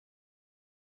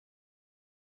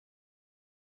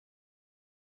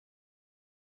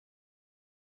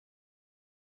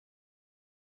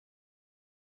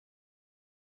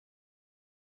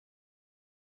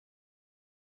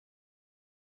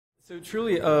So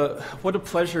truly, what a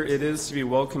pleasure it is to be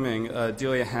welcoming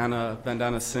Dehlia Hanna,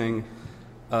 Vandana Singh,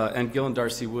 and Gillen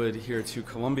Darcy Wood here to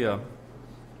Columbia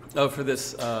for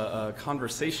this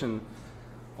conversation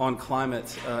on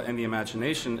climate and the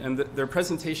imagination. And their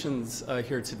presentations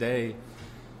here today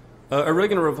are really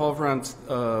going to revolve around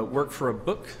work for a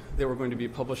book that we're going to be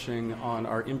publishing on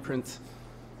our imprint,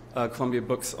 Columbia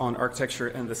Books on Architecture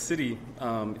and the City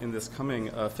in this coming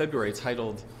February,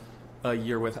 titled A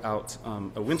Year Without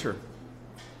a Winter.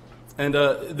 And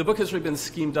the book has really been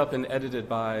schemed up and edited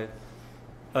by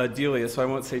Dehlia, so I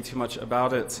won't say too much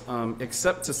about it,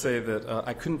 except to say that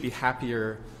I couldn't be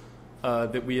happier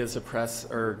that we as a press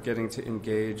are getting to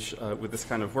engage with this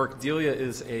kind of work. Dehlia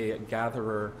is a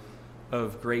gatherer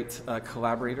of great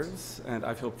collaborators, and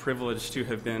I feel privileged to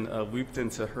have been looped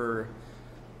into her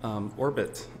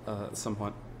orbit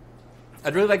somewhat.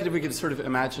 I'd really like it if we could sort of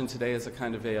imagine today as a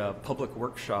kind of a public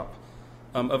workshop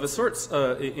of a sort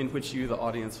in which you, the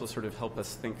audience, will sort of help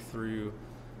us think through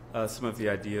some of the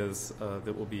ideas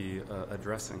that we'll be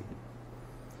addressing.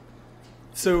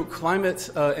 So climate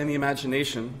and the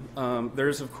imagination. There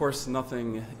is, of course,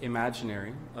 nothing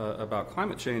imaginary about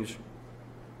climate change.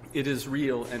 It is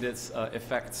real, and its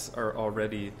effects are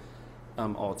already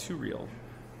all too real.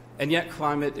 And yet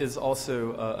climate is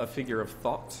also a figure of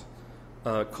thought.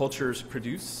 Cultures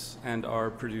produce and are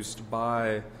produced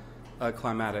by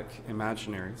climatic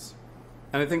imaginaries.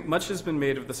 And I think much has been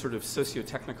made of the sort of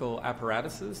socio-technical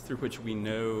apparatuses through which we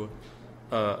know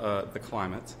the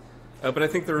climate. But I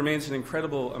think there remains an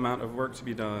incredible amount of work to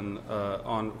be done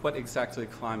on what exactly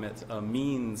climate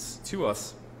means to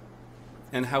us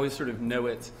and how we sort of know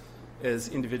it as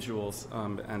individuals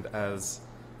and as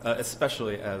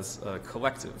especially as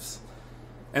collectives.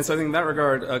 And so I think in that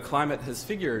regard, climate has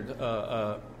figured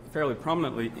fairly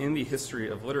prominently in the history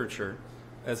of literature,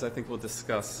 as I think we'll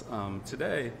discuss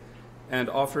today, and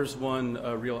offers one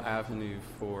real avenue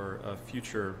for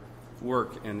future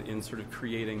work in sort of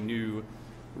creating new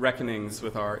reckonings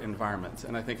with our environment.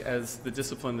 And I think as the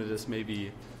discipline that is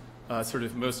maybe sort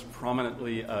of most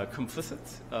prominently complicit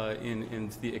in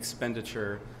the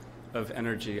expenditure of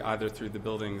energy, either through the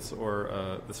buildings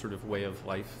or the sort of way of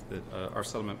life that our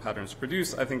settlement patterns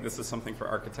produce, I think this is something for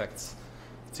architects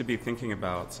to be thinking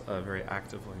about very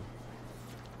actively.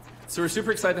 So we're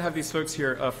super excited to have these folks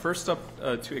here. First up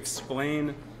to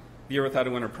explain the Year Without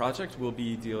a Winter project will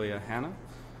be Dehlia Hanna.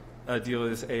 Dehlia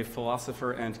is a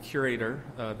philosopher and curator,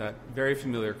 that very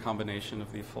familiar combination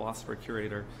of the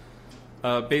philosopher-curator,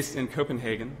 based in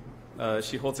Copenhagen.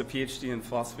 She holds a PhD in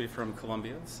philosophy from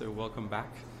Columbia, so welcome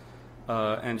back.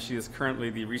 And she is currently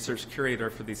the research curator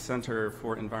for the Center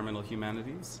for Environmental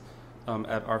Humanities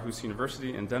at Aarhus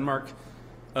University in Denmark.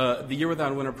 The Year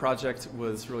Without a Winter project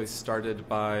was really started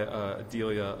by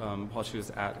Dehlia while she was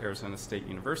at Arizona State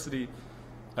University.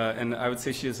 And I would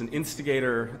say she is an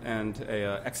instigator and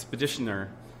an expeditioner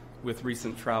with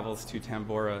recent travels to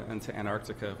Tambora and to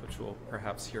Antarctica, which we'll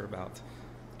perhaps hear about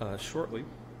shortly.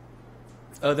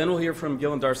 Then we'll hear from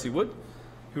Gillen Darcy Wood,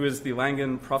 who is the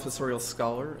Langan Professorial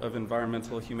Scholar of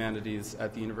Environmental Humanities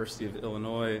at the University of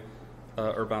Illinois,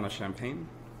 Urbana-Champaign,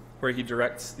 where he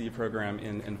directs the program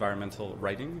in environmental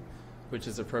writing, which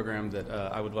is a program that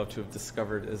I would love to have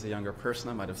discovered as a younger person.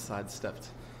 I might have sidestepped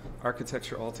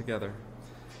architecture altogether.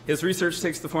 His research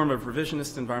takes the form of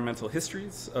revisionist environmental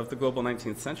histories of the global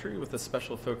 19th century with a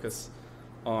special focus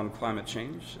on climate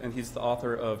change. And he's the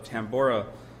author of Tambora,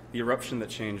 the Eruption That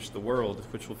Changed the World,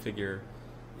 which will figure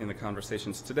in the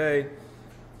conversations today.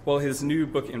 While his new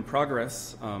book in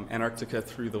progress, Antarctica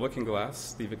Through the Looking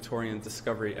Glass, the Victorian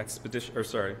Discovery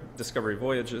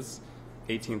Voyages,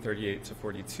 1838 to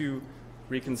 42,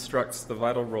 reconstructs the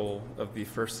vital role of the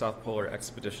first South Polar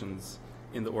expeditions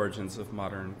in the origins of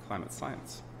modern climate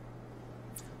science.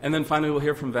 And then finally, we'll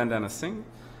hear from Vandana Singh.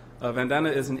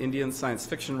 Vandana is an Indian science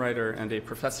fiction writer and a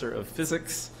professor of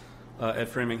physics at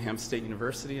Framingham State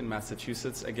University in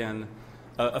Massachusetts. Again,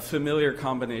 a familiar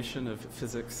combination of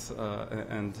physics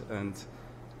and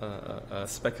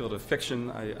speculative fiction.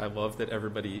 I love that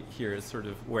everybody here is sort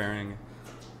of wearing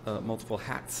multiple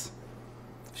hats.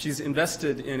 She's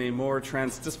invested in a more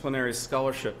transdisciplinary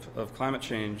scholarship of climate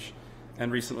change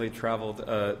and recently traveled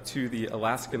to the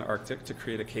Alaskan Arctic to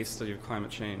create a case study of climate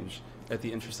change at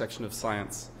the intersection of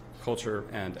science, culture,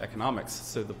 and economics.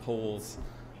 So the poles,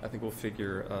 I think, will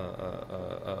figure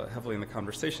heavily in the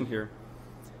conversation here.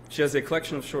 She has a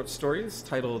collection of short stories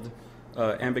titled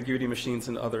Ambiguity Machines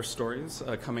and Other Stories,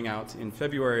 coming out in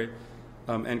February,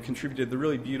 and contributed the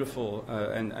really beautiful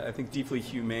and I think deeply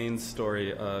humane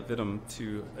story, Vidum,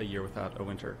 to A Year Without a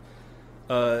Winter.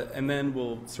 And then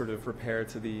we'll sort of repair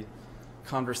to the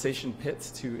conversation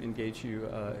pit to engage you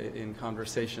in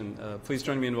conversation. Please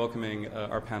join me in welcoming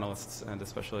our panelists, and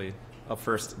especially up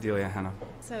first, Dehlia Hannah.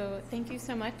 So thank you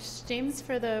so much, James,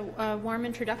 for the warm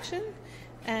introduction,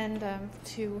 and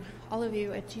to all of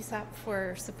you at GSAPP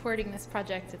for supporting this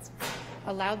project. It's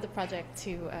allowed the project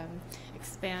to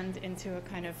expand into a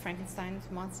kind of Frankenstein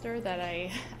monster that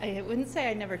I wouldn't say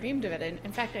I never dreamed of it.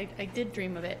 In fact, I did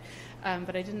dream of it,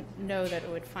 but I didn't know that it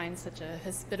would find such a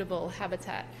hospitable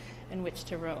habitat in which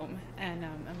to roam. And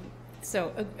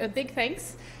so a big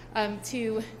thanks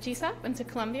to GSAPP and to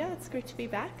Columbia. It's great to be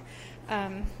back.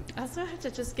 I also have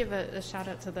to just give a shout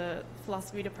out to the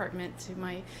philosophy department, to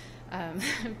my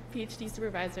PhD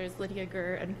supervisors, Lydia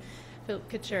Gurr and Philip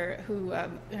Kitcher, who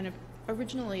kind of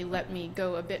originally let me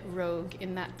go a bit rogue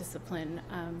in that discipline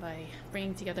by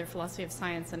bringing together philosophy of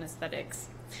science and aesthetics.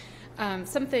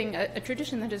 A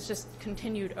tradition that has just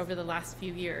continued over the last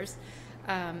few years,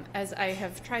 as I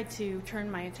have tried to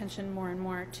turn my attention more and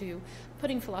more to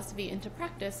putting philosophy into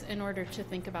practice in order to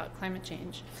think about climate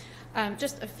change.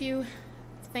 Just a few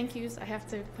thank yous I have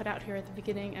to put out here at the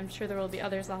beginning. I'm sure there will be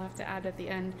others I'll have to add at the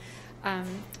end.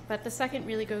 But the second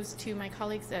really goes to my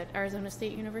colleagues at Arizona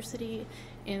State University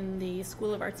in the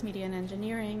School of Arts, Media, and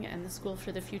Engineering and the School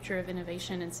for the Future of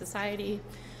Innovation and Society,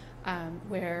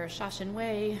 where Shashin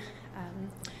Wei,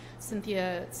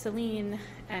 Cynthia Celine,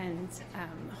 and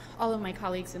all of my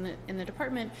colleagues in the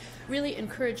department really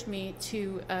encouraged me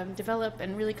to develop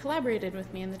and really collaborated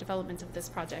with me in the development of this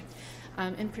project.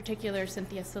 In particular,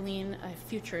 Cynthia Celine, a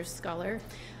futures scholar,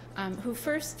 who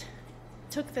first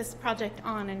took this project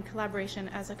on in collaboration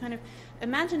as a kind of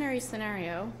imaginary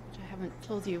scenario, which I haven't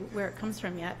told you where it comes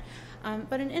from yet,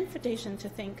 but an invitation to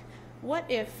think, what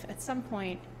if at some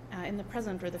point in the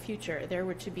present or the future there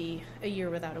were to be a year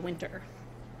without a winter?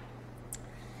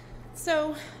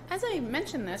 So as I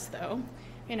mentioned this, though,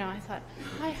 I thought,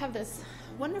 I have this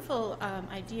wonderful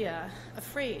idea, a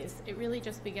phrase. It really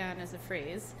just began as a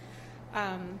phrase.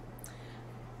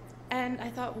 And I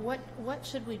thought, what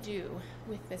should we do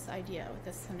with this idea, with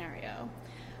this scenario?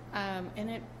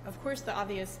 And of course, the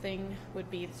obvious thing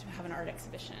would be to have an art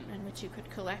exhibition in which you could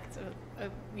collect a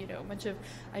bunch of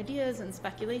ideas and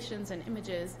speculations and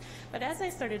images. But as I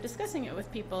started discussing it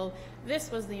with people, this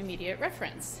was the immediate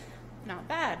reference. Not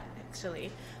bad,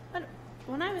 actually. But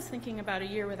when I was thinking about a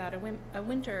year without a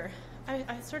winter,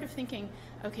 I was sort of thinking,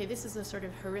 okay, this is a sort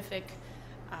of horrific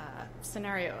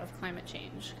scenario of climate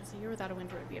change, because a year without a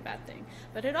winter would be a bad thing.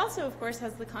 But it also, of course,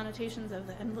 has the connotations of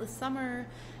the endless summer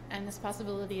and this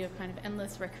possibility of kind of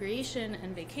endless recreation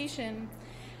and vacation.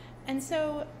 And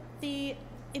so the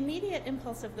immediate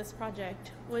impulse of this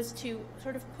project was to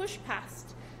sort of push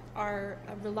past our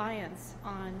reliance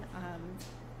on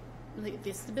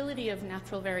the stability of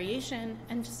natural variation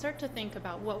and to start to think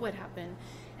about what would happen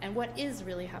and what is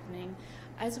really happening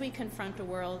as we confront a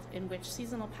world in which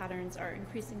seasonal patterns are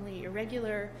increasingly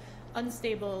irregular,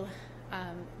 unstable.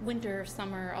 Winter,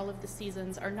 summer, all of the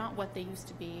seasons are not what they used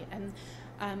to be, and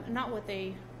not what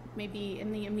they may be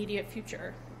in the immediate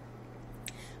future.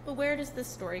 But where does this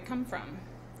story come from?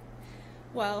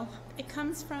 Well, it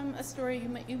comes from a story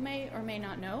you may or may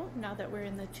not know, now that we're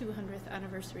in the 200th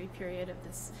anniversary period of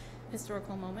this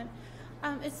historical moment.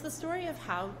 It's the story of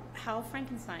how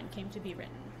Frankenstein came to be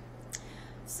written.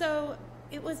 So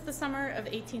it was the summer of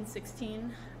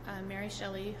 1816. Mary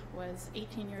Shelley was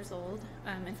 18 years old.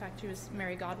 In fact, she was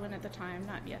Mary Godwin at the time,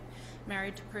 not yet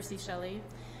married to Percy Shelley.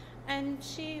 And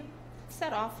she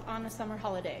set off on a summer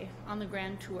holiday on the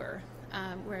Grand Tour,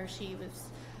 where she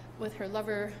was with her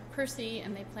lover Percy,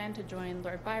 and they planned to join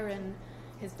Lord Byron,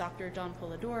 his doctor John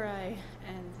Polidori,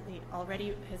 and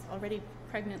his already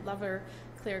pregnant lover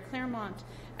Claire Claremont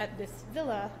at this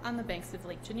villa on the banks of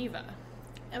Lake Geneva.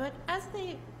 But as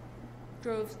they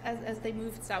drove, as they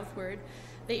moved southward,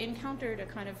 they encountered a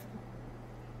kind of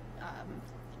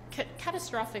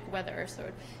catastrophic weather, sort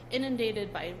of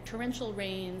inundated by torrential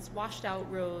rains, washed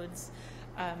out roads,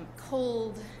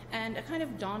 cold, and a kind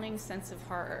of dawning sense of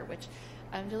horror, which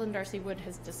Gillen Darcy Wood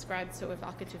has described so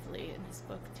evocatively in his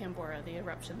book Tambora, The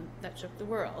Eruption That Shook the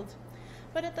World.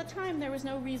 But at the time, there was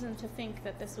no reason to think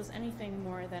that this was anything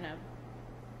more than a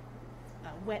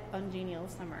wet, ungenial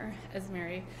summer, as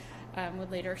Mary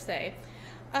would later say.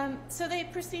 So they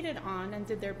proceeded on and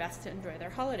did their best to enjoy their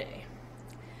holiday.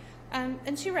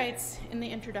 And she writes in the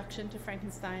introduction to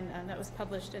Frankenstein that was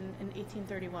published in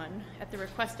 1831 at the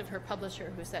request of her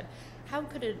publisher, who said, how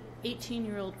could an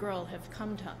 18-year-old girl have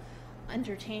come to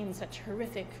entertain such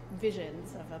horrific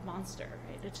visions of a monster,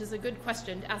 right? Which is a good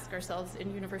question to ask ourselves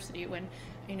in university when,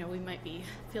 we might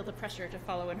feel the pressure to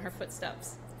follow in her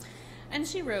footsteps. And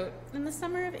she wrote, "In the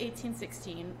summer of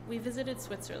 1816, we visited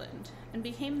Switzerland and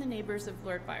became the neighbors of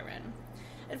Lord Byron.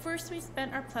 At first we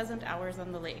spent our pleasant hours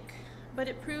on the lake, but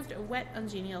it proved a wet,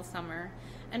 ungenial summer,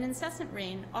 and incessant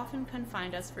rain often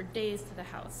confined us for days to the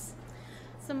house.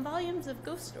 Some volumes of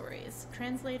ghost stories,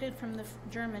 translated from the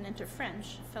German into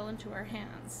French, fell into our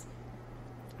hands."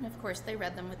 And of course, they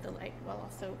read them with delight while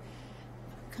also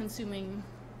consuming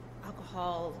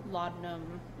alcohol,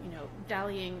 laudanum,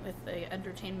 dallying with the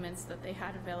entertainments that they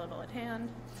had available at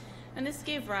hand. And this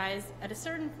gave rise, at a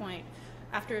certain point,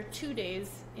 after 2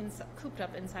 days cooped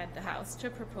up inside the house, to a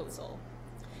proposal.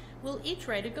 "We'll each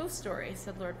write a ghost story,"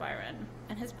 said Lord Byron,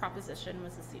 and his proposition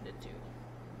was acceded to.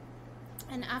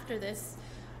 And after this,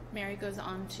 Mary goes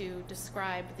on to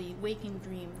describe the waking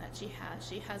dream that she has.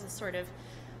 She has a sort of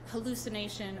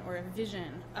hallucination or a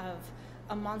vision of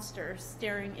a monster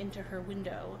staring into her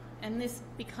window, and this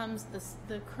becomes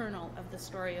the kernel of the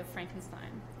story of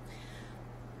Frankenstein.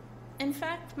 In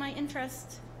fact, my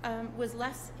interest was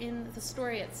less in the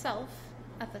story itself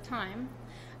at the time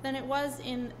than it was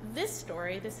in this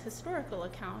story, this historical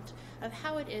account of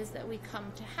how it is that we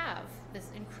come to have this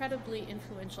incredibly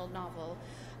influential novel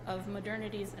of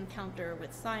modernity's encounter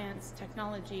with science,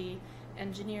 technology,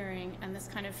 engineering, and this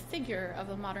kind of figure of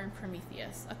a modern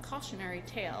Prometheus, a cautionary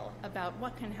tale about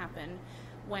what can happen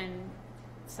when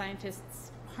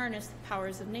scientists harness the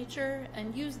powers of nature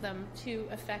and use them to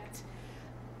effect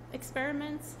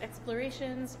experiments,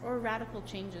 explorations, or radical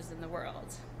changes in the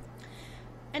world.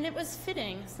 And it was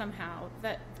fitting, somehow,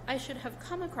 that I should have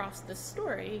come across this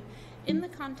story in the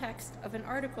context of an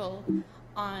article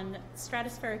on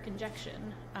stratospheric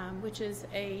injection, which is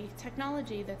a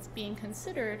technology that's being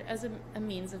considered as a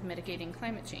means of mitigating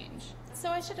climate change. So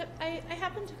I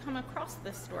happened to come across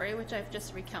this story, which I've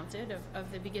just recounted,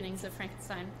 of the beginnings of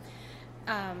Frankenstein,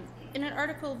 in an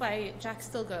article by Jack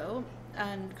Stilgoe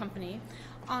and company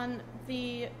on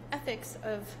the ethics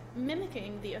of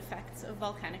mimicking the effects of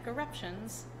volcanic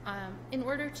eruptions in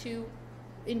order to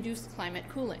induce climate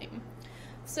cooling.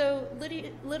 So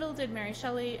little did Mary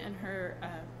Shelley and her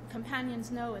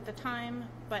companions know at the time,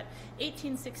 but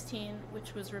 1816,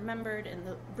 which was remembered in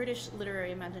the British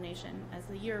literary imagination as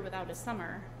the year without a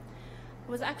summer,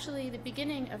 was actually the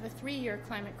beginning of a 3-year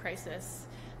climate crisis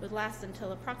that would last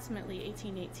until approximately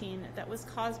 1818, that was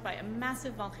caused by a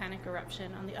massive volcanic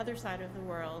eruption on the other side of the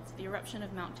world, the eruption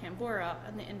of Mount Tambora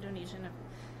on the Indonesian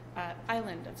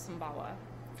island of Sumbawa.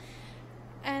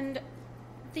 And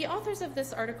the authors of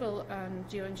this article on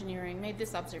geoengineering made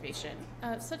this observation: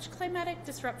 such climatic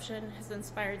disruption has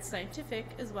inspired scientific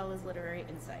as well as literary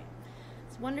insight.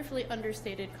 It's a wonderfully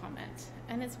understated comment,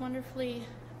 and it's wonderfully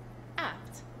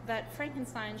apt that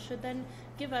Frankenstein should then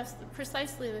give us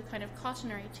precisely the kind of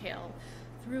cautionary tale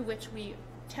through which we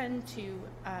tend to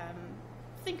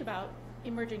think about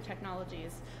emerging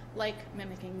technologies like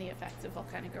mimicking the effects of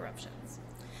volcanic eruptions.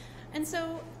 And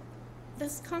so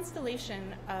this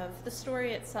constellation of the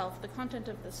story itself, the content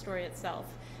of the story itself,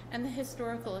 and the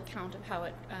historical account of how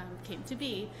it came to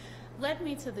be, led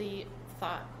me to the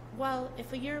thought, well,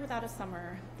 if A Year Without a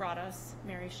Summer brought us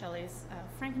Mary Shelley's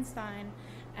Frankenstein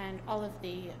and all of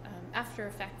the after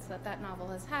effects that that novel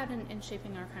has had in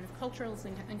shaping our kind of cultural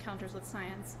encounters with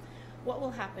science, what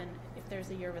will happen if there's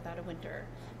a year without a winter?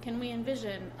 Can we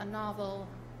envision a novel,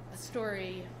 a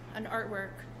story, an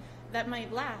artwork that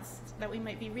might last, that we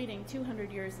might be reading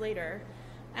 200 years later,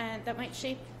 and that might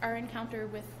shape our encounter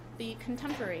with the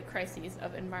contemporary crises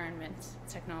of environment,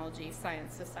 technology,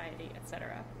 science, society,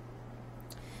 etc.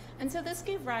 And so this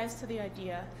gave rise to the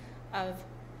idea of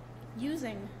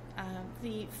using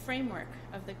the framework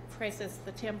of the crisis,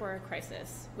 the Tambora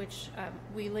crisis, which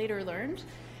we later learned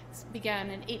began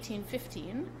in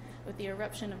 1815 with the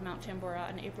eruption of Mount Tambora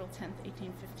on April 10th,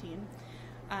 1815,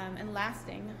 and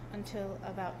lasting until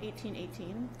about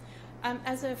 1818,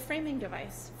 as a framing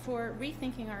device for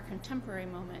rethinking our contemporary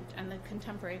moment and the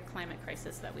contemporary climate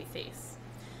crisis that we face.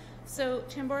 So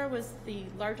Tambora was the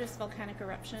largest volcanic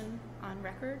eruption on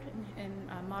record in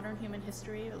modern human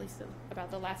history, at least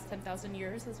about the last 10,000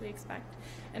 years, as we expect.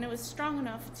 And it was strong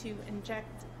enough to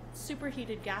inject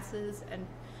superheated gases and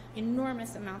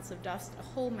enormous amounts of dust, a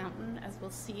whole mountain, as we'll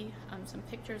see some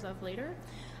pictures of later,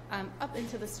 up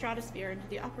into the stratosphere, into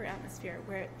the upper atmosphere,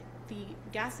 where the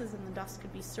gases and the dust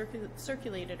could be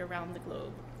circulated around the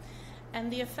globe. And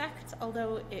the effect,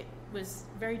 although it was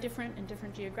very different in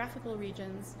different geographical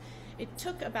regions, it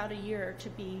took about a year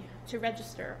to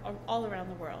register all around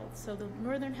the world. So the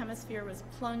northern hemisphere was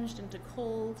plunged into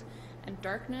cold and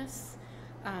darkness.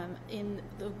 In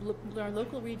our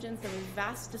local regions, there was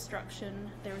vast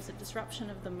destruction. There was a disruption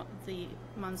of the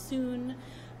monsoon.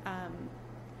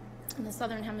 in the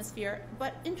southern hemisphere.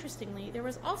 But interestingly, there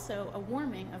was also a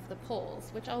warming of the poles,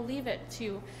 which I'll leave it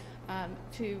to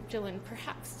Gillen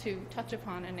perhaps to touch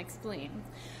upon and explain.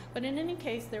 But in any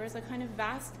case, there was a kind of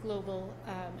vast global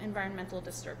environmental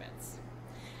disturbance.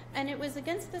 And it was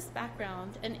against this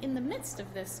background and in the midst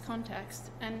of this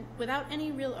context, and without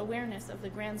any real awareness of the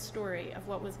grand story of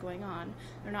what was going on,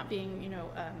 there not being,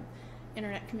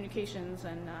 internet communications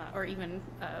and or even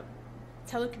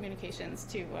telecommunications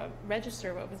to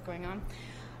register what was going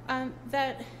on,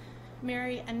 that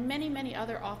Mary and many, many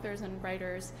other authors and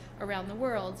writers around the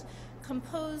world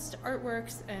composed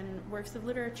artworks and works of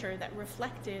literature that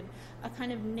reflected a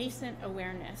kind of nascent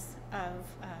awareness of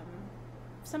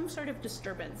some sort of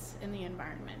disturbance in the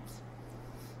environment.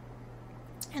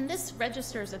 And this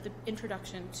registers at the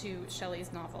introduction to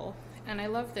Shelley's novel. And I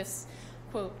love this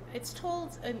quote. It's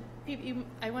told, and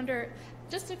I wonder,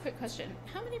 just a quick question,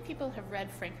 how many people have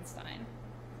read Frankenstein?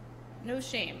 No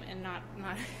shame and not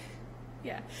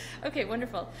yeah. Okay,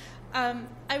 wonderful.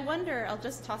 I wonder, I'll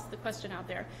just toss the question out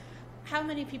there, how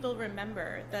many people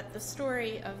remember that the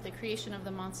story of the creation of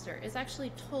the monster is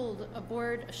actually told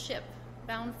aboard a ship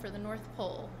bound for the North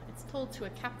Pole? It's told to a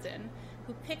captain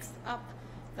who picks up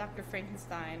Dr.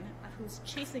 Frankenstein, who's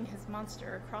chasing his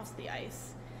monster across the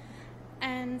ice.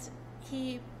 And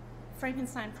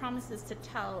Frankenstein promises to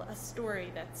tell a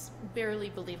story that's barely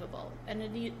believable. And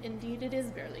indeed it is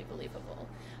barely believable,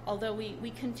 although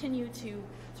we continue to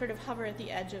sort of hover at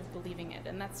the edge of believing it,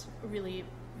 and that's really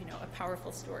a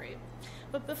powerful story.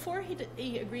 But before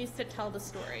he agrees to tell the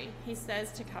story, he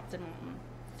says to Captain Walton,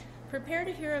 "Prepare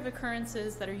to hear of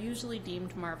occurrences that are usually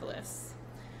deemed marvelous.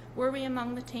 Were we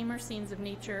among the tamer scenes of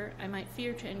nature, I might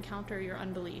fear to encounter your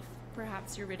unbelief,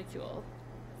 perhaps your ridicule.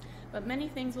 But many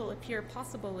things will appear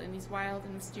possible in these wild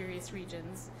and mysterious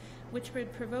regions, which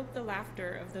would provoke the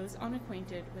laughter of those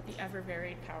unacquainted with the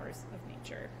ever-varied powers of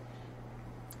nature."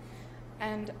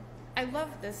 And I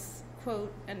love this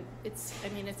quote, and it's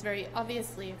very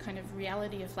obviously a kind of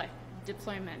reality of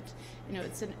deployment.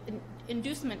 It's an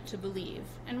inducement to believe.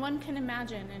 And one can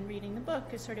imagine in reading the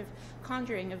book a sort of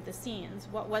conjuring of the scenes.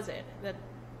 What was it that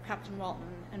Captain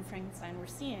Walton and Frankenstein were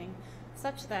seeing,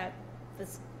 such that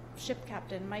this ship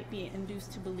captain might be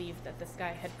induced to believe that this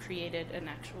guy had created an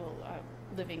actual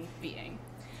living being?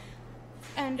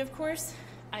 And of course,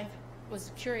 I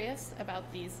was curious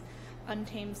about these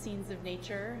untamed scenes of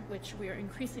nature, which we are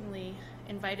increasingly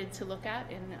invited to look at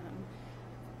in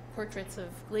portraits of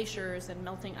glaciers and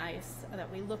melting ice that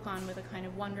we look on with a kind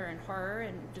of wonder and horror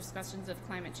in discussions of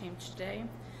climate change today.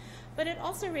 But it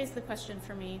also raised the question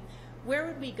for me, where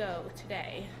would we go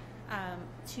today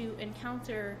to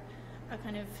encounter a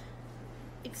kind of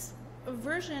a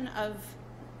version of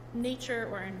nature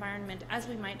or environment as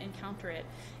we might encounter it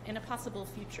in a possible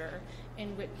future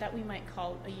that we might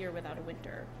call a year without a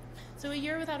winter. So a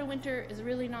year without a winter is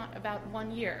really not about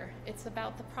 1 year. It's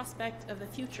about the prospect of a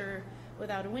future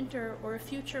without a winter, or a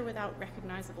future without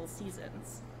recognizable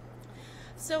seasons.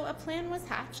 So a plan was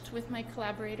hatched with my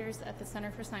collaborators at the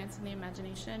Center for Science and the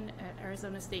Imagination at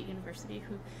Arizona State University,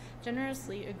 who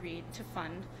generously agreed to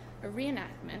fund a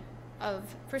reenactment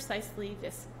of precisely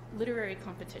this literary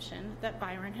competition that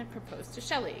Byron had proposed to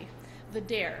Shelley, the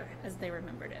Dare, as they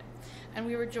remembered it. And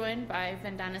we were joined by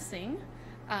Vandana Singh,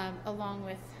 along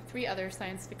with 3 other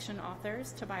science fiction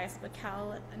authors, Tobias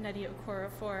Bacal, Nadia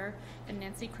Okorafor, and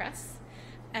Nancy Kress.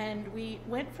 And we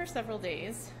went for several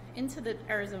days into the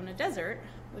Arizona desert,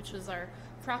 which was our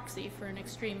proxy for an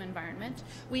extreme environment.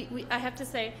 I have to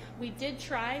say, we did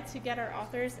try to get our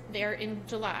authors there in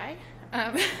July,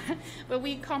 but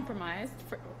we compromised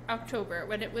for October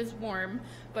when it was warm,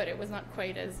 but it was not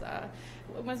quite as,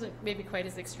 it wasn't maybe quite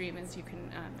as extreme as you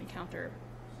can encounter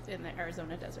in the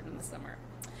Arizona desert in the summer.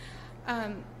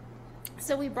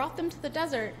 So we brought them to the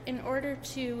desert in order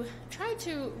to try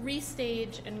to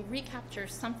restage and recapture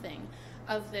something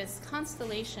of this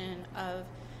constellation of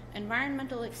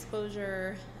environmental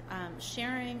exposure,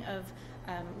 sharing of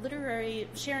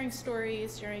sharing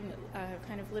stories, sharing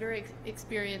kind of literary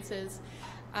experiences,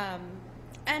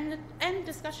 and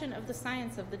discussion of the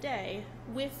science of the day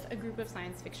with a group of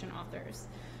science fiction authors.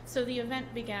 So the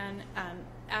event began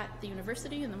at the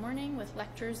university in the morning with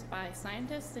lectures by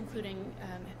scientists, including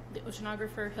the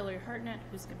oceanographer Hilary Hartnett,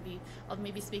 who's going to be, I'll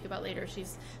maybe speak about later.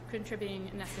 She's contributing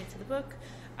an essay to the book.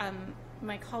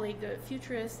 My colleague, the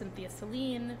futurist Cynthia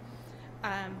Celine,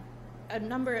 a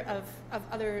number of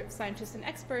other scientists and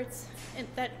experts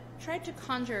that tried to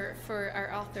conjure for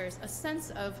our authors a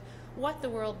sense of what the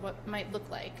world might look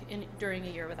like during a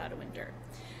year without a winter.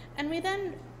 And we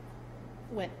then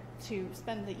went to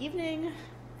spend the evening,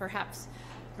 perhaps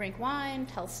drink wine,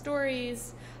 tell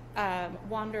stories,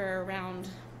 wander around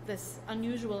this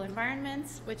unusual environment,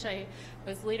 which I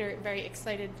was later very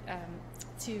excited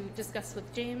to discuss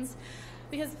with James,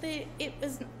 because it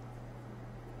was,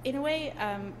 in a way,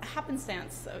 a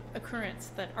happenstance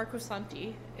occurrence that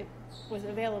Arcosanti, it was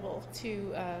available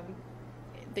to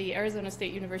the Arizona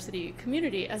State University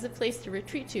community as a place to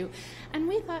retreat to. And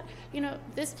we thought,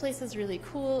 this place is really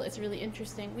cool, it's really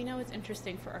interesting. We know it's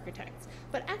interesting for architects.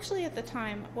 But actually at the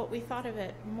time, what we thought of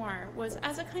it more was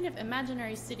as a kind of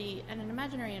imaginary city and an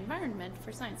imaginary environment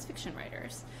for science fiction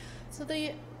writers. So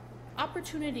the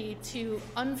opportunity to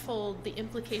unfold the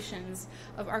implications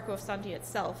of Arcosanti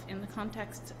itself in the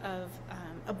context of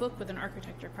a book with an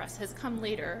architecture press has come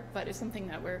later, but is something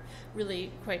that we're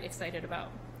really quite excited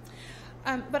about.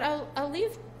 But I'll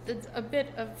leave a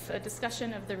bit of a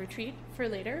discussion of the retreat for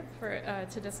later,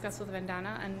 to discuss with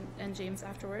Vandana and James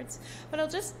afterwards. But I'll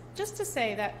just to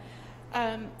say that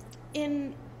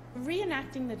in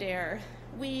reenacting the Dare,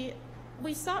 we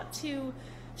sought to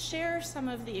share some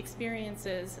of the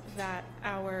experiences that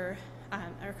our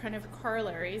kind of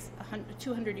corollaries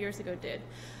 200 years ago did.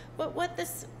 But what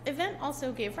this event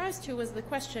also gave rise to was the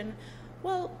question,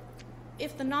 well,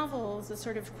 if the novel is a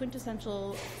sort of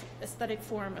quintessential aesthetic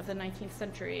form of the 19th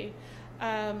century,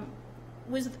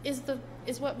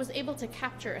 is what was able to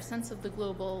capture a sense of the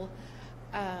global,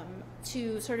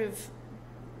 to sort of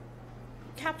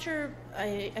capture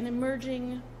an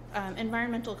emerging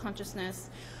environmental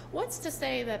consciousness, what's to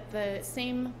say that the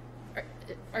same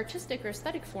artistic or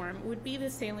aesthetic form would be the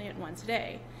salient one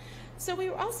today? So we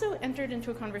also entered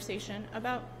into a conversation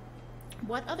about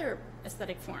what other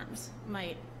aesthetic forms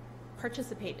might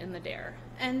participate in the Dare.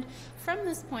 And from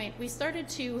this point, we started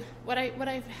to, what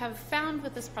I have found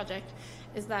with this project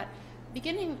is that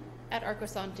beginning at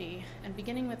Arcosanti and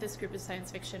beginning with this group of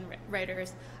science fiction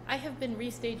writers, I have been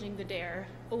restaging the Dare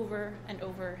over and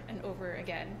over and over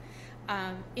again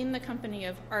in the company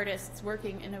of artists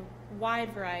working in a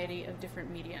wide variety of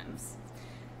different mediums.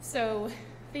 So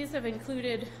these have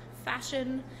included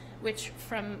fashion, which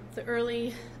from the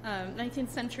early 19th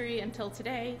century until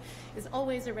today is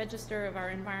always a register of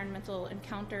our environmental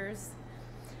encounters.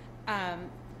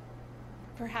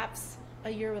 Perhaps A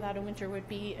Year Without a Winter would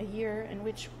be a year in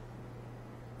which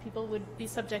people would be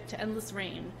subject to endless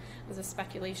rain, was a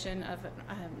speculation of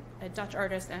a Dutch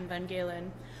artist, Anne van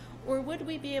Galen. Or would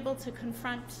we be able to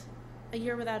confront A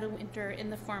Year Without a Winter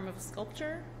in the form of a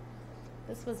sculpture?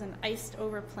 This was an iced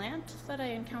over plant that I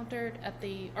encountered at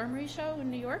the Armory Show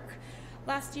in New York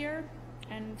last year.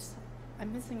 And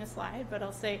I'm missing a slide, but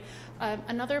I'll say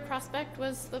another prospect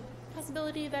was the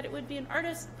possibility that it would be an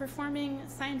artist performing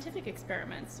scientific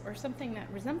experiments or something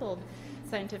that resembled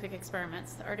scientific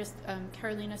experiments. The artist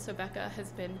Carolina Sobecka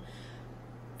has been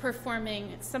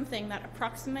performing something that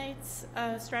approximates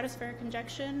stratospheric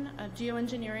injection,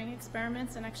 geoengineering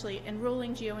experiments, and actually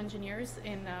enrolling geoengineers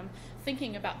in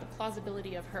thinking about the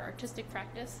plausibility of her artistic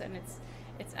practice and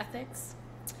its ethics.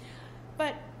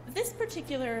 But this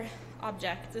particular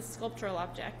object, this sculptural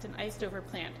object, an iced over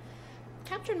plant,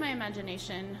 captured my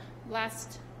imagination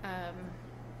last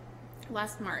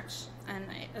March. And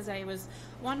as I was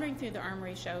wandering through the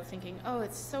Armory Show thinking, oh,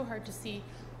 it's so hard to see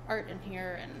art in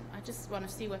here, and I just want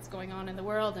to see what's going on in the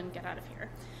world and get out of here.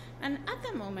 And at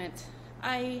that moment,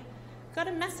 I got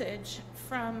a message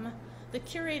from the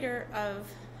curator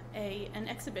of an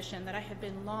exhibition that I had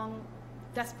been long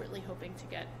desperately hoping to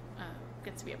get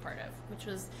to be a part of, which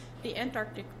was the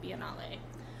Antarctic Biennale,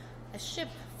 a ship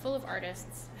full of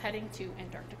artists heading to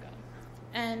Antarctica.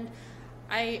 And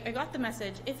I got the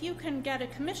message, if you can get a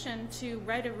commission to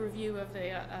write a review of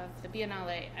the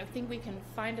Biennale, I think we can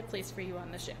find a place for you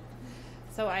on the ship.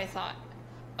 So I thought,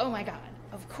 oh my God,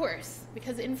 of course,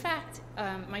 because in fact,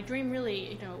 my dream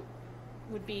really,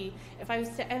 would be if I was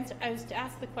to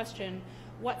ask the question,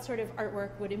 what sort of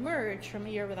artwork would emerge from A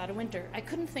Year Without a Winter? I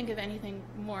couldn't think of anything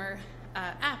more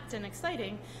apt and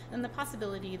exciting than the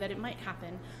possibility that it might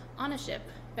happen on a ship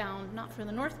bound not for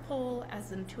the North Pole,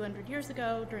 as in 200 years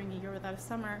ago during A Year Without a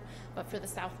Summer, but for the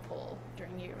South Pole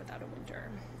during A Year Without a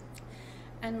Winter.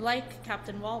 And like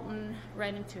Captain Walton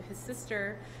writing to his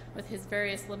sister with his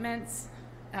various laments,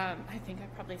 I think I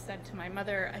probably said to my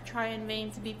mother, I try in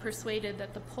vain to be persuaded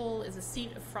that the pole is a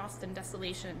seat of frost and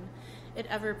desolation. It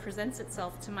ever presents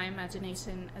itself to my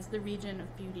imagination as the region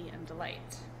of beauty and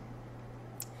delight.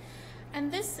 And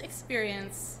this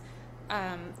experience,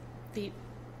 I think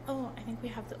we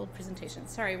have the old presentation.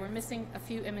 Sorry, we're missing a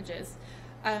few images.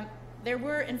 There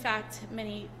were, in fact,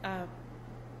 many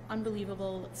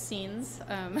unbelievable scenes,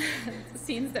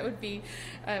 scenes that would be,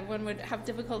 one would have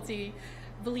difficulty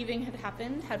believing had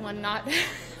happened had one not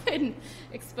been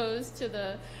exposed to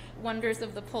the wonders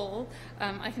of the pole.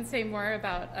 I can say more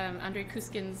about Andrei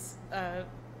Kuskin's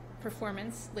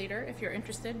performance later if you're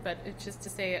interested, but it's just to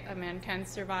say a man can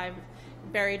survive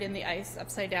buried in the ice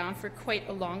upside down for quite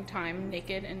a long time,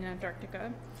 naked in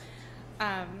Antarctica.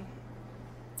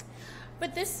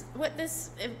 But what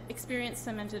this experience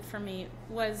cemented for me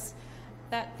was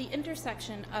that the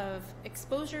intersection of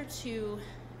exposure to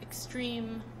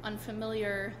extreme,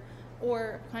 unfamiliar,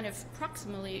 or kind of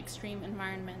proximally extreme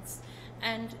environments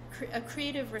and a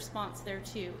creative response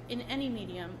thereto in any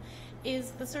medium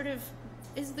is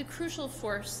the crucial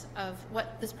force of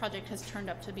what this project has turned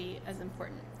up to be as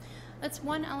important. That's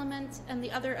one element, and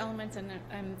the other element, and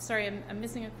I'm sorry, I'm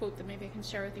missing a quote that maybe I can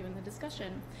share with you in the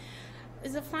discussion,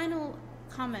 is a final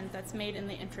comment that's made in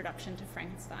the introduction to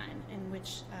Frankenstein, in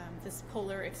which this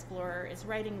polar explorer is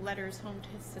writing letters home to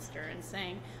his sister and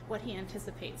saying what he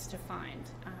anticipates to find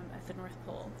at the North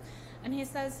Pole. And he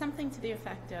says something to the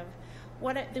effect of,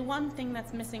 the one thing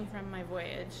that's missing from my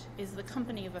voyage is the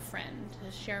company of a friend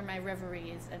to share my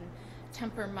reveries and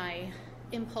temper my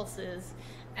impulses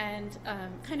and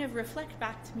kind of reflect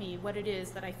back to me what it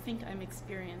is that I think I'm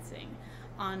experiencing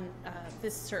on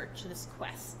this search, this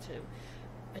quest to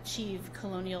achieve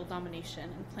colonial domination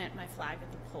and plant my flag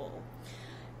at the pole.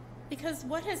 Because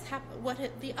what has happened,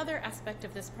 the other aspect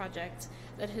of this project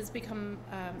that has become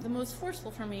the most forceful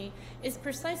for me is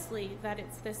precisely that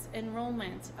it's this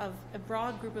enrollment of a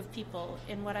broad group of people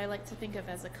in what I like to think of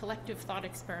as a collective thought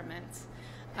experiment,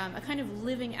 a kind of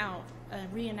living out, a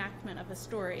reenactment of a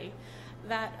story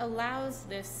that allows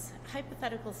this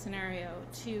hypothetical scenario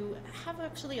to have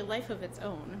actually a life of its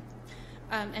own.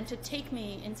 And to take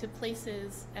me into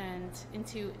places and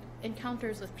into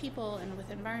encounters with people and with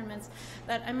environments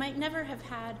that I might never have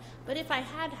had, but if I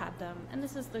had had them, and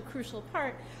this is the crucial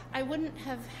part, I wouldn't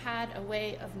have had a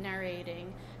way of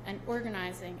narrating and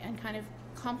organizing and kind of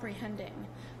comprehending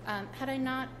had I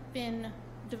not been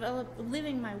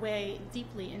living my way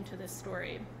deeply into this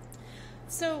story.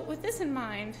 So with this in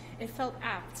mind, it felt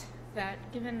apt that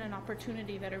given an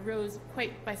opportunity that arose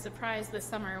quite by surprise this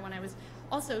summer when I was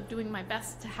also doing my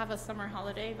best to have a summer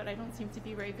holiday, but I don't seem to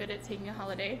be very good at taking a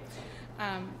holiday.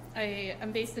 I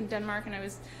am based in Denmark, and I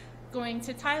was going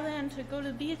to Thailand to go to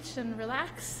the beach and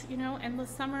relax, endless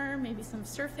summer, maybe some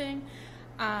surfing.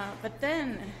 But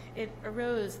then it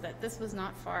arose that this was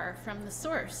not far from the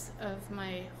source of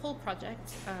my whole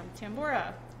project,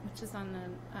 Tambora, which is on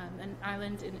an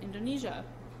island in Indonesia.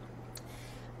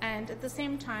 And at the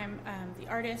same time, the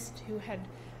artist who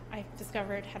I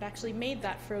discovered had actually made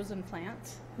that frozen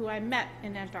plant, who I met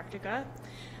in Antarctica,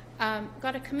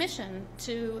 got a commission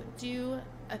to do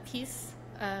a piece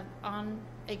on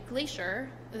a glacier,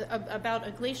 about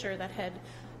a glacier that had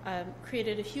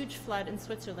created a huge flood in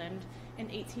Switzerland in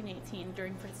 1818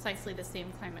 during precisely the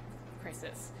same climate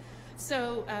crisis.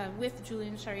 So with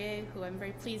Julien Charrier, who I'm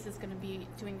very pleased is going to be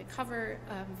doing the cover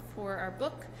for our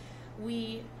book,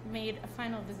 we made a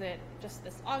final visit just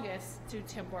this August to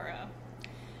Tambora.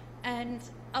 And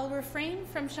I'll refrain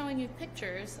from showing you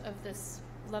pictures of this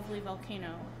lovely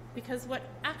volcano, because what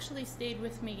actually stayed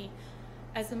with me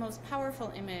as the most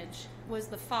powerful image was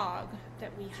the fog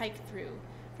that we hiked through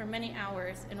for many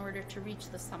hours in order to reach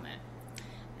the summit.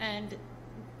 And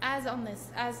as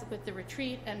with the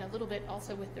retreat, and a little bit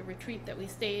also with the retreat that we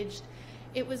staged,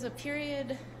 it was a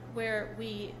period where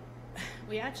we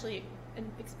actually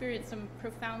experienced some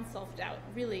profound self-doubt.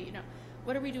 Really,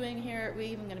 what are we doing here? Are we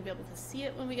even going to be able to see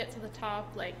it when we get to the top?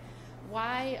 Like,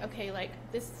 why? Okay, like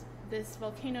this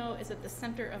volcano is at the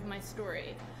center of my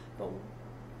story, but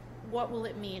what will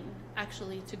it mean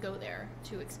actually to go there,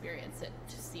 to experience it,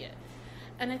 to see it?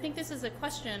 And I think this is a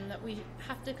question that we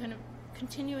have to kind of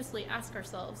continuously ask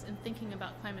ourselves in thinking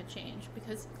about climate change,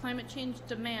 because climate change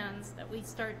demands that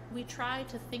we try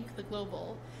to think the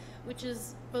global, which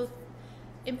is both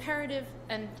imperative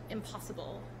and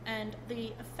impossible. And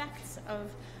the effects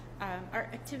of our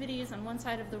activities on one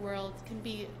side of the world can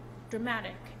be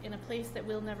dramatic in a place that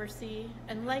we'll never see,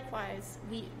 and likewise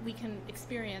we can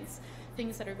experience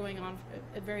things that are going on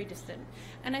very distant.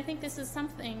 And I think this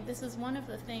is one of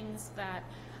the things that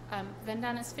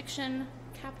Vandana's fiction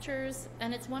captures,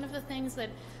 and it's one of the things that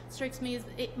strikes me as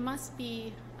it must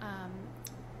be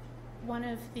one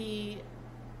of the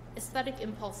aesthetic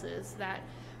impulses that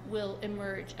will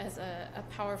emerge as a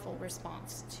powerful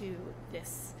response to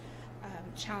this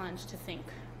challenge to think,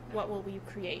 what will we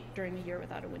create during a year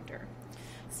without a winter?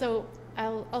 So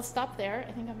I'll stop there.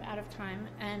 I think I'm out of time,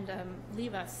 and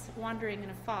leave us wandering in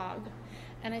a fog.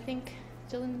 And I think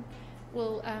Gillen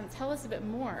will tell us a bit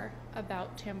more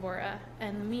about Tambora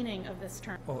and the meaning of this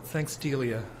term. Well, thanks,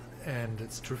 Dehlia. and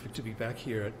it's terrific to be back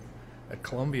here at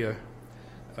Columbia.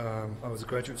 I was a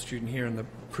graduate student here in the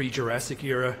pre-Jurassic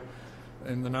era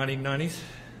in the 1990s.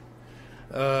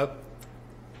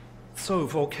 So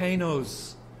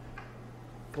volcanoes,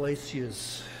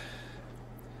 glaciers,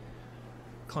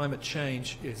 climate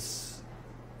change is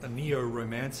a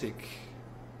neo-romantic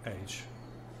age.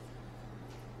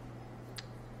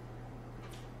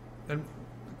 And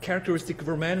characteristic of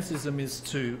Romanticism is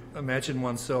to imagine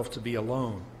oneself to be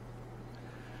alone,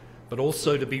 but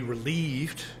also to be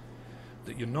relieved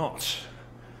that you're not.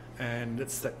 And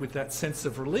it's that, with that sense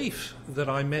of relief that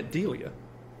I met Dehlia,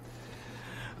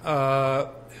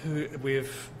 who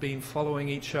we've been following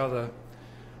each other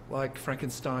like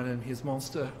Frankenstein and his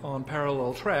monster on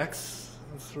parallel tracks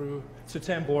through to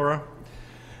Tambora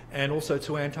and also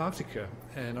to Antarctica.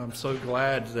 And I'm so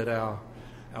glad that our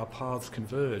paths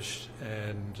converged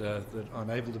and that I'm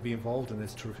able to be involved in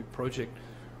this terrific project,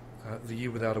 The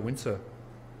Year Without a Winter.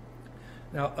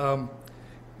 Now,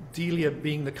 Dehlia,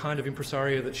 being the kind of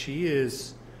impresario that she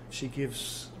is, she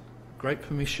gives great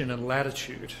permission and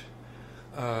latitude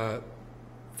for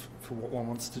what one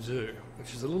wants to do,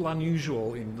 which is a little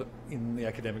unusual in the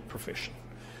academic profession.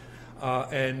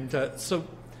 So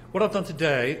what I've done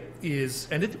today is,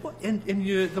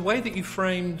 the way that you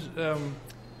framed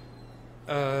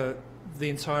the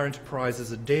entire enterprise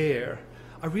as a dare,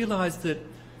 I realized that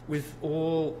with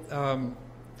all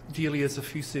Dehlia's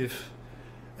effusive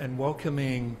and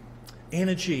welcoming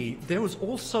energy, there was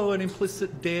also an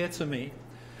implicit dare to me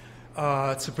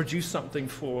to produce something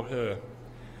for her.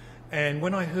 And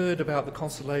when I heard about the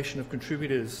constellation of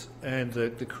contributors and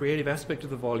the creative aspect of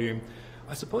the volume,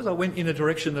 I suppose I went in a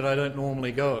direction that I don't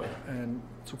normally go and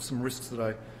took some risks that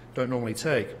I don't normally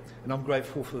take. And I'm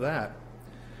grateful for that.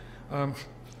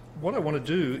 What I want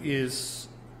to do is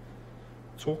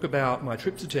talk about my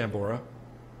trip to Tambora,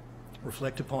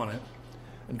 reflect upon it,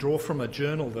 and draw from a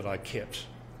journal that I kept.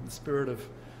 In the spirit of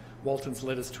Walton's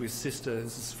letters to his sister,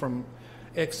 this is from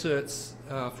excerpts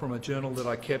from a journal that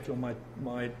I kept on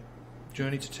my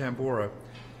journey to Tambora.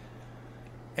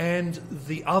 And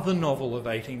the other novel of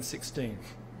 1816,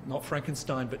 not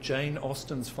Frankenstein, but Jane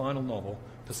Austen's final novel,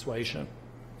 Persuasion.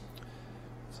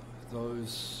 So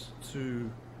those two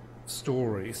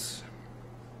stories.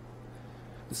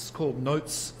 This is called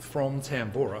Notes from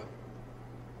Tambora.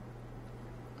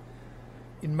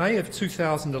 In May of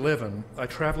 2011, I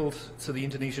travelled to the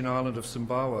Indonesian island of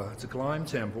Sumbawa to climb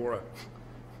Tambora,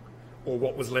 or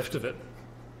what was left of it.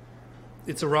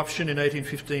 Its eruption in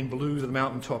 1815 blew the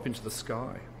mountaintop into the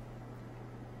sky.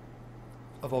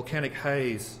 A volcanic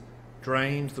haze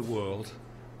drained the world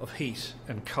of heat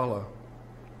and colour.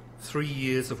 3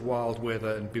 years of wild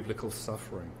weather and biblical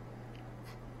suffering.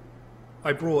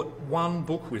 I brought one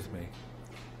book with me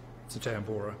to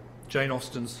Tambora, Jane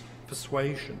Austen's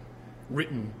Persuasion,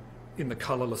 written in the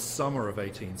colourless summer of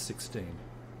 1816.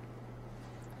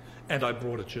 And I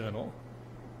brought a journal.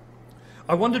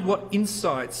 I wondered what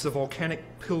insights a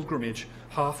volcanic pilgrimage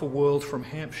half a world from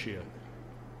Hampshire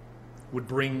would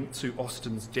bring to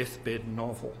Austen's deathbed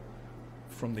novel,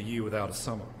 From the Year Without a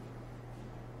Summer.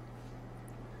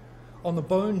 On the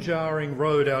bone-jarring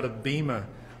road out of Bima,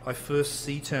 I first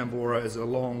see Tambora as a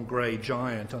long grey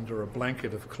giant under a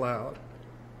blanket of cloud.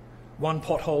 One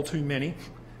pothole too many,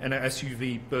 and our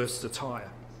SUV bursts a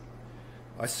tyre.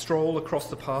 I stroll across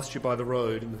the pasture by the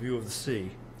road in the view of the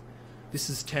sea. This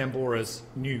is Tambora's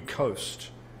new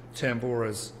coast,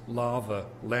 Tambora's lava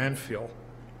landfill.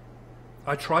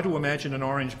 I try to imagine an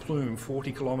orange plume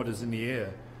 40 kilometres in the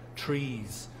air,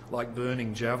 trees like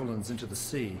burning javelins into the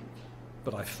sea,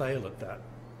 but I fail at that.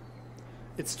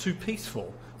 It's too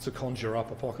peaceful to conjure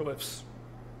up apocalypse.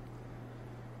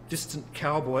 Distant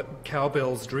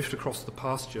cowbells drift across the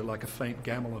pasture like a faint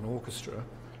gamelan orchestra.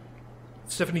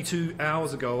 72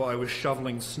 hours ago, I was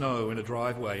shoveling snow in a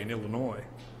driveway in Illinois.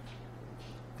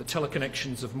 The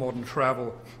teleconnections of modern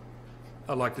travel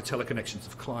are like the teleconnections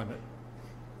of climate.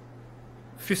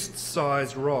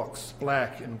 Fist-sized rocks,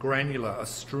 black and granular, are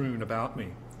strewn about me.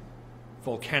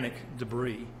 Volcanic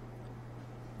debris.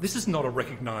 This is not a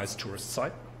recognised tourist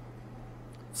site.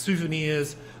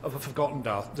 Souvenirs of a forgotten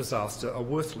disaster are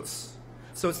worthless.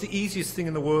 So it's the easiest thing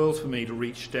in the world for me to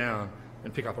reach down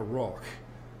and pick up a rock,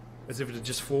 as if it had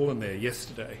just fallen there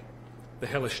yesterday, the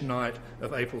hellish night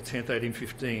of April 10th,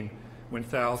 1815, when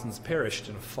thousands perished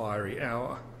in a fiery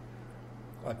hour.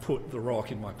 I put the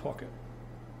rock in my pocket.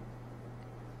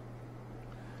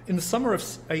 In the summer of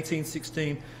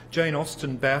 1816, Jane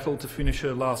Austen battled to finish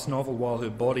her last novel while her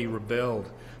body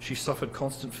rebelled. She suffered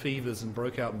constant fevers and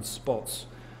broke out in spots.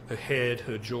 Her head,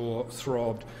 her jaw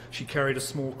throbbed. She carried a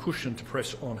small cushion to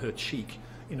press on her cheek,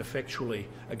 ineffectually,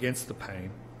 against the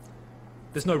pain.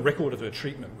 There's no record of her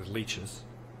treatment with leeches.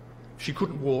 She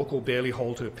couldn't walk or barely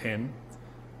hold her pen.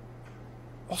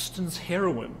 Austen's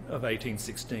heroine of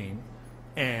 1816,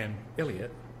 Anne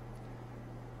Elliot,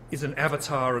 is an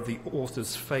avatar of the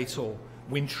author's fatal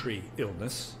wintry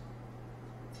illness.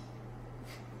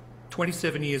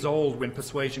 27 years old when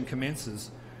Persuasion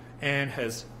commences, Anne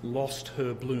has lost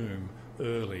her bloom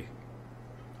early.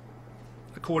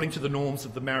 According to the norms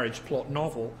of the marriage plot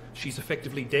novel, she's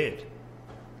effectively dead.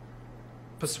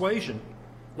 Persuasion,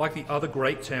 like the other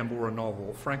great Tambora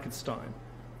novel, Frankenstein,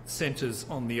 centres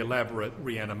on the elaborate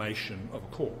reanimation of a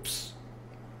corpse.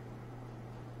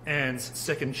 Anne's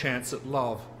second chance at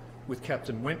love with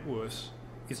Captain Wentworth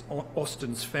is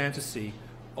Austen's fantasy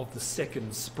of the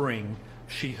second spring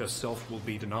she herself will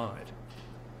be denied.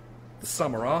 The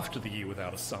summer after The Year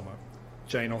Without a Summer,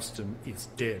 Jane Austen is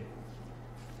dead.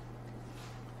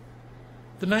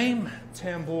 The name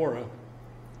Tambora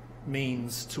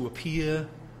means to appear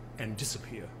and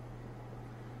disappear,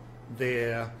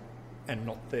 there and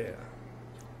not there,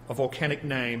 a volcanic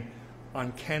name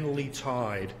uncannily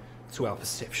tied to our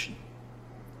perception.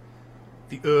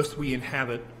 The earth we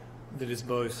inhabit that is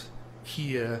both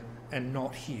here and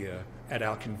not here at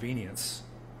our convenience,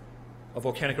 a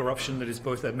volcanic eruption that is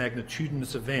both a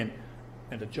magnitudinous event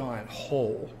and a giant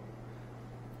hole,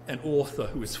 an author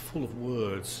who is full of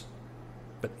words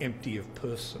but empty of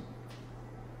person.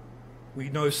 We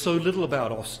know so little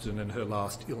about Austen and her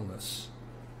last illness,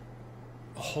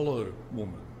 a hollow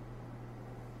woman.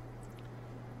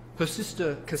 Her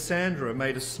sister Cassandra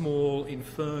made a small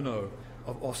inferno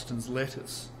of Austen's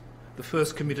letters. The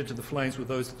first committed to the flames were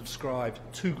those that described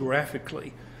too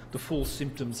graphically the full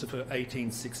symptoms of her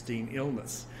 1816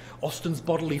 illness. Austen's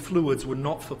bodily fluids were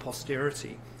not for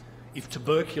posterity. If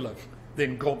tubercular,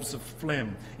 then gobs of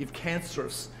phlegm. If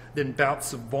cancerous, then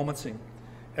bouts of vomiting.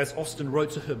 As Austen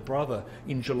wrote to her brother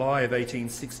in July of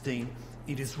 1816,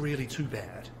 it is really too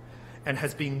bad, and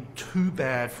has been too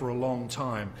bad for a long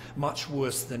time, much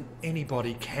worse than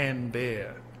anybody can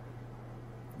bear.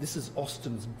 This is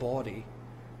Austen's body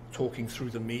talking through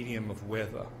the medium of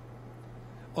weather.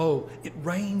 Oh, it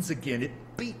rains again, it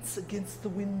beats against the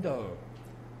window.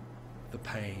 The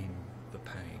pain, the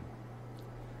pain.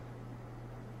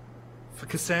 For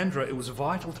Cassandra, it was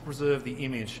vital to preserve the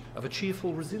image of a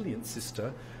cheerful, resilient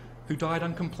sister who died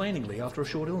uncomplainingly after a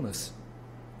short illness.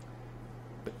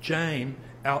 But Jane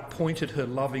outpointed her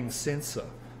loving censor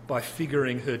by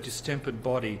figuring her distempered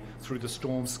body through the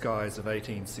storm skies of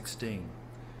 1816.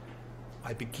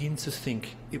 I begin to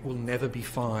think it will never be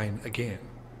fine again.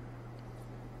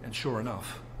 And sure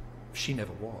enough, she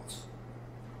never was.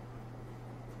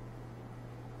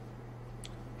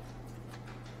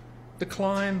 The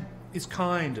climb is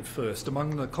kind at first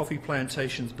among the coffee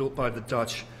plantations built by the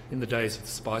Dutch in the days of the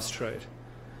spice trade.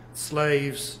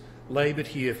 Slaves laboured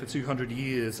here for 200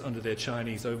 years under their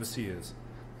Chinese overseers.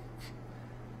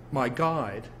 My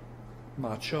guide,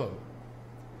 Ma Cho,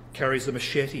 carries a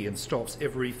machete and stops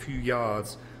every few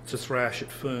yards to thrash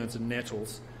at ferns and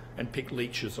nettles and pick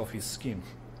leeches off his skin.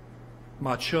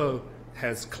 Ma Cho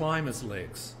has climber's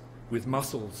legs with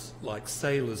muscles like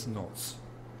sailor's knots.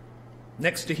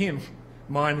 Next to him,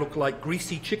 mine look like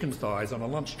greasy chicken thighs on a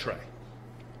lunch tray.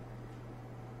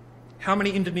 How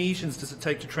many Indonesians does it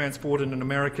take to transport an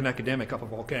American academic up a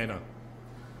volcano?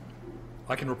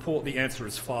 I can report the answer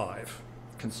is 5,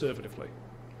 conservatively.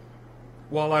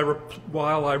 While I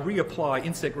reapply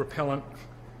insect repellent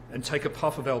and take a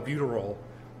puff of albuterol,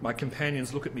 my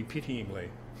companions look at me pityingly,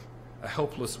 a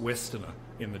helpless Westerner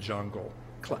in the jungle,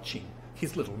 clutching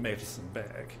his little medicine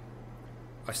bag.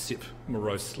 I sip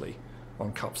morosely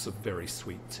on cups of very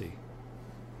sweet tea.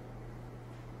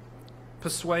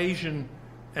 Persuasion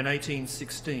and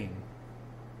 1816.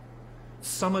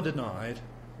 Summer denied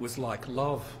was like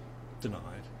love denied.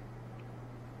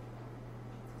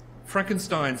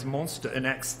 Frankenstein's monster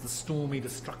enacts the stormy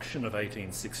destruction of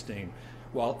 1816,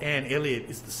 while Anne Elliot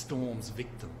is the storm's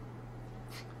victim.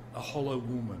 A hollow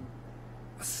woman,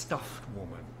 a stuffed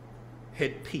woman,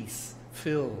 headpiece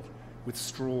filled with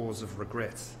straws of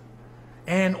regret.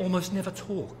 Anne almost never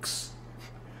talks.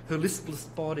 Her listless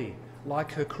body,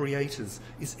 like her creator's,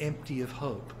 is empty of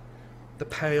hope, the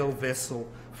pale vessel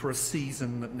for a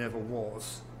season that never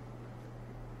was.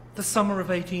 The summer of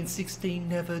 1816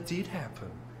 never did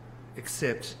happen,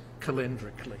 except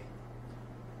calendrically.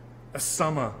 A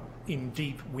summer in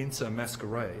deep winter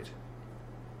masquerade.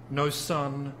 No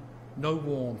sun, no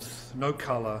warmth, no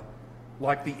colour,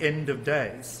 like the end of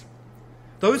days.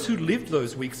 Those who lived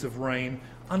those weeks of rain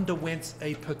underwent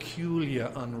a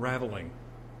peculiar unravelling.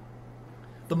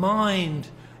 The mind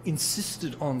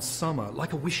insisted on summer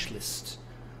like a wish list,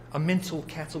 a mental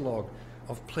catalogue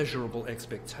of pleasurable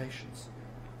expectations,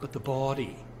 but the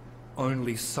body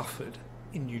only suffered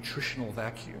in nutritional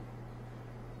vacuum.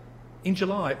 In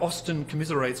July, Austen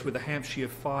commiserates with the Hampshire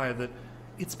fire that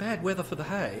it's bad weather for the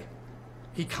hay.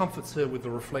 He comforts her with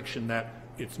the reflection that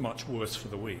it's much worse for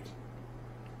the wheat.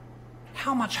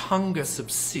 How much hunger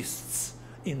subsists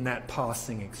in that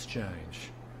passing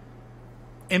exchange?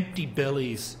 Empty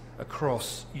bellies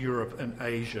across Europe and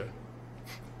Asia.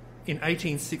 In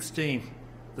 1816,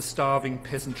 the starving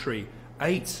peasantry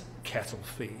ate cattle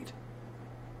feed.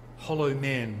 Hollow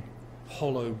men,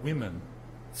 hollow women,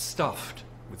 stuffed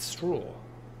with straw.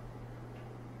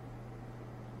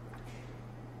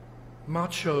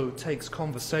 Macho takes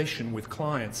conversation with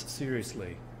clients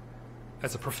seriously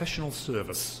as a professional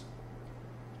service.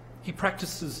 He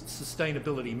practices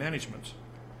sustainability management,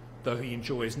 though he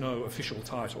enjoys no official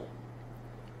title.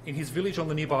 In his village on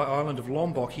the nearby island of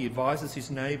Lombok, he advises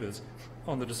his neighbours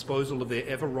on the disposal of their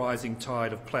ever-rising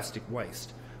tide of plastic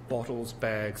waste, bottles,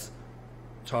 bags,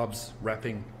 tubs,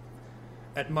 wrapping.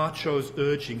 At Macho's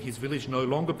urging, his village no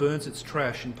longer burns its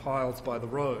trash in piles by the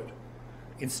road.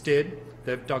 Instead,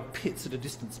 they've dug pits at a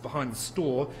distance behind the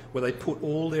store where they put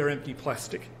all their empty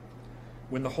plastic.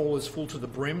 When the hole is full to the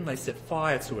brim, they set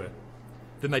fire to it.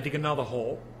 Then they dig another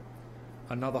hole,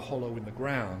 another hollow in the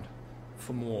ground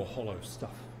for more hollow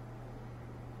stuff.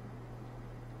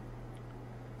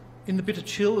 In the bitter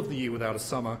chill of the year without a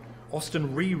summer,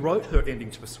 Austen rewrote her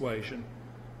ending to Persuasion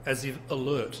as if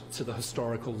alert to the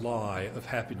historical lie of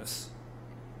happiness.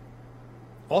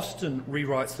 Austen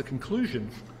rewrites the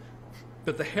conclusion,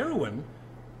 but the heroine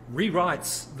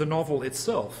rewrites the novel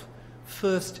itself.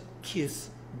 First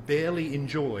kiss barely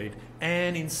enjoyed,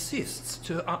 Anne insists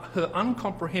to her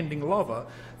uncomprehending lover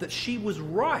that she was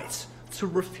right to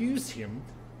refuse him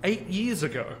 8 years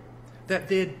ago, that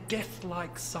their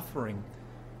death-like suffering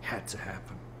had to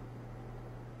happen.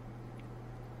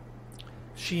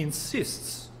 She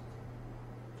insists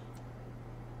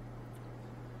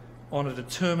on a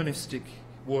deterministic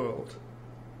world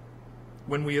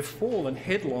when we have fallen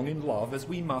headlong in love as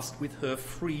we must with her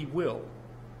free will.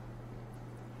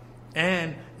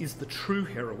 Anne is the true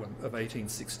heroine of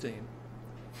 1816.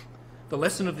 The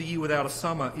lesson of The Year Without a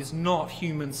Summer is not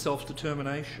human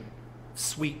self-determination,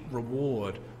 sweet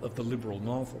reward of the liberal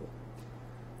novel,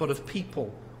 but of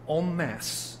people en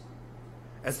masse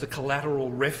as the collateral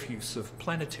refuse of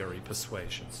planetary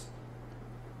persuasions.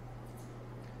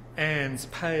 Anne's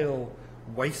pale,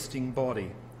 wasting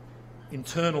body,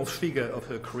 internal figure of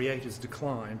her creator's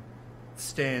decline,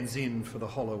 stands in for the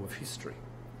hollow of history.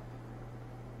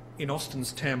 In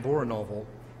Austen's Tambora novel,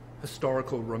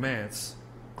 historical romance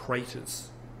craters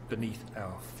beneath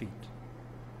our feet.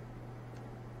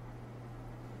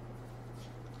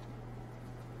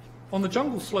 On the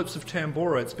jungle slopes of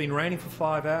Tambora, it's been raining for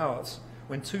 5 hours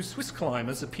when 2 Swiss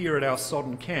climbers appear at our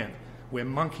sodden camp where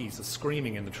monkeys are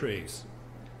screaming in the trees.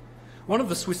 One of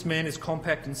the Swiss men is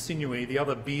compact and sinewy, the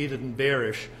other bearded and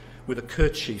bearish with a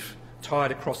kerchief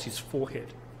tied across his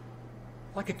forehead,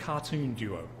 like a cartoon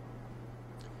duo.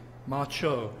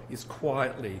 Macho is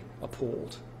quietly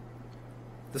appalled.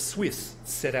 The Swiss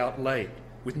set out late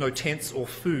with no tents or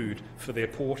food for their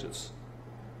porters.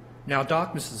 Now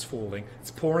darkness is falling,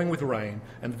 it's pouring with rain,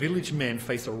 and village men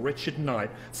face a wretched night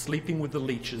sleeping with the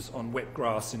leeches on wet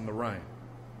grass in the rain.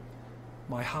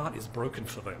 My heart is broken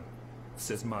for them,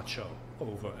 says Macho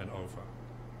over and over.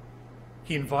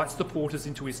 He invites the porters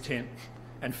into his tent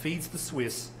and feeds the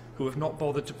Swiss who have not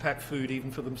bothered to pack food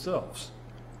even for themselves.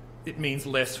 It means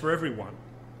less for everyone.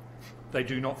 They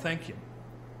do not thank him.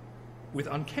 With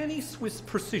uncanny Swiss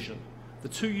precision, the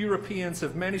 2 Europeans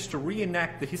have managed to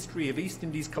reenact the history of East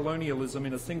Indies colonialism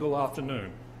in a single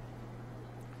afternoon.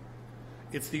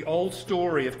 It's the old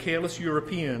story of careless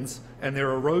Europeans and their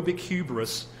aerobic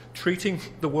hubris treating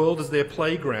the world as their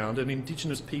playground and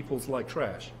indigenous peoples like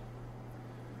trash.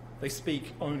 They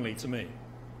speak only to me.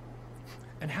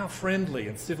 And how friendly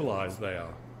and civilised they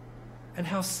are. And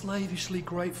how slavishly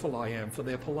grateful I am for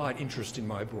their polite interest in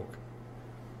my book.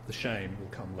 The shame will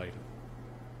come later.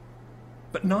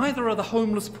 But neither are the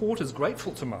homeless porters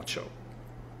grateful to Macho.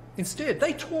 Instead,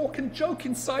 they talk and joke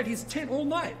inside his tent all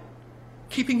night,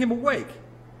 keeping him awake.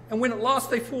 And when at last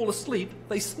they fall asleep,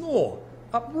 they snore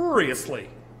uproariously.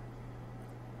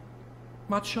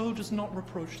 Macho does not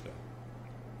reproach them,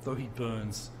 though he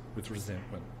burns with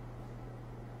resentment.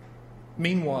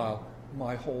 Meanwhile,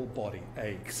 my whole body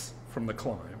aches from the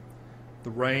climb. The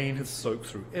rain has soaked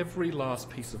through every last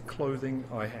piece of clothing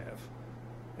I have,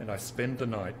 and I spend the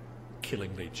night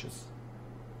killing leeches.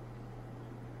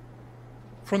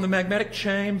 From the magmatic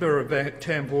chamber of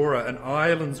Tambora, an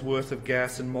island's worth of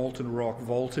gas and molten rock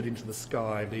vaulted into the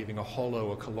sky, leaving a hollow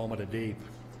 1 kilometre deep,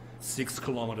 6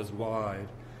 kilometres wide,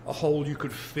 a hole you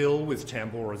could fill with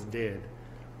Tambora's dead.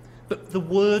 But the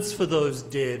words for those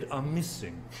dead are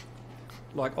missing,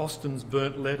 like Austen's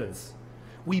burnt letters.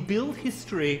 We build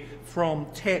history from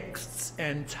texts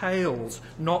and tales,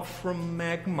 not from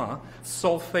magma,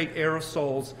 sulfate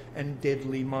aerosols and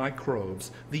deadly microbes,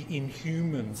 the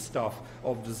inhuman stuff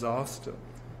of disaster.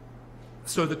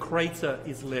 So the crater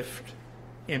is left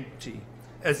empty,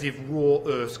 as if raw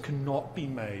earth cannot be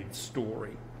made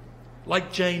story.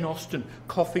 Like Jane Austen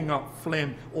coughing up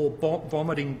phlegm or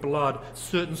vomiting blood,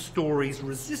 certain stories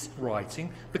resist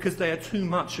writing because they are too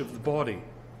much of the body.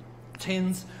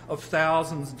 Tens of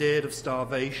thousands dead of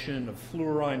starvation, of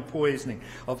fluorine poisoning,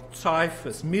 of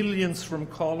typhus, millions from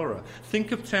cholera.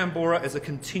 Think of Tambora as a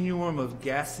continuum of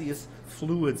gaseous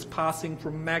fluids passing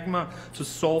from magma to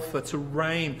sulphur to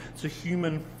rain to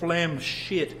human phlegm,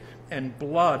 shit and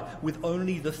blood, with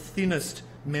only the thinnest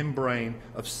membrane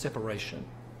of separation.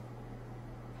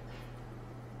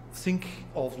 Think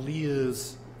of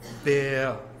Lear's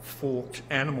bare, forked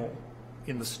animal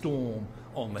in the storm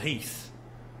on the heath,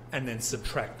 and then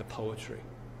subtract the poetry.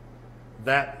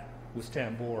 That was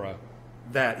Tambora.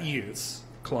 That is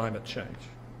climate change.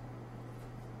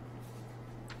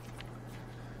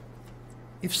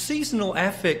 If seasonal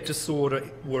affect disorder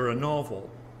were a novel,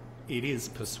 it is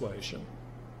Persuasion.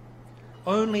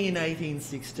 Only in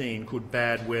 1816 could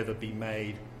bad weather be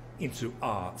made into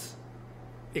art,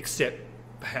 except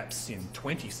perhaps in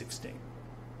 2016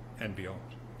 and beyond.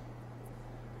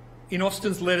 In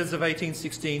Austen's letters of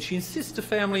 1816, she insists to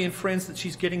family and friends that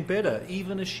she's getting better,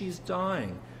 even as she's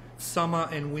dying, summer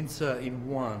and winter in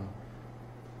one.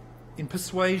 In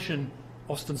Persuasion,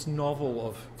 Austen's novel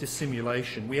of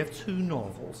dissimulation, we have 2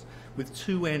 novels with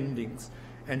 2 endings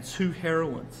and 2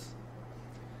 heroines.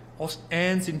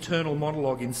 Anne's internal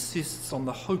monologue insists on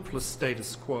the hopeless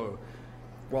status quo,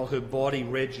 while her body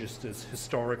registers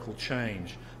historical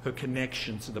change, her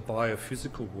connection to the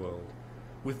biophysical world.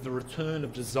 With the return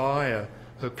of desire,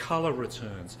 her colour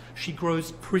returns. She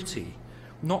grows pretty,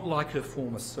 not like her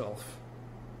former self,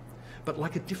 but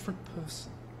like a different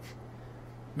person.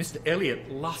 Mr.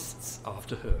 Elliot lusts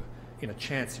after her in a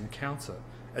chance encounter,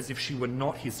 as if she were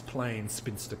not his plain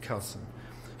spinster cousin.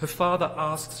 Her father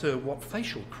asks her what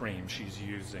facial cream she's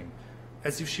using,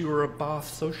 as if she were a Bath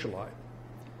socialite.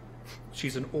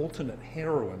 She's an alternate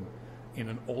heroine in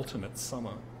an alternate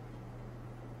summer.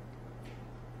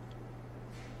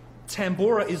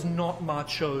 Tambora is not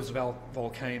Marceau's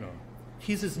volcano.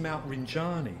 His is Mount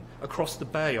Rinjani, across the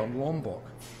bay on Lombok,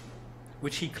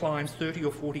 which he climbs 30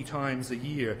 or 40 times a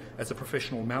year as a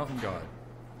professional mountain guide.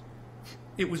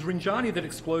 It was Rinjani that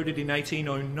exploded in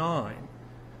 1809,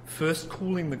 first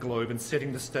cooling the globe and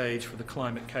setting the stage for the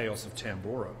climate chaos of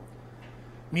Tambora.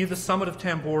 Near the summit of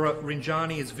Tambora,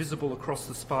 Rinjani is visible across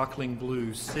the sparkling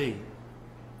blue sea.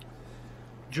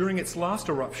 During its last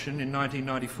eruption in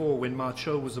 1994, when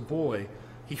Marceau was a boy,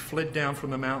 he fled down from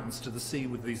the mountains to the sea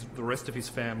with the rest of his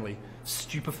family,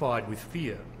 stupefied with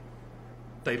fear.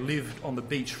 They lived on the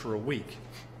beach for a week.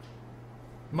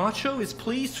 Marceau is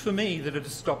pleased for me that it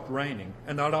has stopped raining,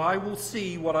 and that I will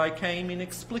see what I came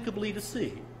inexplicably to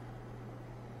see.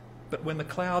 But when the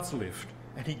clouds lift,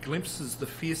 and he glimpses the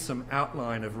fearsome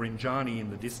outline of Rinjani in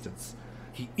the distance,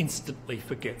 he instantly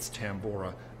forgets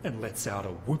Tambora and lets out a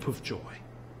whoop of joy.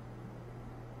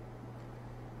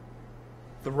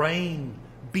 The rain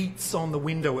beats on the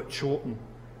window at Chawton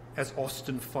as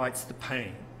Austen fights the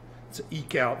pain to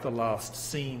eke out the last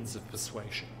scenes of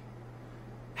Persuasion.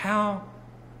 How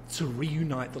to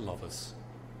reunite the lovers?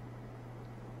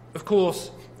 Of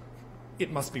course,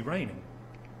 it must be raining,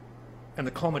 and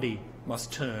the comedy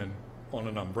must turn on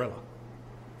an umbrella.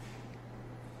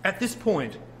 At this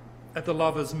point, at the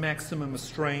lovers' maximum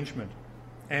estrangement,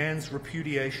 Anne's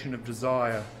repudiation of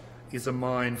desire is a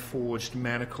mind-forged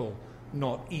manacle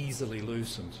not easily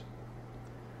loosened.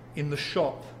 In the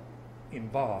shop in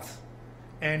Bath,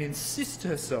 Anne insists to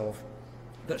herself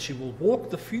that she will walk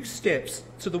the few steps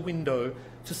to the window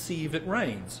to see if it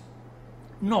rains,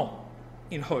 not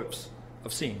in hopes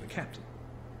of seeing the captain.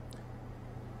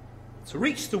 To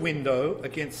reach the window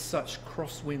against such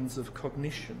crosswinds of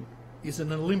cognition is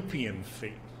an Olympian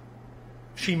feat.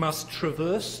 She must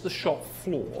traverse the shop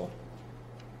floor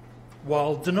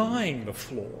while denying the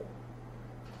floor,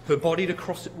 her body to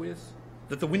cross it with,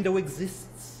 that the window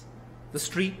exists, the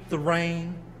street, the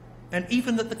rain, and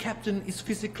even that the captain is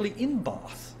physically in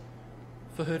Bath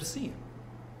for her to see him.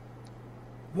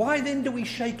 Why then do we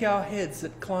shake our heads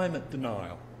at climate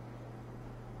denial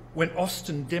when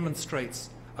Austen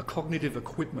demonstrates a a cognitive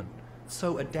equipment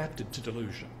so adapted to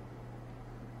delusion.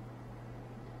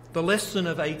 The lesson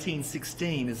of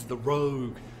 1816 is the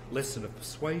rogue lesson of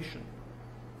persuasion.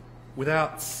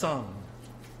 Without sun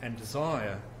and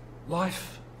desire,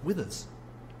 life withers.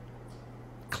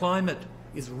 Climate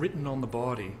is written on the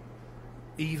body,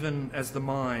 even as the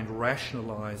mind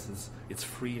rationalizes its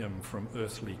freedom from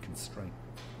earthly constraint.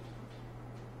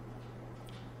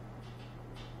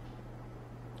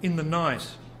 In the night,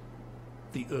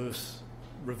 the earth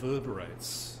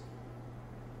reverberates.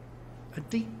 A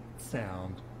deep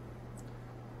sound,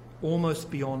 almost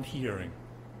beyond hearing,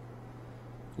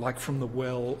 like from the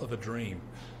well of a dream.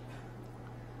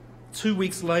 2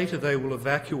 weeks later, they will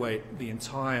evacuate the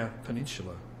entire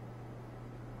peninsula.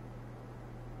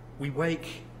 We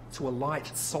wake to a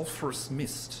light sulphurous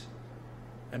mist,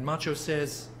 and Macho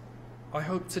says, "I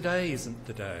hope today isn't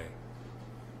the day."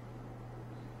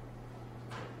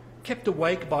 Kept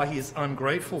awake by his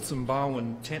ungrateful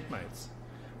Sumbawan tent mates,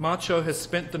 Macho has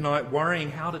spent the night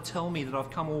worrying how to tell me that I've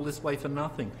come all this way for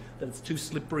nothing, that it's too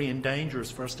slippery and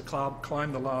dangerous for us to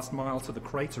climb the last mile to the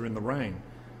crater in the rain.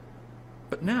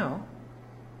 But now,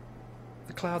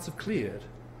 the clouds have cleared,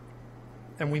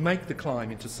 and we make the climb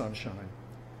into sunshine,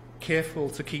 careful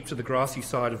to keep to the grassy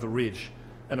side of the ridge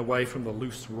and away from the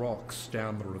loose rocks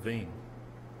down the ravine.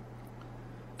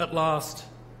 At last,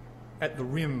 at the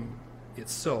rim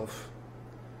itself,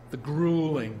 the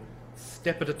grueling,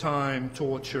 step-at-a-time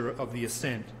torture of the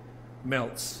ascent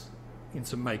melts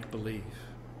into make-believe.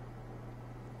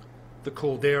 The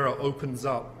caldera opens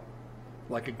up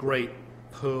like a great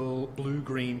pearl,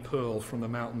 blue-green pearl from the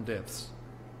mountain depths.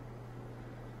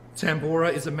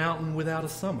 Tambora is a mountain without a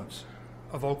summit,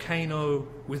 a volcano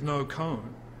with no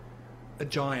cone, a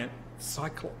giant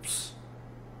cyclops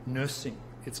nursing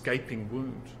its gaping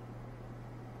wound.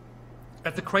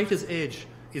 At the crater's edge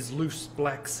is loose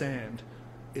black sand.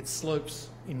 It slopes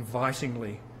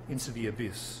invitingly into the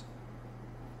abyss.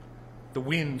 The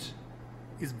wind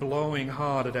is blowing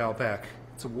hard at our back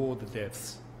toward the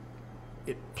depths.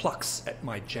 It plucks at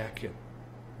my jacket,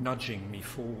 nudging me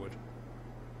forward.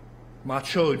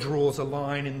 Macho draws a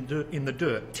line in the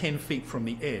dirt 10 feet from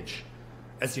the edge,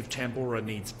 as if Tambora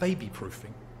needs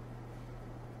baby-proofing.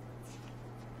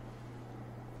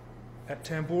 At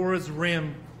Tambora's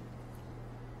rim,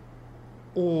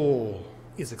 all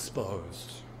is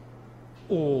exposed,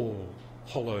 all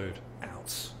hollowed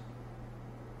out.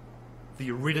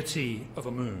 The aridity of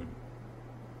a moon.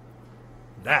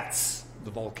 That's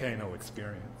the volcano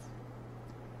experience.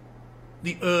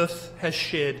 The earth has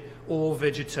shed all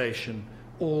vegetation,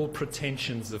 all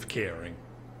pretensions of caring.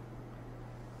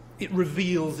 It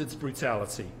reveals its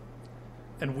brutality,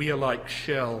 and we are like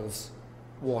shells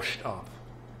washed up.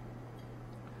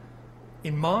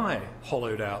 In my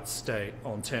hollowed-out state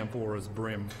on Tambora's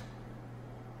brim,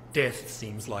 death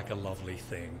seems like a lovely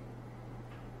thing.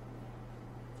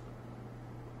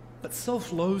 But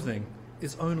self-loathing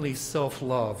is only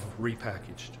self-love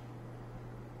repackaged.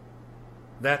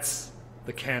 That's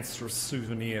the cancerous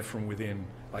souvenir from within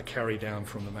I carry down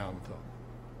from the mountaintop.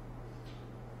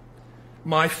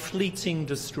 My fleeting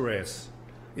distress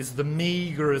is the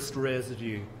meagerest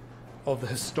residue of the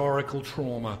historical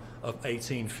trauma of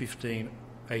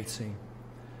 1815-18,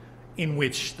 in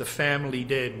which the family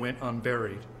dead went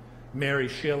unburied. Mary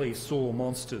Shelley saw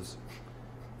monsters,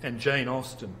 and Jane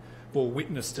Austen bore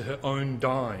witness to her own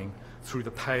dying through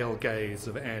the pale gaze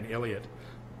of Anne Elliot,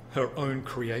 her own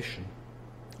creation,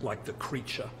 like the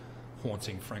creature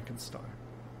haunting Frankenstein.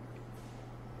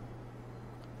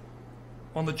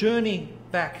 On the journey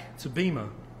back to Bima,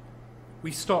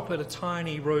 we stop at a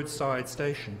tiny roadside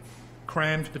station,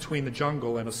 crammed between the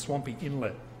jungle and a swampy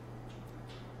inlet.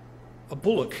 A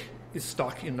bullock is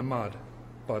stuck in the mud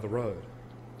by the road.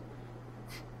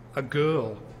 A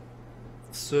girl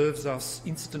serves us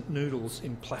instant noodles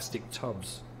in plastic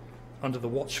tubs under the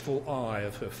watchful eye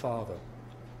of her father.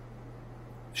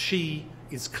 She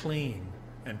is clean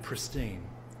and pristine,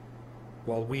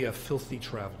 while we are filthy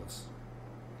travellers.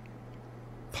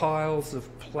 Piles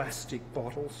of plastic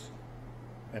bottles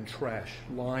and trash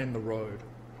line the road.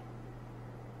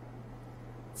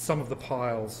 Some of the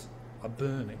piles are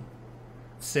burning,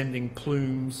 sending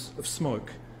plumes of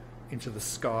smoke into the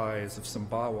skies of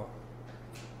Sumbawa.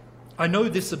 I know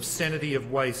this obscenity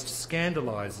of waste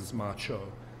scandalises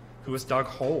Macho, who has dug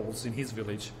holes in his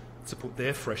village to put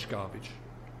their fresh garbage.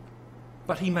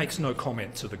 But he makes no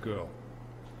comment to the girl.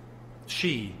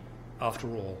 She, after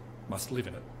all, must live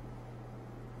in it.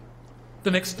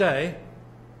 The next day,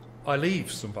 I leave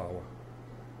Sumbawa.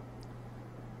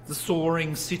 The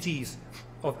soaring cities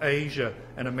of Asia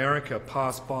and America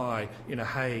pass by in a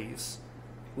haze,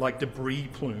 like debris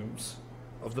plumes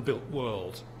of the built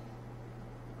world.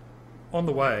 On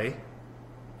the way,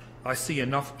 I see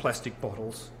enough plastic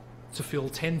bottles to fill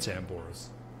 10 Tamboras.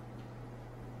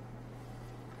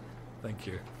 Thank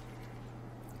you.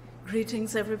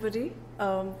 Greetings, everybody.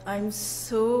 I'm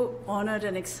so honored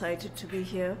and excited to be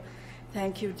here.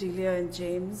 Thank you, Dehlia and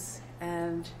James,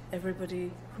 and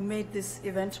everybody who made this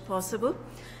event possible.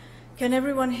 Can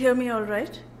everyone hear me all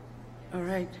right? All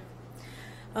right.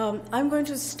 I'm going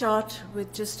to start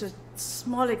with just a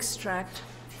small extract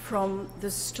from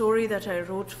the story that I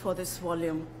wrote for this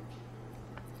volume.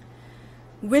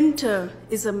 Winter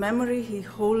is a memory he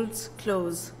holds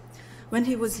close. When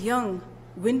he was young,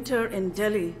 winter in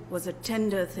Delhi was a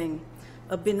tender thing,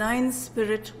 a benign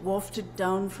spirit wafted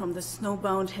down from the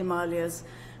snowbound Himalayas,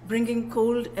 bringing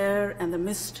cold air and the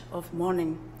mist of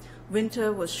morning.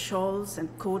 Winter was shawls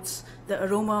and coats, the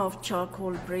aroma of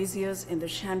charcoal braziers in the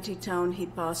shanty town he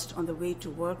passed on the way to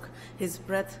work, his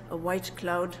breath a white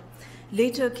cloud.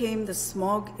 Later came the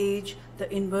smog age,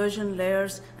 the inversion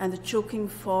layers, and the choking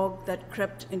fog that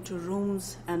crept into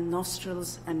rooms and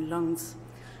nostrils and lungs.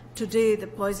 Today, the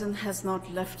poison has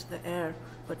not left the air,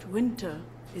 but winter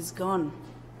is gone.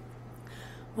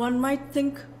 One might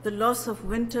think the loss of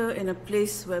winter in a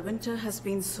place where winter has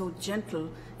been so gentle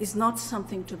is not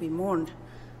something to be mourned,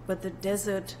 but the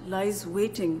desert lies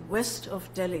waiting west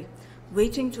of Delhi,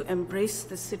 waiting to embrace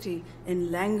the city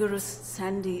in languorous,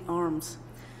 sandy arms.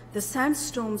 The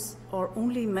sandstorms are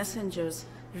only messengers,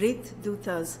 wraith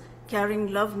dutas,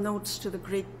 carrying love notes to the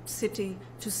great city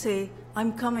to say,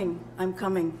 I'm coming, I'm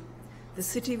coming. The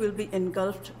city will be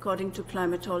engulfed, according to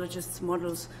climatologists'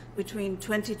 models, between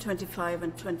 2025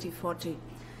 and 2040.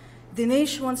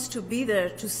 Dinesh wants to be there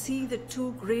to see the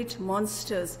two great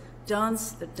monsters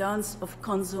dance the dance of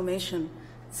consummation,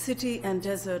 city and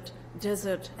desert,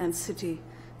 desert and city.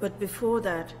 But before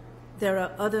that, there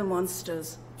are other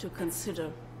monsters to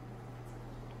consider.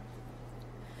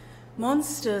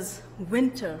 Monsters,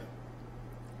 winter,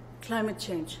 climate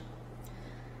change.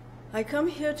 I come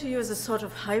here to you as a sort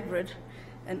of hybrid,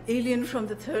 an alien from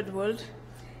the third world,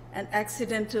 an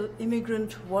accidental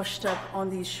immigrant washed up on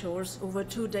these shores over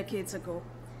 2 decades ago,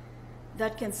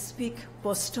 that can speak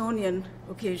Bostonian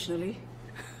occasionally.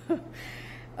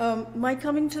 My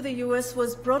coming to the US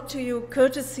was brought to you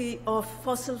courtesy of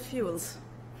fossil fuels,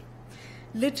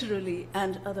 literally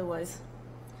and otherwise.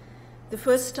 The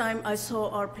first time I saw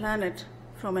our planet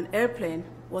from an airplane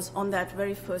was on that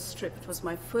very first trip. It was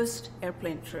my first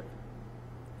airplane trip.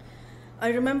 I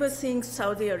remember seeing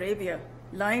Saudi Arabia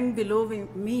lying below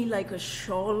me like a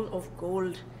shawl of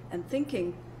gold and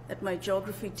thinking that my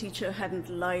geography teacher hadn't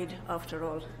lied after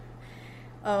all.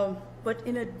 But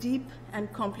in a deep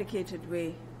and complicated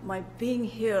way, my being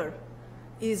here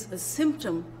is a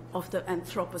symptom of the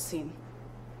Anthropocene.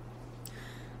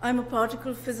 I'm a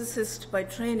particle physicist by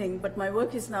training, but my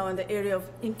work is now in the area of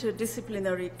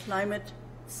interdisciplinary climate,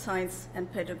 science,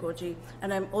 and pedagogy,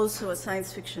 and I'm also a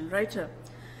science fiction writer.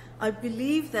 I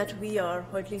believe that we are,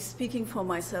 or at least speaking for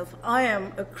myself, I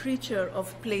am a creature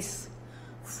of place.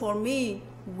 For me,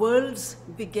 worlds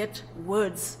beget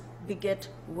words, beget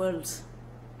worlds,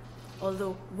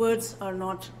 although words are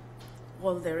not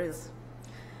all there is.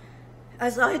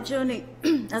 As I journey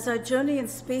in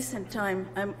space and time,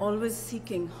 I'm always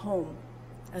seeking home.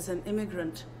 As an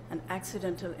immigrant, an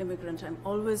accidental immigrant, I'm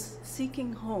always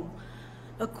seeking home,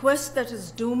 a quest that is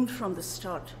doomed from the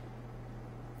start.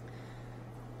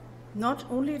 Not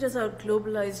only does our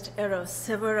globalized era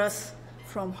sever us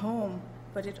from home,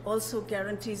 but it also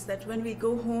guarantees that when we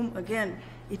go home again,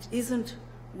 it isn't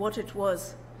what it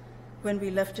was when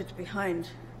we left it behind.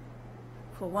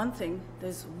 For one thing,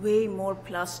 there's way more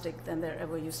plastic than there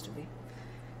ever used to be.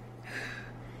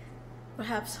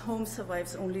 Perhaps home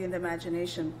survives only in the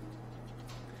imagination.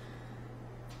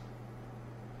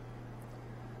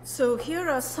 So here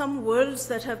are some worlds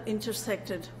that have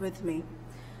intersected with me.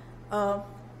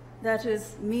 That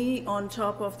is me on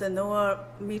top of the NOAA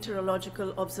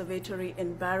Meteorological Observatory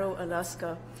in Barrow,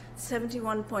 Alaska,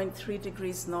 71.3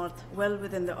 degrees north, well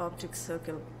within the Arctic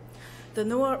Circle. The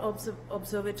NOAA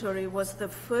Observatory was the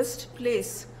first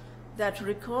place that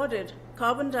recorded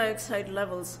carbon dioxide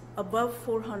levels above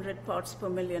 400 parts per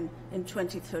million in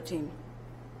 2013.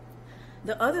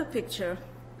 The other picture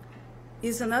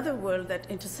is another world that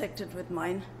intersected with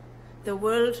mine, the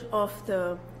world of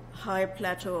the high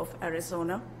plateau of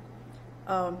Arizona.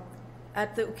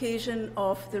 At the occasion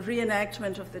of the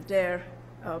reenactment of the Dare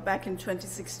back in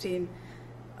 2016,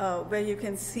 where you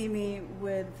can see me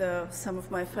with some of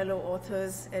my fellow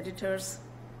authors, editors.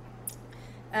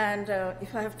 And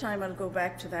if I have time, I'll go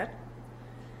back to that.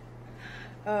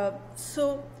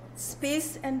 So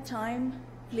space and time,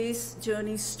 place,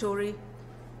 journey, story,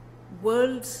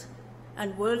 worlds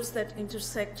and worlds that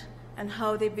intersect and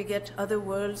how they beget other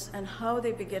worlds and how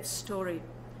they beget story.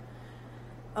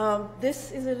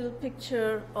 This is a little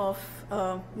picture of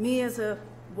me as a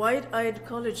wide-eyed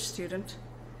college student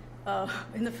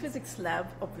in the physics lab,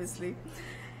 obviously.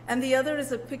 And the other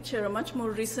is a picture, a much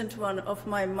more recent one, of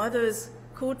my mother's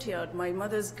courtyard, my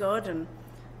mother's garden,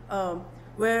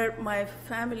 where my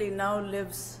family now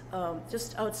lives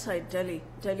just outside Delhi.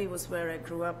 Delhi was where I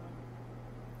grew up.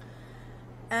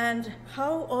 And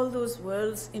how all those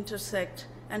worlds intersect,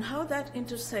 and how that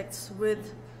intersects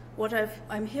with what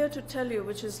I'm here to tell you,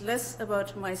 which is less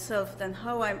about myself than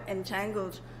how I'm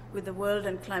entangled with the world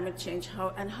and climate change,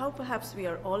 and how perhaps we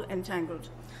are all entangled,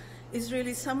 is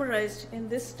really summarized in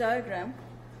this diagram,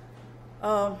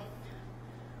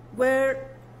 where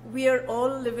we are all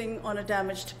living on a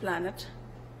damaged planet.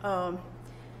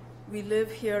 We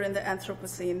live here in the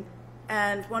Anthropocene.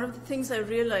 And one of the things I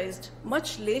realized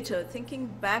much later, thinking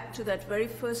back to that very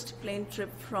first plane trip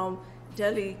from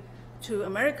Delhi to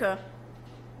America,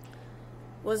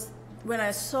 was when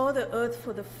I saw the Earth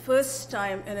for the first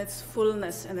time in its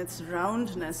fullness and its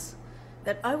roundness,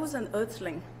 that I was an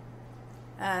Earthling,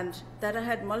 and that I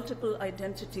had multiple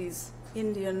identities: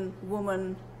 Indian,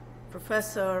 woman,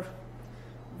 professor,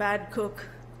 bad cook,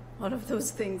 all of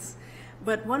those things.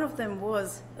 But one of them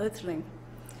was Earthling.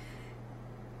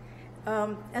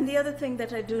 And the other thing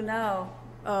that I do now,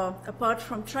 apart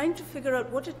from trying to figure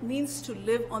out what it means to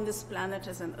live on this planet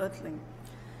as an Earthling,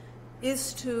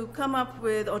 is to come up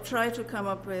with, or try to come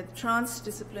up with,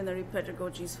 transdisciplinary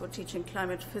pedagogies for teaching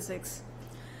climate physics.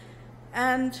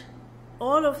 And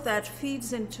all of that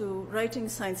feeds into writing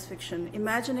science fiction,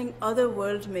 imagining other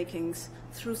world makings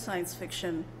through science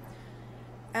fiction,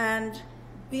 and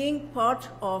being part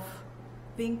of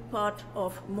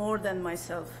more than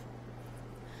myself.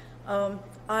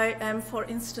 I am, for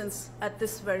instance, at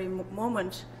this very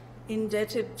moment,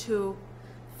 indebted to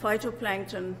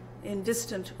phytoplankton in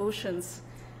distant oceans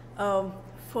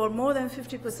for more than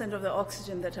 50% of the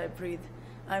oxygen that I breathe.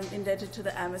 I'm indebted to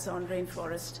the Amazon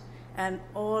rainforest and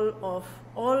all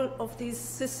of these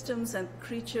systems and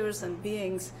creatures and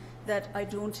beings that I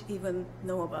don't even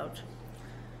know about.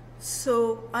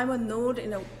 So I'm a node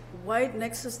in a wide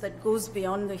nexus that goes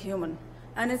beyond the human.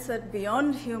 And it's that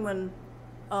beyond human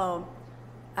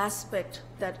aspect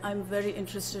that I'm very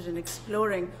interested in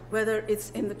exploring, whether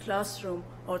it's in the classroom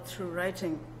or through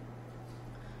writing.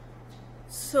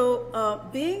 So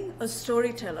being a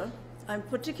storyteller, I'm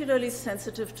particularly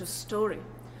sensitive to story.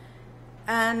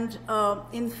 And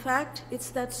in fact, it's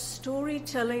that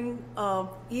storytelling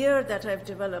ear that I've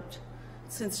developed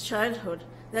since childhood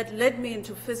that led me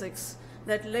into physics,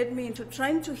 that led me into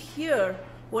trying to hear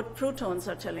what protons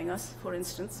are telling us, for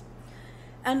instance,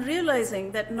 and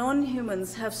realizing that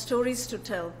non-humans have stories to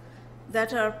tell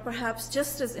that are perhaps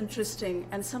just as interesting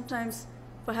and sometimes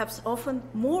perhaps often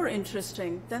more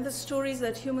interesting than the stories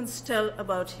that humans tell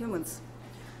about humans.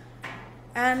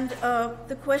 And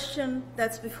the question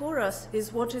that's before us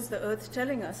is, what is the Earth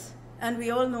telling us? And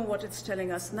we all know what it's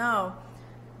telling us now,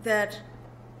 that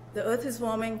the Earth is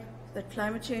warming, that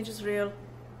climate change is real,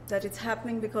 that it's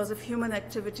happening because of human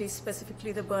activity,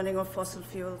 specifically the burning of fossil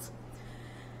fuels.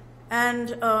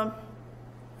 And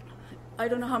I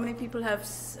don't know how many people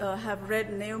have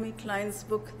read Naomi Klein's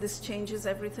book, This Changes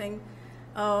Everything.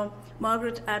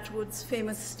 Margaret Atwood's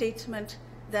famous statement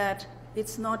that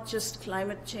it's not just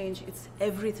climate change, it's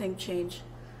everything change.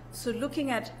 So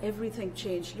looking at everything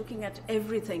change, looking at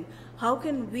everything, how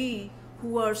can we,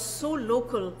 who are so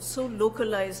local, so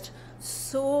localized,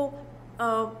 so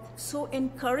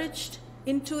encouraged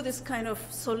into this kind of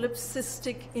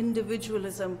solipsistic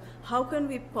individualism, how can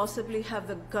we possibly have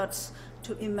the guts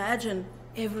to imagine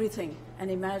everything and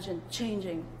imagine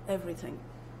changing everything?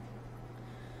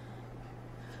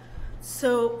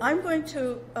 So I'm going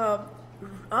to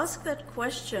ask that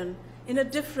question in a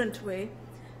different way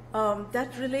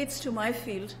that relates to my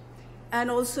field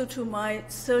and also to my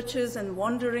searches and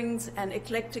wanderings and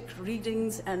eclectic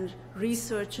readings and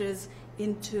researches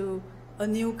into a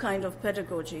new kind of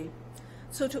pedagogy.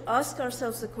 So to ask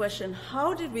ourselves the question,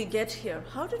 how did we get here?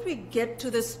 How did we get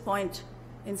to this point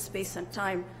in space and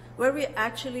time where we're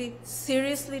actually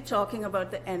seriously talking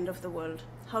about the end of the world?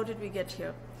 How did we get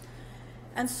here?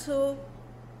 And so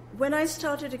when I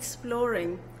started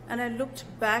exploring and I looked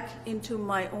back into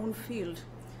my own field,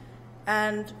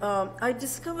 and I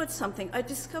discovered something. I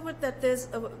discovered that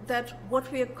that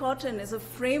what we are caught in is a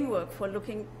framework for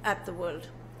looking at the world.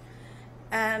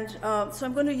 And so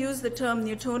I'm going to use the term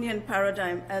Newtonian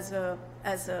paradigm as a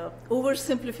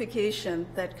oversimplification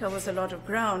that covers a lot of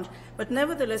ground, but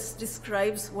nevertheless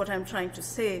describes what I'm trying to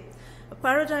say. A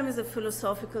paradigm is a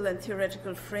philosophical and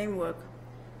theoretical framework,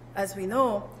 as we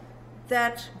know,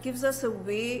 that gives us a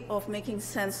way of making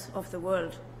sense of the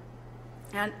world.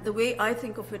 And the way I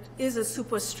think of it is a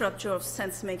superstructure of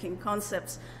sense-making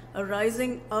concepts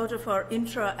arising out of our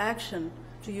intra-action,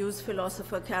 to use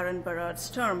philosopher Karen Barrad's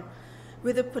term,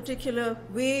 with a particular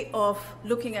way of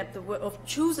looking at the world, of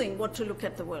choosing what to look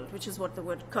at the world, which is what the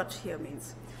word cut here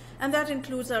means. And that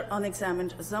includes our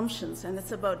unexamined assumptions, and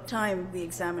it's about time we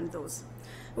examine those.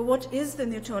 But what is the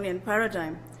Newtonian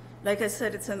paradigm? Like I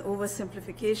said, it's an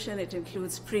oversimplification. It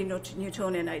includes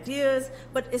pre-Newtonian ideas,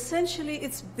 but essentially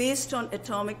it's based on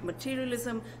atomic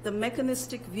materialism, the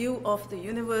mechanistic view of the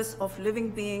universe, of living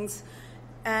beings,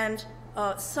 and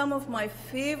some of my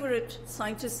favorite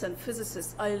scientists and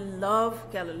physicists. I love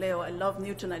Galileo, I love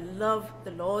Newton, I love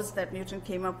the laws that Newton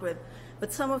came up with,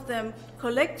 but some of them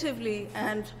collectively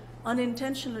and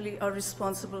unintentionally are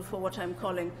responsible for what I'm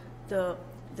calling the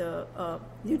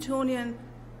Newtonian,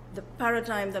 the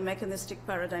paradigm, the mechanistic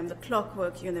paradigm, the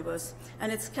clockwork universe.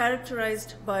 And it's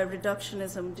characterized by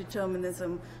reductionism,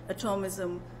 determinism,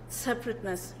 atomism,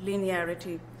 separateness,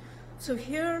 linearity. So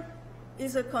here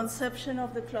is a conception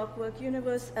of the clockwork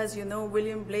universe. As you know,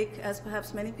 William Blake, as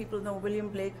perhaps many people know, William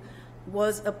Blake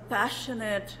was a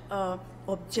passionate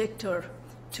objector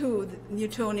to the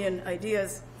Newtonian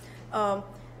ideas. I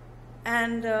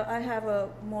have a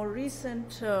more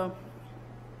recent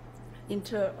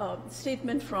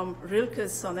statement from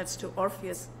Rilke's Sonnets to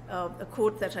Orpheus, a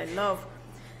quote that I love,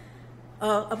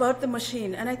 about the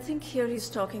machine. And I think here he's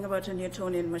talking about a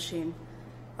Newtonian machine.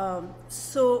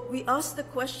 So we ask the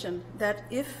question that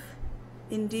if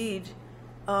indeed,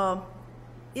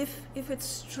 if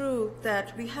it's true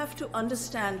that we have to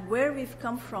understand where we've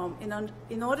come from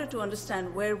in order to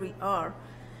understand where we are,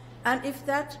 and if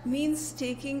that means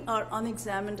taking our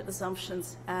unexamined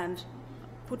assumptions and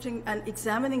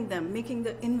examining them, making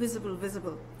the invisible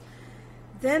visible,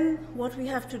 then what we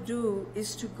have to do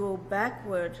is to go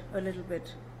backward a little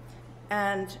bit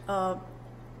and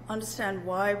understand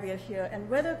why we are here and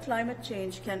whether climate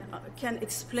change can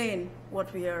explain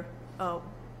what we are,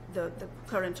 the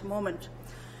current moment.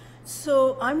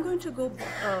 So I'm going to go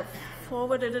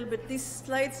forward a little bit. These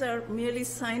slides are merely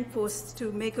signposts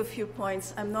to make a few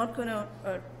points. I'm going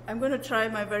to try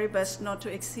my very best not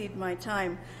to exceed my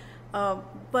time.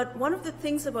 But one of the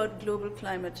things about global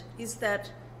climate is that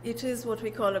it is what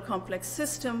we call a complex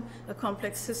system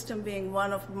being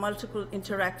one of multiple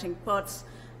interacting parts,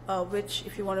 which,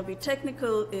 if you want to be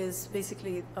technical, is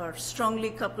basically are strongly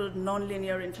coupled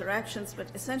nonlinear interactions, but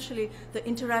essentially the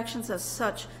interactions are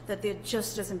such that they're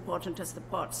just as important as the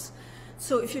parts.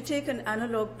 So if you take an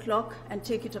analog clock and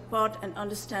take it apart and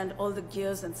understand all the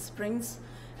gears and springs,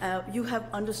 you have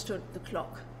understood the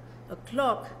clock. A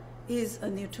clock is a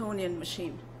Newtonian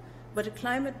machine, but a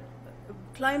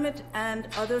climate and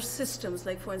other systems,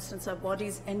 like for instance our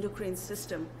body's endocrine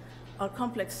system, are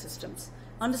complex systems.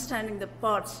 Understanding the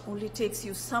parts only takes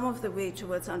you some of the way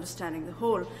towards understanding the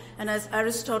whole. And as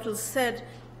Aristotle said,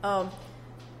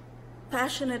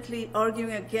 passionately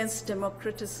arguing against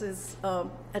Democritus's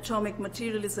atomic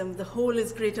materialism, the whole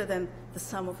is greater than the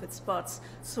sum of its parts.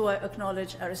 So I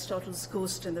acknowledge Aristotle's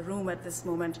ghost in the room at this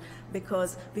moment,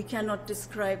 because we cannot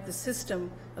describe the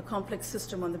system, a complex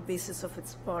system, on the basis of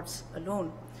its parts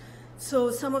alone.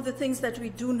 So some of the things that we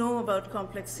do know about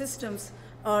complex systems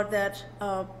are that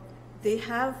they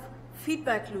have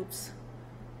feedback loops,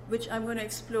 which I'm going to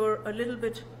explore a little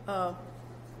bit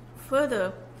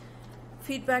further.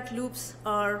 Feedback loops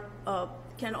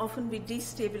can often be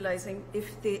destabilizing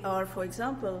if they are, for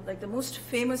example, like the most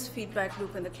famous feedback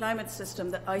loop in the climate system,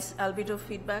 the ice albedo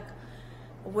feedback,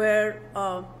 where,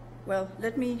 well,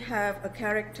 let me have a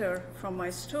character from my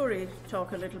story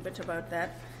talk a little bit about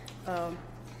that.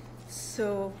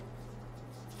 So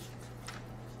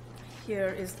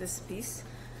here is this piece.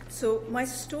 So my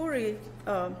story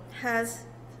has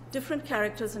different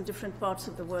characters in different parts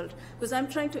of the world, because I'm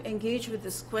trying to engage with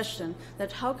this question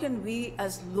that how can we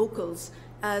as locals,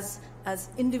 as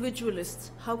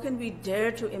individualists, how can we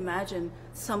dare to imagine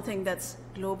something that's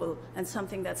global and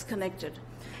something that's connected?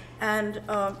 And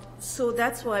so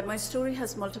that's why my story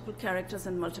has multiple characters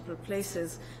in multiple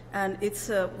places, and it's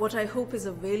what I hope is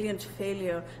a valiant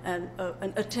failure and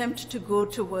an attempt to go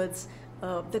towards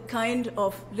the kind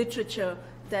of literature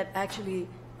that actually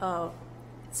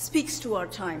speaks to our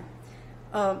time.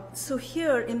 So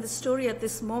here in the story at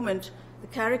this moment, the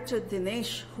character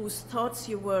Dinesh, whose thoughts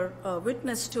you were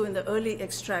witness to in the early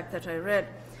extract that I read,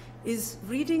 is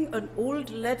reading an old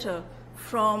letter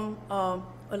from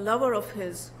a lover of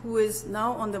his who is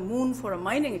now on the moon for a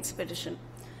mining expedition.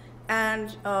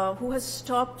 and who has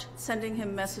stopped sending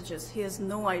him messages. He has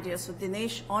no idea. So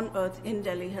Dinesh on Earth in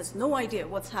Delhi has no idea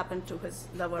what's happened to his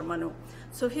lover Manu.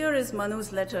 So here is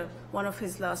Manu's letter, one of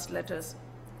his last letters.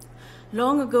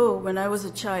 Long ago, when I was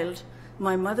a child,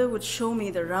 my mother would show me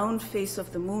the round face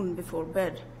of the moon before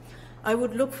bed. I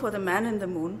would look for the man in the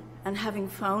moon, and having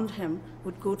found him,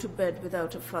 would go to bed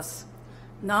without a fuss.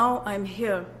 Now I'm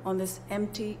here on this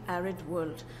empty, arid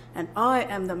world, and I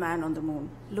am the man on the moon,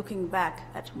 looking back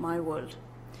at my world.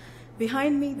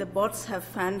 Behind me, the bots have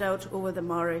fanned out over the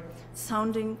mare,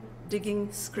 sounding,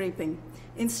 digging, scraping.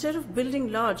 Instead of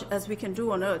building large, as we can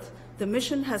do on Earth, the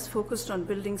mission has focused on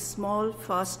building small,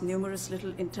 fast, numerous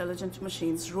little intelligent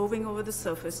machines roving over the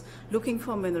surface, looking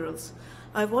for minerals.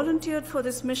 I volunteered for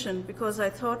this mission because I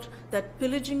thought that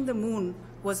pillaging the moon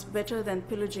was better than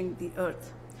pillaging the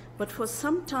Earth. But for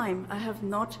some time, I have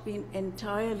not been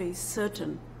entirely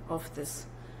certain of this.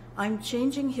 I'm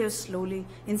changing here slowly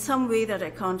in some way that I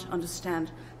can't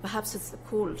understand. Perhaps it's the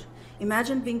cold.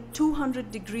 Imagine being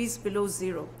 200 degrees below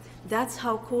zero. That's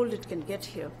how cold it can get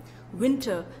here.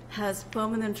 Winter has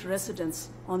permanent residence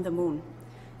on the moon.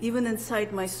 Even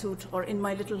inside my suit or in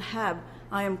my little hab,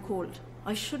 I am cold.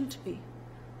 I shouldn't be.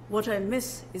 What I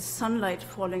miss is sunlight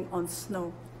falling on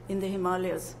snow in the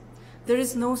Himalayas. There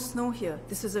is no snow here.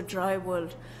 This is a dry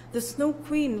world. The snow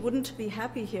queen wouldn't be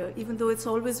happy here, even though it's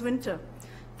always winter.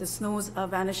 The snows are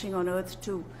vanishing on Earth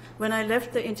too. When I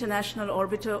left the International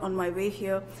Orbiter on my way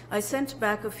here, I sent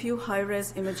back a few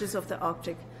high-res images of the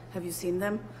Arctic. Have you seen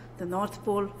them? The North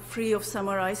Pole, free of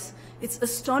summer ice. It's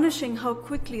astonishing how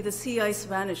quickly the sea ice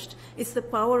vanished. It's the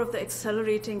power of the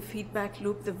accelerating feedback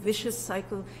loop, the vicious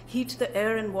cycle, heat the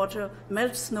air and water,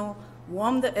 melt snow,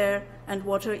 warm the air and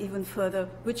water even further,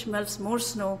 which melts more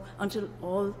snow until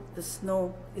all the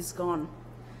snow is gone.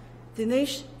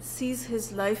 Dinesh sees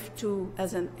his life too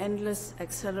as an endless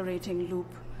accelerating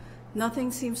loop.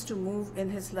 Nothing seems to move in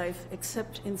his life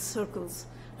except in circles,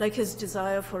 like his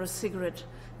desire for a cigarette,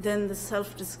 then the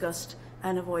self-disgust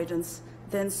and avoidance,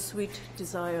 then sweet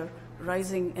desire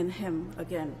rising in him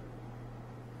again.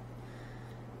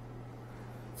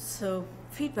 So,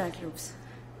 feedback loops.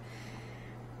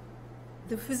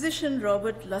 The physician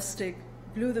Robert Lustig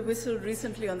blew the whistle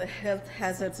recently on the health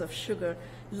hazards of sugar,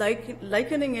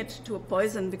 likening it to a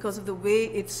poison because of the way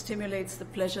it stimulates the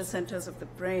pleasure centers of the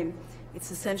brain. It's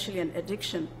essentially an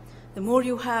addiction. The more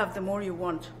you have, the more you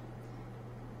want.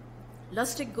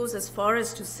 Lustig goes as far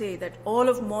as to say that all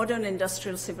of modern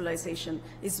industrial civilization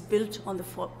is built on the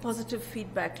positive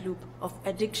feedback loop of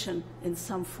addiction in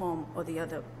some form or the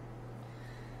other.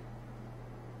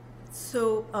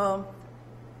 So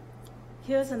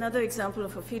here's another example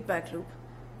of a feedback loop,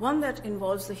 one that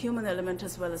involves the human element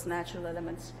as well as natural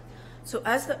elements. So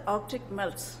as the Arctic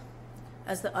melts,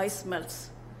 as the ice melts,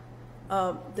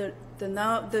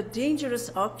 the dangerous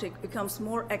Arctic becomes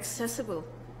more accessible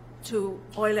to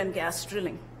oil and gas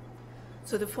drilling.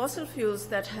 So the fossil fuels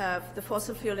that have, the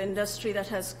fossil fuel industry that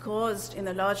has caused in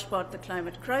a large part the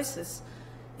climate crisis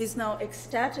is now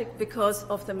ecstatic because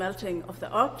of the melting of the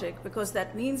Arctic, because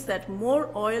that means that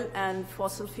more oil and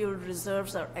fossil fuel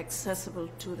reserves are accessible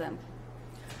to them.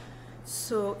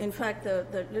 So in fact,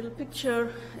 the little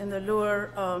picture in the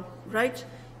lower right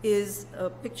is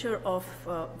a picture of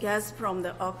Gazprom,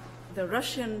 the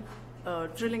Russian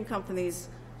drilling company's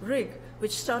rig,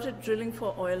 which started drilling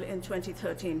for oil in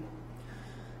 2013.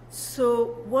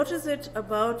 So what is it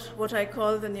about what I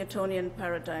call the Newtonian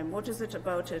paradigm? What is it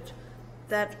about it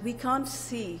that we can't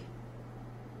see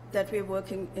that we're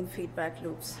working in feedback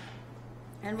loops?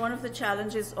 And one of the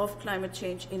challenges of climate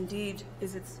change indeed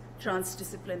is its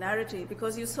transdisciplinarity,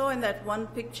 because you saw in that one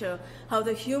picture how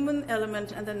the human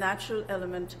element and the natural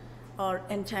element are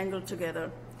entangled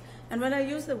together. And when I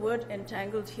use the word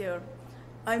entangled here,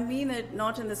 I mean it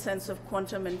not in the sense of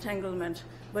quantum entanglement,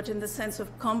 but in the sense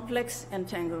of complex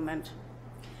entanglement.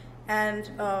 And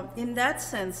in that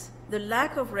sense, the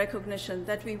lack of recognition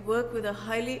that we work with a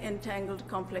highly entangled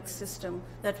complex system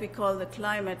that we call the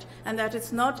climate, and that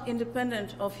it's not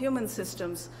independent of human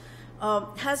systems,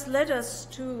 has led us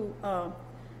to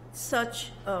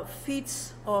such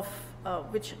feats of,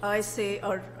 which I say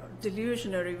are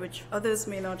delusionary, which others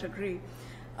may not agree,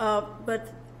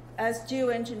 but as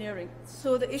geoengineering.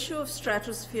 So the issue of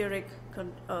stratospheric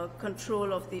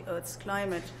control of the Earth's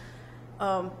climate,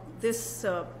 this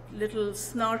little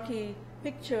snarky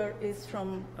picture is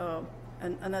from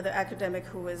another academic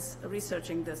who is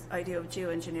researching this idea of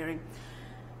geoengineering.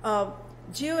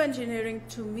 Geoengineering,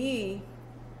 to me,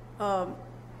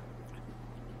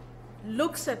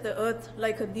 looks at the Earth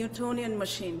like a Newtonian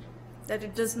machine, that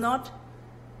it does not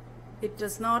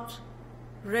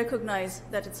recognize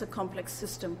that it's a complex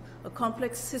system. A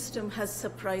complex system has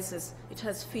surprises. It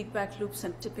has feedback loops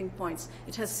and tipping points.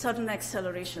 It has sudden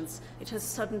accelerations. It has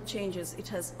sudden changes. It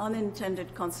has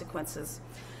unintended consequences.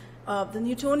 The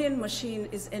Newtonian machine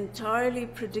is entirely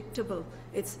predictable.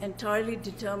 It's entirely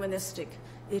deterministic.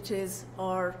 It is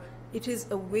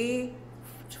a way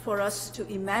for us to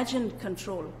imagine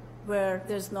control where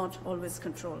there's not always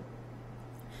control.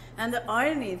 And the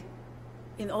irony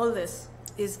in all this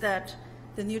is that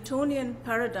the Newtonian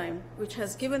paradigm, which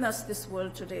has given us this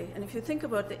world today, and if you think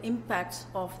about the impacts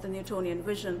of the Newtonian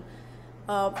vision,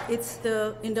 it's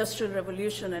the Industrial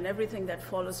Revolution and everything that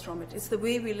follows from it. It's the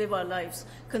way we live our lives.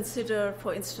 Consider,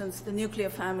 for instance, the nuclear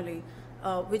family,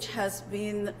 which has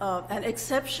been an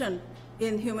exception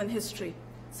in human history,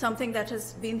 something that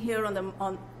has been here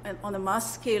on a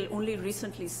mass scale only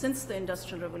recently, since the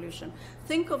Industrial Revolution.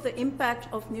 Think of the impact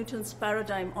of Newton's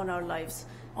paradigm on our lives,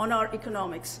 on our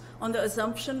economics, on the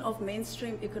assumption of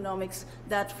mainstream economics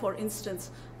that, for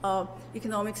instance,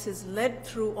 economics is led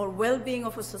through, or well-being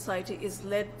of a society is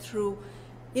led through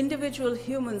individual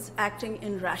humans acting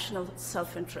in rational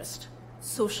self-interest.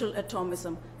 Social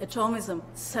atomism,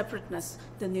 separateness,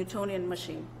 the Newtonian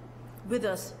machine, with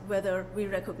us whether we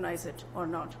recognize it or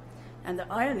not. And the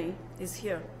irony is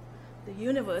here. The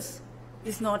universe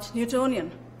is not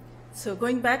Newtonian. So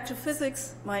going back to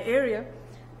physics, my area,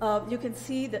 you can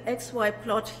see the XY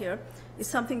plot here is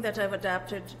something that I've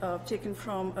adapted, taken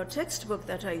from a textbook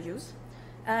that I use.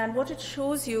 And what it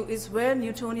shows you is where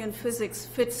Newtonian physics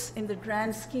fits in the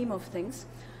grand scheme of things.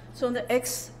 So on the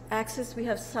x-axis, we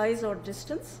have size or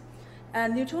distance.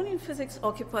 And Newtonian physics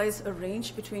occupies a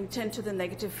range between 10 to the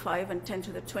negative 5 and 10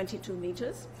 to the 22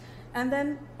 meters. And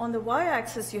then on the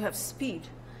y-axis, you have speed.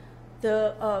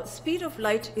 The speed of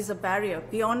light is a barrier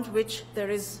beyond which there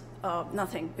is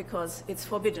nothing, because it's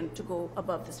forbidden to go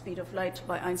above the speed of light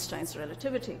by Einstein's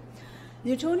relativity.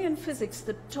 Newtonian physics,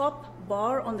 the top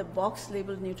bar on the box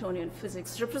labeled Newtonian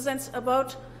physics, represents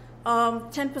about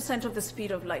 10% of the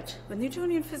speed of light. But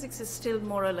Newtonian physics is still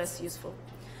more or less useful.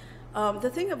 The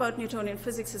thing about Newtonian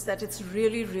physics is that it's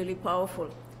really, really powerful.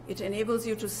 It enables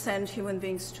you to send human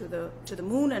beings to the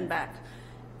moon and back.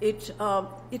 It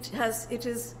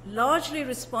is largely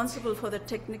responsible for the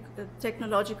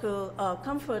technological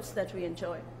comforts that we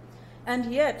enjoy.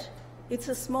 And yet, it's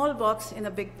a small box in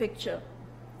a big picture.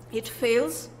 It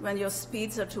fails when your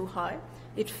speeds are too high.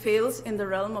 It fails in the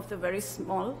realm of the very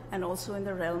small and also in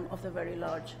the realm of the very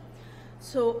large.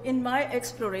 So in my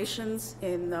explorations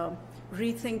in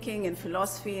rethinking, in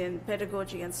philosophy, in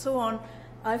pedagogy, and so on,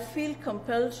 I feel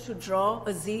compelled to draw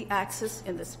a z-axis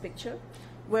in this picture,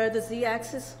 where the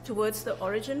z-axis towards the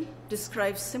origin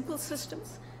describes simple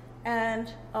systems,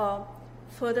 and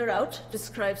further out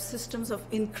describes systems of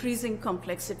increasing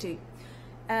complexity.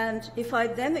 And if I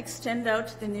then extend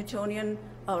out the Newtonian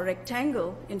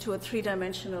rectangle into a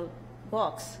three-dimensional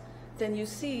box, then you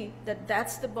see that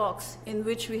that's the box in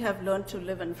which we have learned to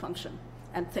live and function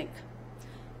and think.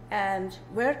 And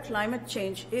where climate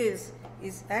change is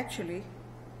actually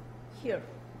here,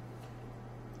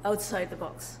 outside the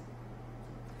box.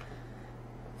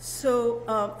 So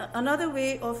another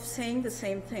way of saying the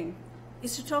same thing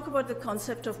is to talk about the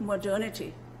concept of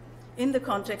modernity in the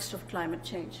context of climate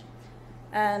change.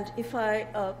 And if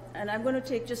and I'm going to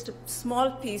take just a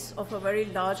small piece of a very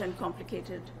large and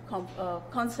complicated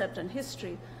concept and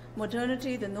history.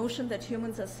 Modernity, the notion that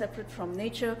humans are separate from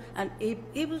nature and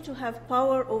able to have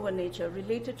power over nature,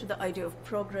 related to the idea of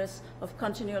progress, of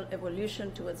continual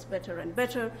evolution towards better and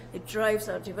better. It drives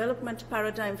our development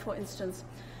paradigm, for instance.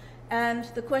 And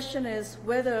the question is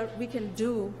whether we can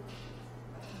do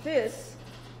this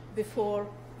before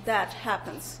that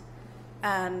happens.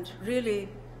 And really,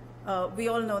 we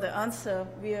all know the answer.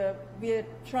 We are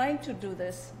trying to do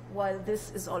this while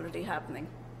this is already happening.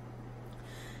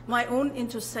 My own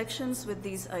intersections with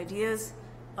these ideas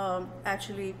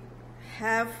actually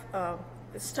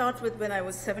start with when I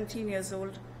was 17 years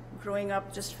old, growing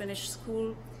up, just finished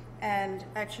school, and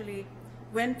actually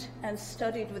went and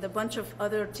studied with a bunch of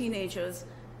other teenagers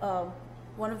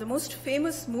one of the most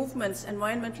famous movements,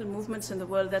 environmental movements in the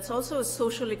world, that's also a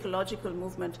social ecological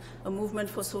movement, a movement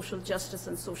for social justice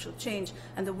and social change.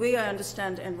 And the way I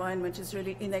understand environment is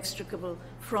really inextricable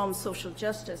from social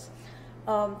justice.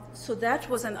 So that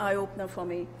was an eye-opener for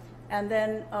me. And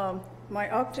then my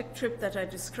Arctic trip that I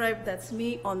described, that's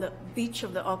me on the beach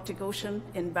of the Arctic Ocean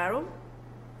in Barrow.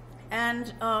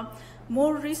 And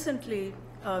more recently,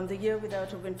 the Year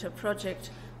Without a Winter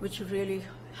project, which really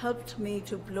helped me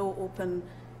to blow open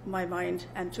my mind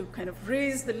and to kind of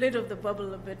raise the lid of the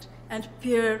bubble a bit and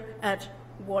peer at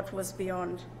what was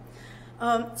beyond.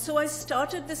 So I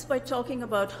started this by talking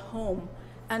about home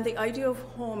and the idea of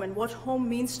home and what home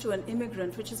means to an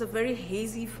immigrant, which is a very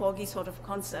hazy, foggy sort of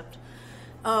concept.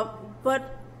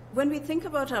 But when we think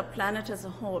about our planet as a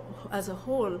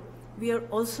whole, we are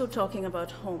also talking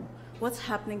about home. What's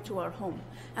happening to our home?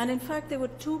 And in fact, there were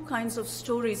two kinds of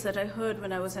stories that I heard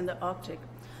when I was in the Arctic.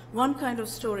 One kind of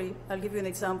story, I'll give you an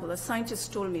example. A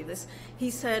scientist told me this. He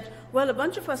said, well, a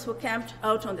bunch of us were camped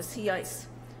out on the sea ice.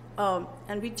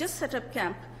 And we just set up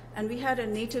camp, and we had a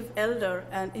native elder,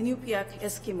 an Inupiaq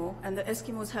Eskimo, and the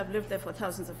Eskimos have lived there for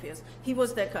thousands of years. He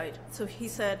was their guide. So he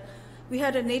said, we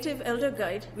had a native elder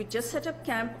guide. We just set up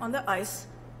camp on the ice,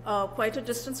 quite a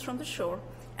distance from the shore.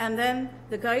 And then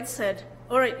the guide said,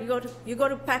 all right, you got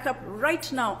to pack up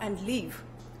right now and leave.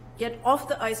 Get off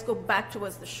the ice, go back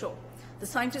towards the shore. The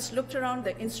scientists looked around,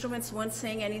 the instruments weren't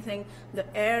saying anything, the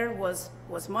air was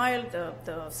mild,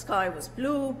 the sky was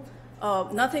blue,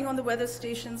 nothing on the weather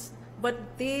stations, but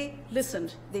they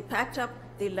listened, they packed up,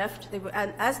 they left,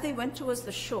 and as they went towards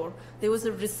the shore, there was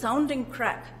a resounding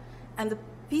crack, and the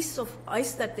piece of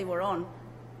ice that they were on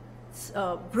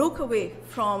broke away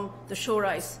from the shore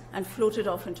ice and floated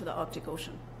off into the Arctic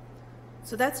Ocean.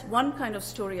 So that's one kind of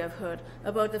story I've heard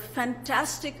about the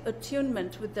fantastic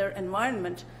attunement with their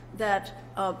environment that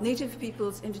native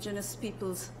peoples, indigenous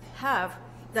peoples have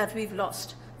that we've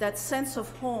lost. That sense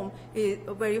of home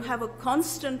where you have a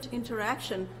constant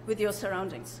interaction with your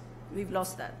surroundings. We've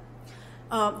lost that.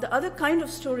 The other kind of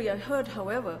story I heard,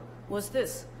 however, was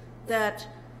this, that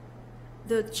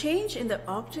the change in the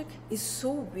Arctic is so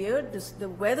weird, the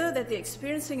weather that they're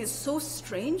experiencing is so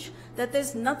strange that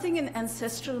there's nothing in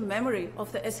ancestral memory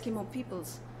of the Eskimo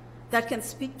peoples that can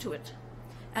speak to it.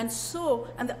 And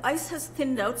the ice has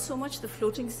thinned out so much, the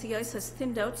floating sea ice has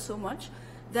thinned out so much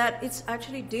that it's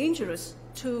actually dangerous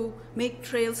to make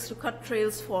trails, to cut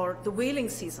trails for the whaling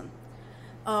season.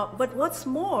 But what's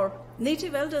more,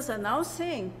 native elders are now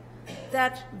saying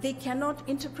that they cannot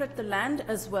interpret the land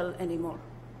as well anymore.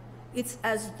 It's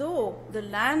as though the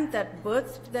land that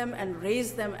birthed them and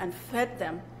raised them and fed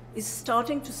them is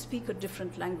starting to speak a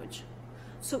different language.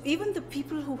 So even the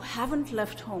people who haven't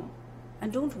left home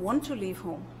and don't want to leave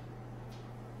home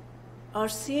are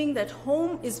seeing that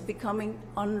home is becoming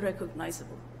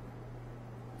unrecognizable.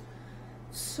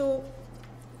 So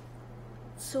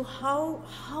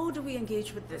how do we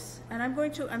engage with this? And I'm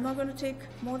not going to take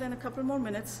more than a couple more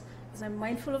minutes because I'm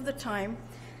mindful of the time.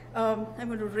 I'm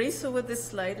going to race over this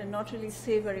slide and not really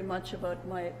say very much about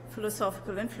my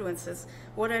philosophical influences.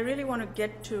 What I really want to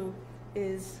get to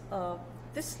is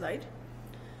this slide,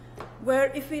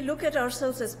 where if we look at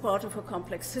ourselves as part of a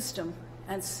complex system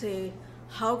and say,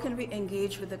 how can we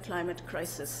engage with the climate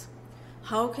crisis?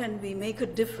 How can we make a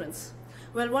difference?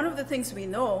 Well, one of the things we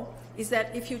know is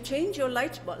that if you change your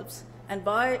light bulbs and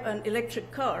buy an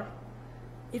electric car,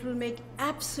 it will make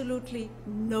absolutely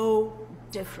no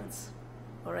difference.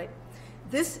 All right.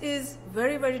 This is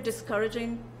very, very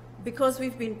discouraging because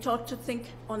we've been taught to think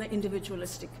on an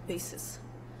individualistic basis.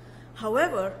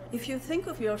 However, if you think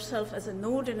of yourself as a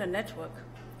node in a network,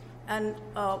 and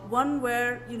one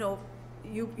where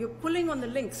you're pulling on the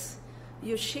links,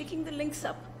 you're shaking the links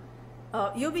up,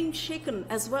 you're being shaken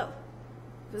as well,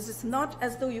 because it's not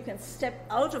as though you can step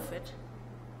out of it,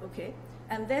 okay,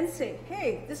 and then say,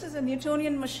 hey, this is a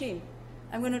Newtonian machine,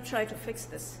 I'm going to try to fix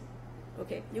this.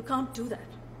 Okay, you can't do that.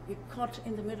 You're caught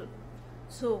in the middle.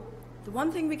 So the one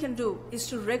thing we can do is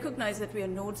to recognize that we are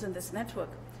nodes in this network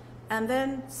and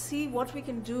then see what we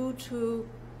can do to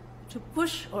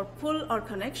push or pull our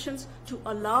connections to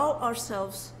allow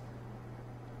ourselves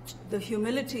the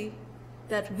humility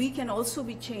that we can also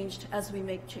be changed as we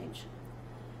make change.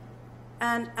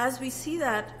 And as we see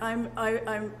that,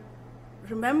 I'm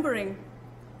remembering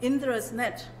Indra's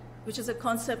net, which is a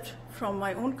concept from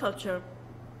my own culture,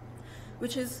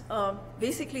 which is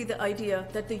basically the idea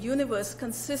that the universe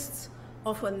consists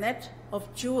of a net of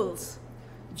jewels,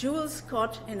 jewels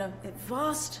caught in a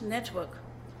vast network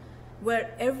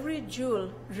where every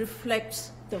jewel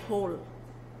reflects the whole.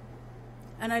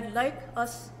 And I'd like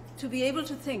us to be able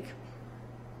to think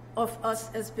of us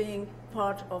as being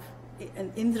part of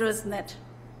an Indra's net,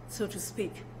 so to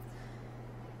speak.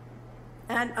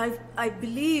 And I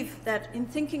believe that in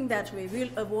thinking that way,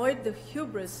 we'll avoid the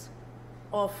hubris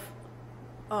of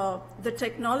the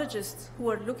technologists who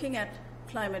are looking at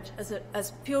climate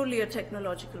as purely a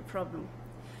technological problem.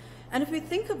 And if we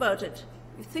think about it,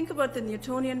 we think about the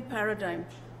Newtonian paradigm,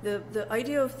 the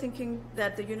idea of thinking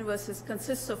that the universe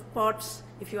consists of parts.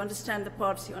 If you understand the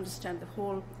parts, you understand the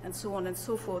whole, and so on and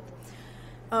so forth.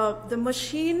 The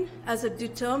machine as a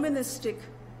deterministic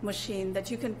machine that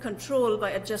you can control by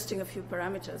adjusting a few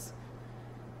parameters.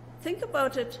 Think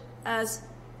about it as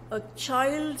a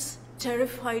child's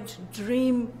terrified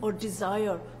dream or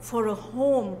desire for a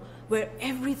home where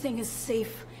everything is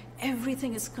safe,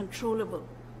 everything is controllable.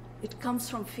 It comes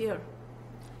from fear.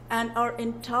 And our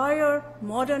entire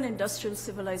modern industrial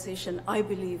civilization, I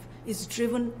believe, is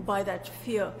driven by that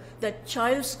fear, that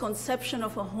child's conception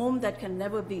of a home that can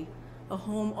never be a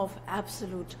home of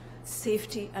absolute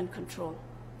safety and control.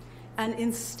 And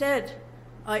instead,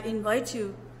 I invite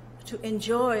you to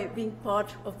enjoy being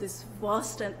part of this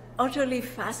vast and utterly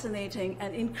fascinating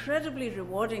and incredibly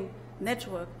rewarding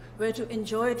network, where to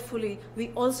enjoy it fully, we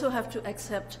also have to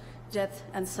accept death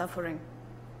and suffering.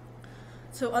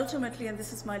 So ultimately, and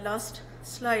this is my last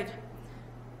slide,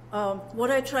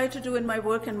 what I try to do in my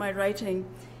work and my writing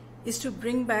is to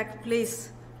bring back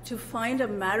place, to find a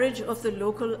marriage of the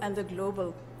local and the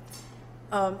global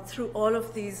through all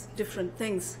of these different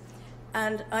things.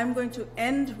 And I'm going to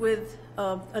end with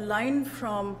a line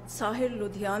from Sahil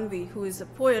Ludhianvi, who is a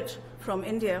poet from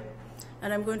India,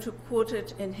 and I'm going to quote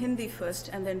it in Hindi first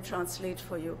and then translate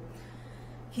for you.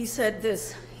 He said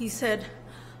this, he said,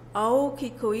 "Aao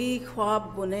ki koi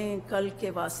khwab bune kal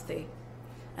ke vaste."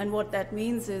 And what that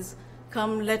means is,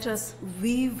 come, let us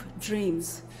weave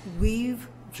dreams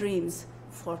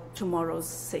for tomorrow's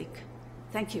sake.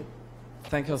 Thank you.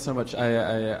 Thank you all so much.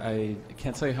 I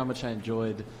can't tell you how much I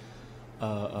enjoyed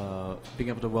being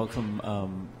able to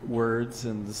welcome words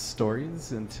and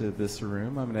stories into this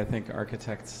room. I mean, I think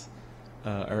architects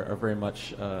are very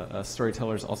much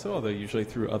storytellers also, although usually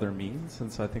through other means.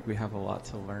 And so I think we have a lot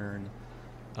to learn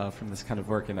from this kind of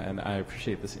work. And I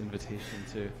appreciate this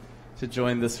invitation to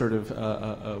join this sort of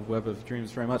web of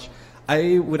dreams very much.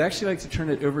 I would actually like to turn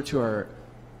it over to our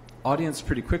audience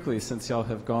pretty quickly, since y'all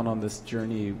have gone on this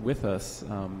journey with us,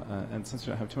 and since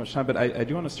we don't have too much time. But I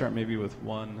do want to start maybe with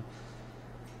one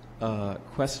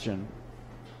question,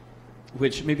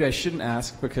 which maybe I shouldn't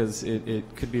ask because it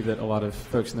could be that a lot of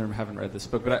folks in the room haven't read this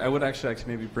book, but I would actually like to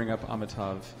maybe bring up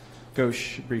Amitav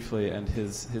Ghosh briefly and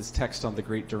his text on the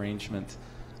Great Derangement,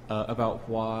 about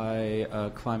why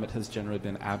climate has generally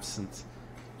been absent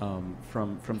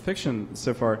from fiction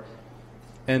so far.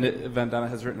 And Vandana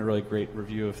has written a really great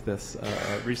review of this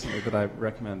recently that I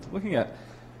recommend looking at.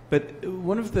 But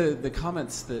one of the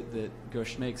comments that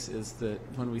Ghosh makes is that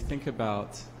when we think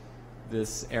about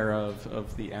this era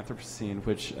of the Anthropocene,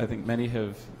 which I think many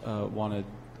have wanted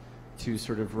to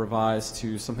sort of revise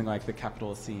to something like the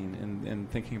Capitalocene, in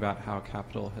thinking about how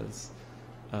capital has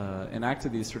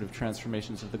enacted these sort of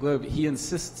transformations of the globe, he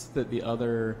insists that the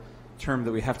other term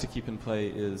that we have to keep in play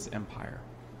is empire.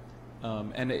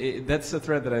 And that's a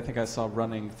thread that I think I saw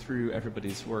running through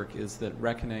everybody's work, is that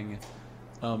reckoning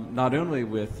not only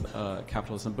with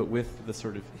capitalism, but with the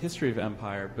sort of history of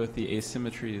empire, both the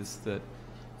asymmetries that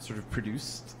sort of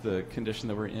produced the condition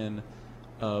that we're in,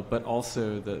 but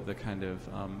also the kind of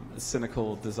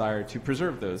cynical desire to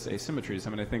preserve those asymmetries. I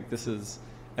mean, I think this is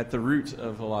at the root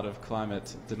of a lot of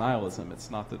climate denialism.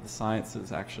 It's not that the science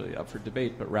is actually up for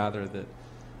debate, but rather that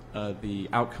the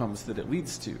outcomes that it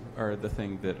leads to are the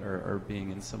thing that are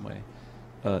being in some way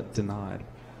denied.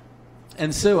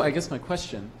 And so I guess my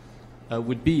question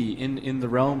would be, in the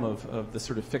realm of the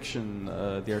sort of fiction,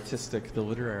 the artistic, the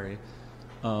literary,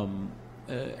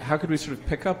 how could we sort of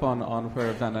pick up on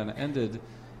where Vandana ended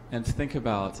and think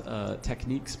about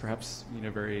techniques, perhaps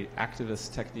very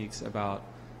activist techniques, about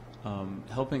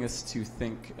helping us to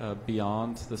think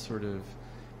beyond the sort of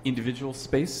individual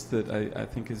space that I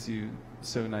think, as you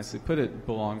so nicely put it,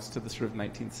 belongs to the sort of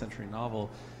 19th century novel,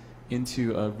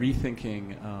 into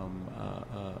rethinking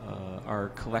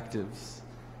our collectives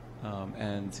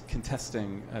and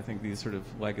contesting, I think, these sort of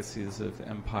legacies of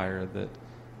empire that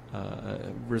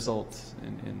result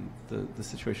in the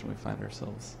situation we find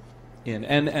ourselves in.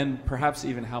 And perhaps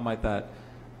even how might that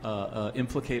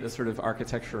implicate a sort of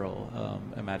architectural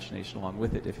imagination along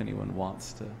with it, if anyone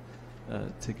wants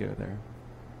to go there.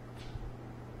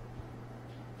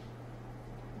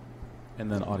 And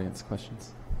then audience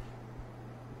questions.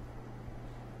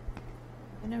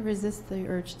 I'm going to resist the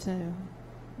urge to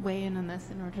weigh in on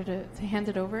this in order to hand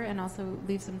it over, and also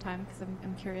leave some time, because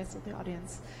I'm curious what the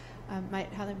audience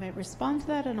how they might respond to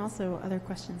that, and also other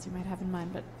questions you might have in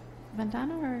mind. But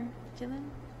Vandana or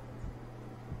Gillen?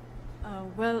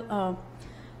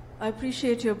 I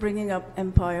appreciate your bringing up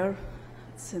empire,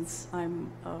 since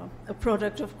I'm a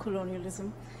product of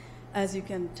colonialism, as you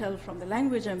can tell from the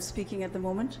language I'm speaking at the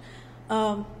moment.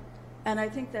 And I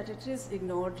think that it is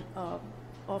ignored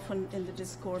often in the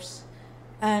discourse.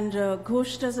 And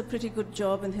Ghosh does a pretty good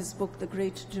job in his book, The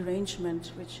Great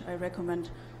Derangement, which I recommend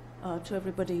to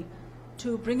everybody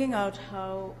to bringing out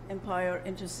how empire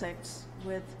intersects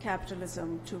with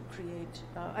capitalism to create.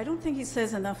 I don't think he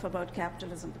says enough about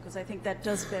capitalism because I think that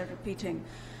does bear repeating.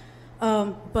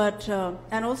 And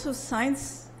also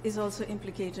science is also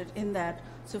implicated in that.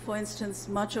 So for instance,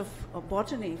 much of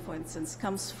botany, for instance,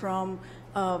 comes from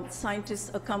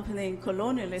scientists accompanying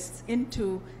colonialists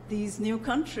into these new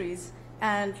countries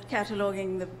and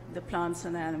cataloging the plants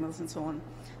and animals and so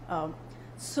on.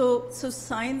 So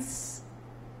science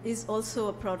is also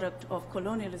a product of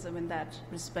colonialism in that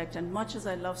respect. And much as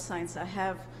I love science, I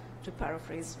have, to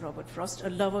paraphrase Robert Frost,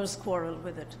 a lover's quarrel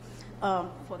with it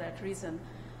for that reason.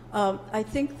 I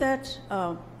think that,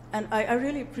 and I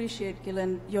really appreciate,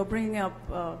 Gillen, you're bringing up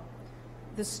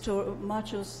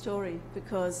Macho's story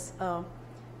because,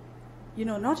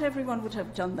 not everyone would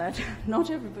have done that. Not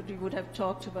everybody would have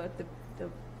talked about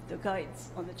the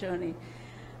guides on the journey.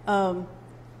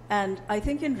 And I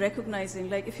think in recognizing,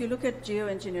 like if you look at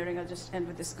geoengineering, I'll just end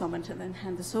with this comment and then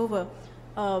hand this over.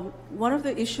 One of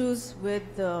the issues with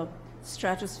the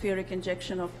stratospheric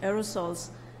injection of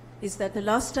aerosols is that the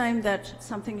last time that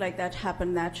something like that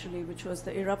happened naturally, which was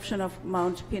the eruption of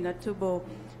Mount Tambora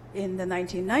in the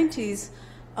 1990s,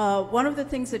 one of the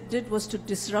things it did was to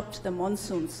disrupt the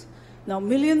monsoons. Now,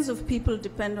 millions of people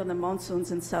depend on the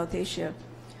monsoons in South Asia.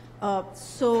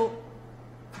 So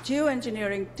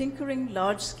geoengineering, tinkering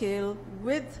large scale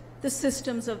with the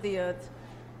systems of the earth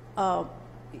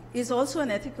is also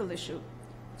an ethical issue.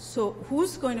 So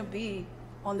who's going to be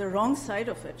on the wrong side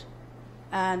of it?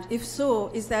 And if so,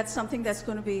 is that something that's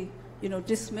going to be,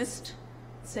 dismissed,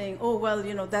 saying, oh, well,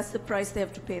 that's the price they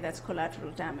have to pay, that's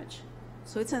collateral damage.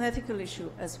 So it's an ethical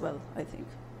issue as well, I think.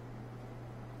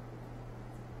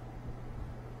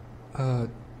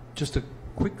 Just a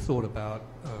quick thought about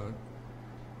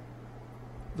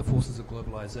the forces of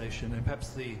globalization, and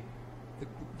perhaps the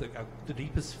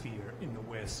deepest fear in the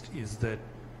West is that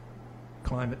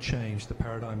climate change, the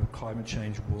paradigm of climate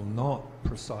change, will not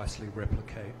precisely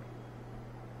replicate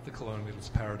the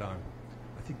colonialist paradigm.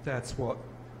 I think that's what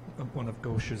one of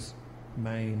Ghosh's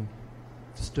main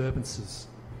disturbances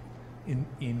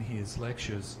in his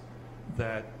lectures,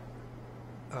 that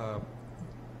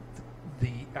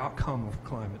the outcome of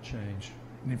climate change,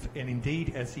 and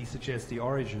indeed, as he suggests, the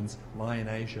origins lie in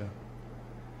Asia,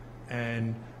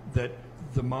 and that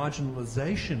the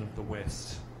marginalization of the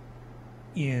West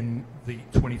in the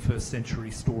 21st century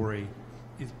story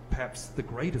is perhaps the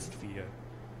greatest fear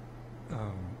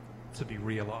to be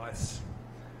realized,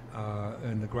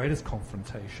 and the greatest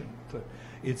confrontation.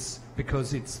 It's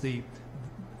because it's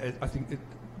I think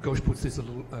Ghosh puts this a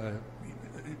little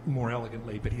more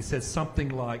elegantly, but he says something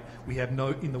like,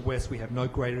 in the West, we have no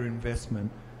greater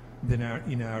investment than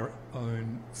in our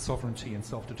own sovereignty and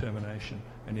self-determination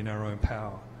and in our own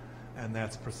power. And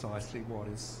that's precisely what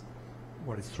is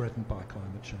threatened by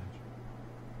climate change.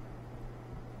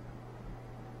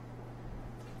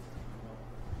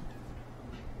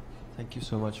 Thank you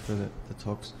so much for the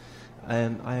talks.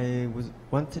 I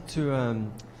wanted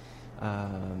to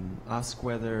ask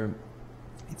whether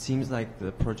it seems like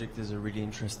the project is a really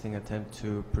interesting attempt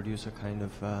to produce a kind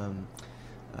of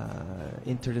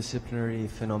interdisciplinary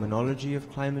phenomenology of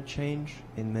climate change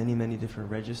in many, many different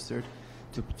registers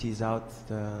to tease out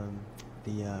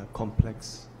the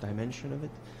complex dimension of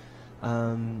it.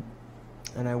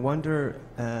 And I wonder,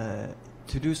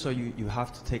 to do so, you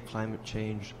have to take climate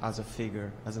change as a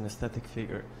figure, as an aesthetic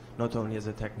figure, not only as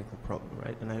a technical problem,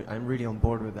 right? And I'm really on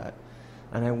board with that.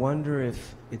 And I wonder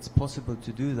if it's possible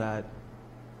to do that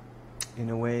in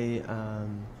a way,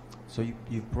 so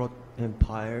you've brought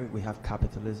empire, we have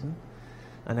capitalism,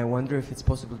 and I wonder if it's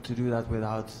possible to do that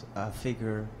without a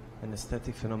figure, an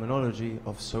aesthetic phenomenology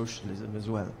of socialism as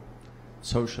well.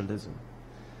 Socialism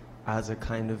as a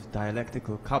kind of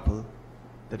dialectical couple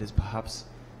that is perhaps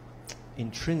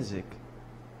intrinsic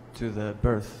to the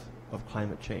birth of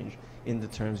climate change in the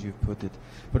terms you've put it,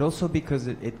 but also because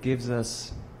it gives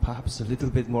us perhaps a little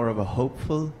bit more of a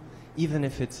hopeful, even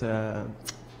if it's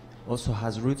also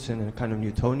has roots in a kind of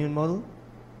Newtonian model,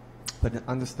 but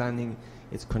understanding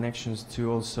its connections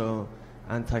to also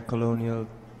anti-colonial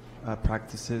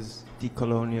practices,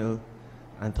 decolonial,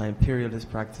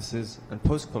 anti-imperialist practices, and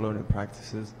post-colonial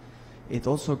practices, it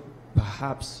also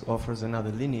perhaps offers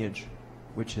another lineage,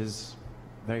 which is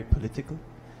very political,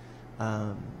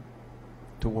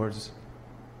 towards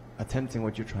attempting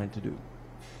what you're trying to do.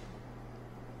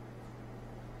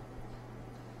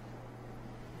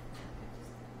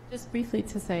 Just briefly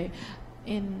to say,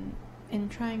 in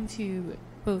trying to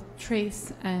both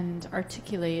trace and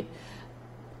articulate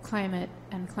climate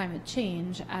and climate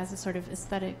change as a sort of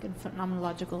aesthetic and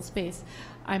phenomenological space.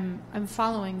 I'm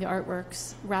following the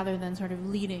artworks rather than sort of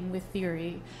leading with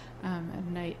theory.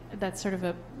 And that's sort of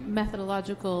a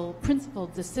methodological,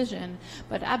 principled decision.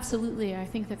 But absolutely, I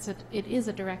think it is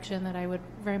a direction that I would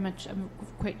very much, I'm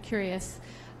quite curious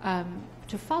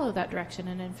to follow that direction.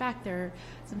 And in fact, there are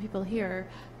some people here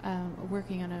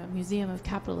working on a museum of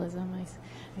capitalism.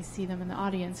 I see them in the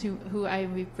audience who I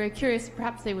would be very curious,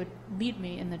 perhaps they would lead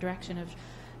me in the direction of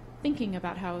thinking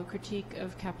about how a critique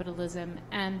of capitalism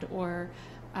and or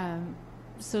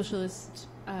socialist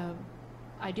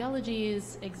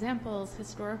ideologies, examples,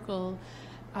 historical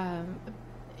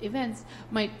events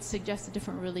might suggest a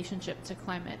different relationship to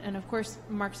climate. And of course,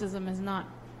 Marxism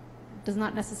does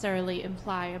not necessarily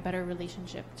imply a better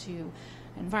relationship to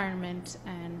environment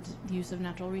and the use of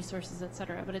natural resources,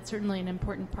 etc. But it's certainly an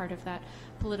important part of that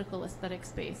political aesthetic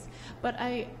space. But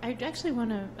I actually want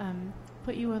to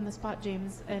put you on the spot,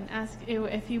 James, and ask you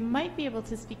if you might be able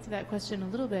to speak to that question a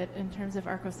little bit in terms of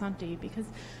Arcosanti, because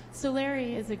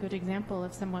Soleri is a good example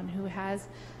of someone who has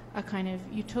a kind of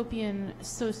utopian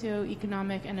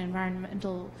socio-economic and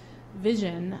environmental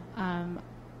vision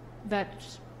that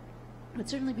would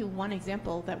certainly be one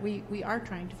example that we are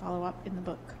trying to follow up in the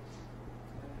book.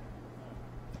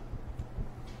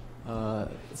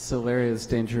 Soleri is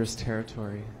dangerous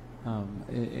territory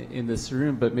in this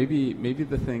room, but maybe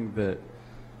the thing that,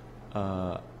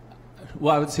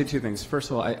 well, I would say two things.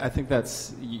 First of all, I think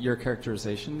that's your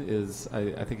characterization is,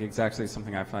 I think, exactly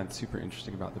something I find super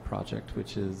interesting about the project,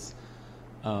 which is,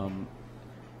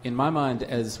 in my mind,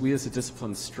 as we as a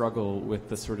discipline struggle with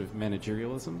the sort of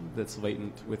managerialism that's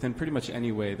latent within pretty much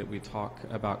any way that we talk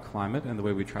about climate and the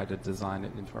way we try to design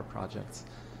it into our projects,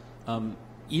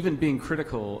 even being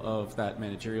critical of that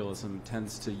managerialism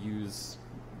tends to use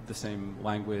the same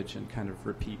language and kind of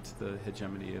repeat the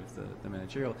hegemony of the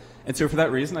managerial. And so for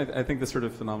that reason, I think the sort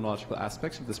of phenomenological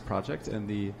aspects of this project and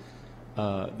the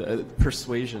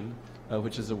persuasion,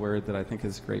 which is a word that I think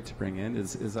is great to bring in,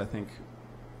 is I think,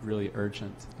 really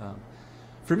urgent.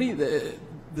 For me, the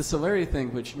Soleri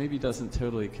thing, which maybe doesn't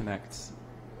totally connect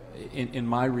in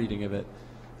my reading of it,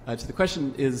 to the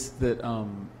question is that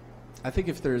I think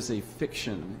if there's a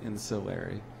fiction in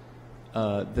Soleri,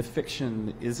 the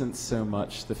fiction isn't so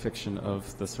much the fiction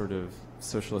of the sort of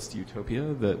socialist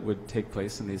utopia that would take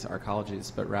place in these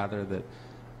arcologies, but rather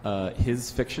that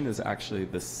his fiction is actually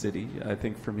the city. I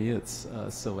think for me it's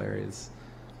Soleri's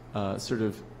sort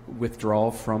of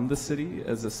withdrawal from the city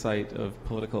as a site of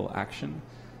political action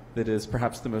that is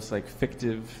perhaps the most like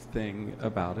fictive thing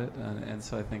about it. And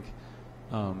so I think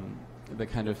the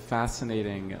kind of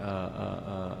fascinating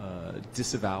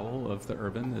disavowal of the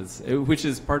urban which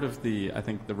is part of the, I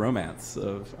think, the romance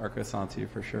of Arcosanti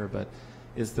for sure, but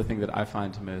is the thing that I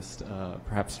find most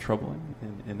perhaps troubling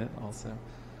in it also,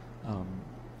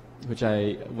 which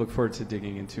I look forward to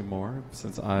digging into more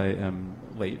since I am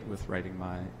late with writing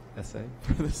my essay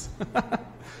for this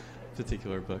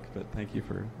particular book, but thank you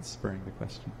for spurring the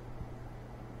question.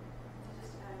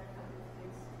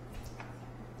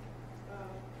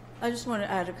 I just want to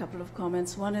add a couple of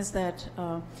comments. One is that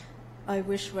I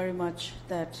wish very much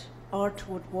that art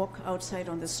would walk outside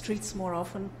on the streets more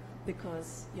often,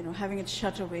 because having it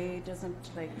shut away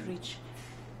doesn't reach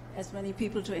as many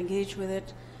people to engage with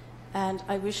it. And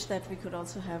I wish that we could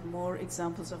also have more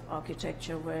examples of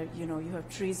architecture where you have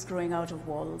trees growing out of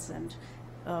walls and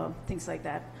things like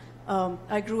that.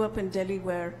 I grew up in Delhi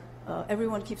where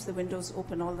everyone keeps the windows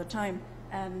open all the time,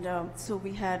 and so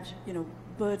we had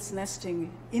birds nesting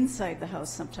inside the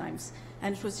house sometimes,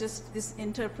 and it was just this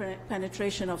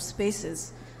interpenetration of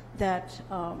spaces that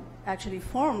actually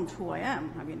formed who I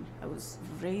am. I mean, I was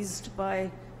raised by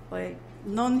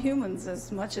non-humans as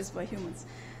much as by humans.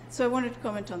 So I wanted to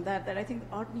comment on that I think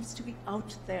art needs to be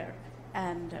out there.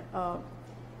 And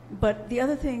but the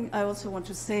other thing I also want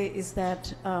to say is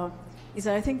that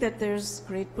I think that there's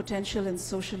great potential in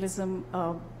socialism,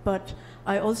 but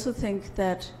I also think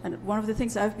that, and one of the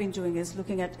things I've been doing is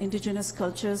looking at indigenous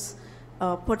cultures,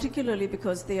 particularly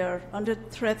because they are under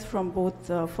threat from both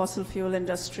the fossil fuel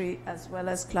industry as well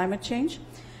as climate change.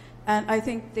 And I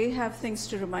think they have things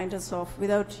to remind us of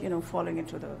without, falling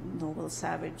into the noble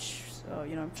savage.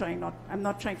 I'm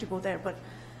not trying to go there, but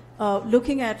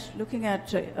looking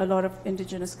at a lot of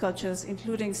indigenous cultures,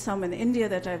 including some in India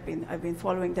that I've been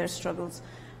following their struggles.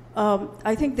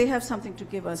 I think they have something to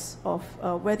give us of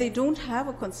where they don't have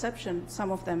a conception,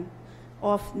 some of them,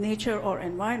 of nature or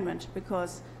environment,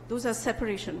 because those are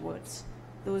separation words.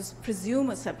 Those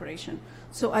presume a separation.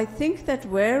 So I think that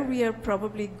where we are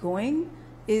probably going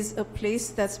is a place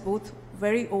that's both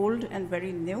very old and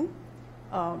very new.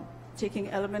 taking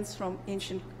elements from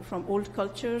old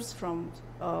cultures, from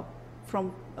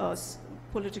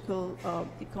political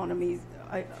economies,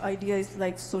 ideas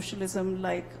like socialism,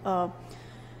 like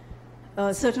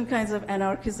certain kinds of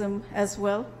anarchism as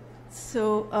well.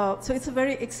 So it's a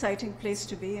very exciting place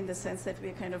to be in the sense that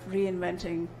we're kind of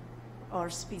reinventing our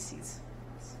species.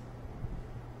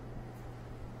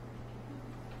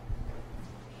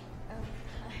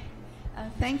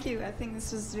 Thank you. I think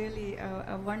this was really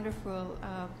a wonderful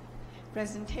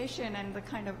presentation, and the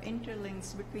kind of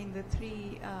interlinks between the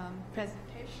three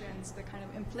presentations, the kind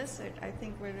of implicit, I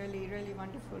think were really, really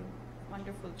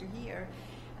wonderful to hear.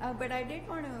 But I did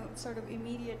want to sort of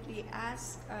immediately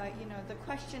ask, the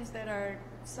questions that are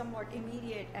somewhat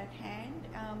immediate at hand,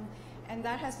 and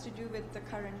that has to do with the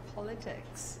current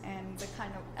politics and the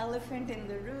kind of elephant in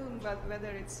the room,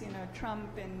 whether it's, Trump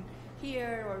in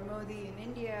here or Modi in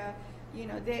India.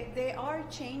 They are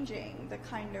changing the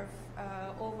kind of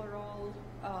overall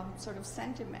sort of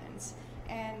sentiments,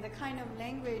 and the kind of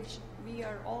language we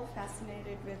are all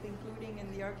fascinated with, including in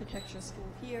the architecture school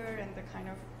here, and the kind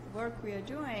of work we are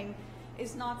doing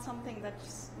is not something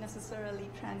that's necessarily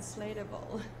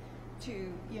translatable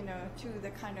to, to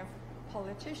the kind of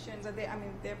politicians.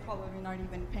 They're probably not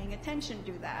even paying attention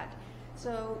to that.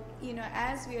 So,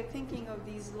 as we are thinking of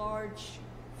these large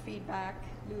feedback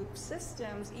loop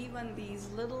systems, even these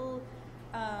little,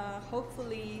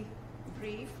 hopefully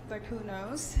brief, but who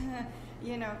knows,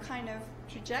 kind of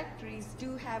trajectories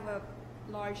do have a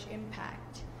large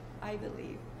impact, I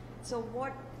believe. So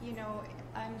what,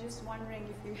 I'm just wondering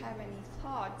if you have any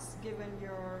thoughts, given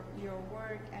your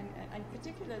work and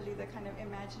particularly the kind of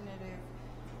imaginative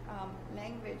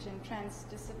language and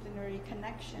transdisciplinary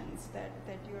connections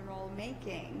that you're all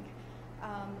making.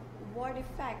 What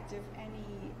effect, if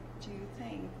any, do you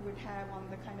think would have on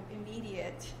the kind of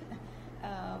immediate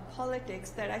politics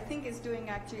that I think is doing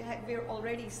actually, we're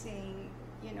already seeing,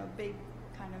 big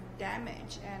kind of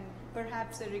damage and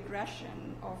perhaps a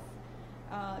regression of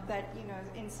that,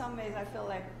 in some ways I feel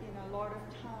like, a lot of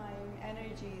time,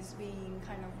 energy is being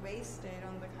kind of wasted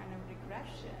on the kind of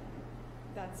regression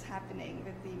that's happening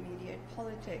with the immediate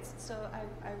politics. So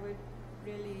I would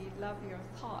really love your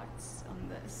thoughts on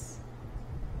this.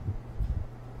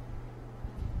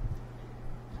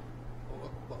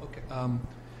 Okay.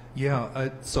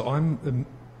 So I'm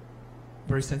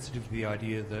very sensitive to the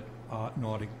idea that art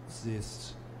not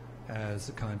exist as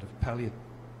a kind of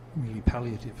merely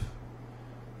palliative,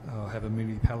 have a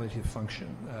merely palliative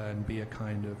function and be a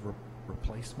kind of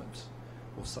replacement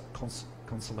or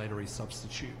consolatory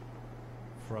substitute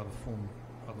for other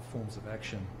forms of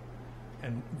action.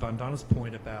 And Vandana's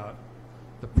point about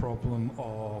the problem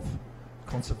of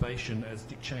conservation, as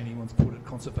Dick Cheney once put it,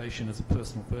 conservation as a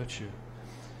personal virtue.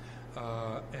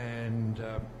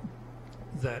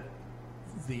 That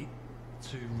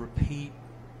to repeat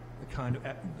the kind of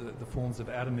the forms of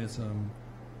atomism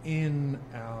in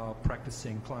our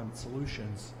practicing climate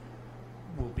solutions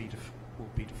will be to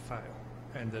fail,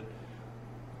 and that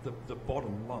the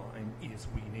bottom line is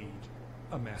we need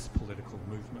a mass political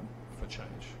movement for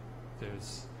change.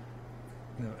 There's,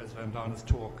 as Vandana's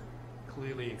talk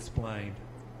clearly explained,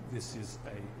 this is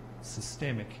a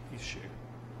systemic issue,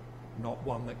 not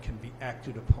one that can be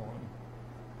acted upon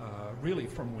really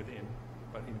from within,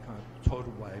 but in kind of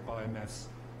total way by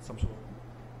some sort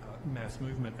of mass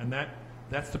movement. And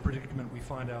that's the predicament we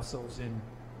find ourselves in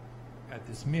at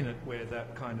this minute, where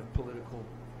that kind of political,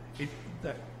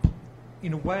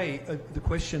 in a way, the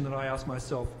question that I ask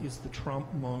myself is the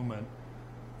Trump moment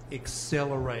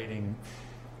accelerating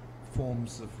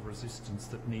forms of resistance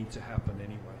that need to happen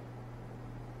anyway.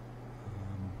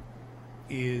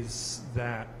 Is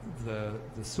that the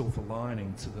silver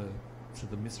lining to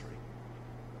the misery?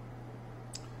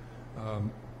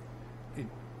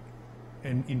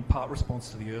 And in part response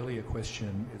to the earlier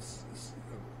question is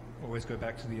always go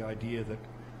back to the idea that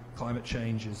climate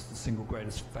change is the single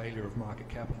greatest failure of market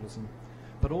capitalism,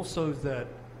 but also that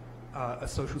a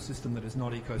social system that is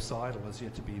not ecocidal has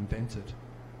yet to be invented.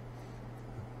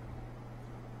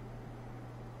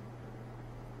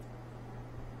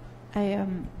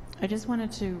 I just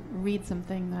wanted to read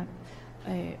something that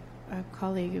a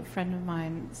colleague, a friend of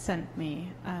mine, sent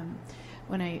me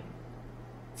when I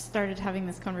started having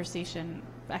this conversation.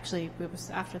 Actually, it was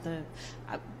after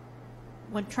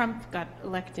when Trump got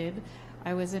elected.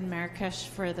 I was in Marrakesh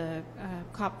for the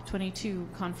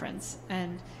COP22 conference,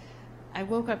 and I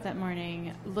woke up that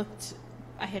morning,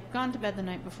 I had gone to bed the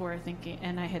night before thinking,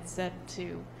 and I had said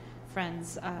to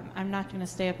friends, I'm not going to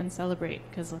stay up and celebrate,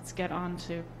 because let's get on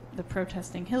to the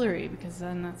protesting Hillary, because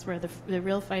then that's where the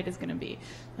real fight is going to be.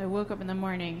 I woke up in the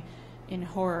morning in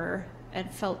horror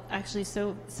and felt actually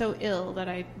so ill that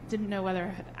I didn't know whether I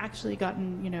had actually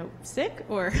gotten, sick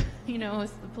or, it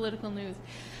was the political news.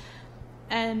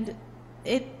 And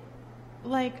it,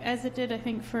 as it did, I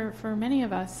think, for many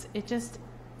of us, it just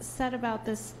set about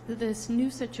this new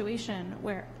situation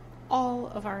where all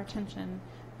of our attention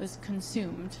was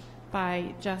consumed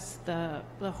by just the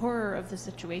horror of the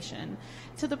situation,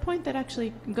 to the point that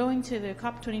actually going to the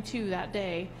COP22 that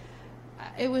day,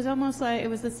 it was almost like it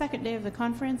was the second day of the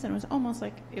conference, and it was almost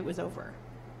like it was over.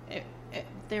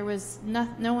 There was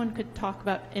no one could talk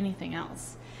about anything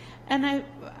else. And I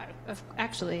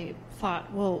actually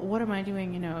thought, well, what am I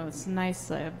doing? It's a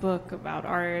nice book about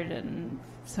art and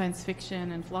science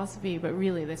fiction and philosophy, but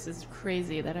really this is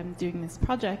crazy that I'm doing this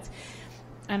project.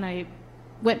 And I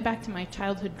went back to my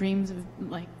childhood dreams of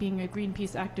being a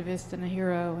Greenpeace activist and a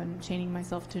hero and chaining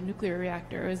myself to a nuclear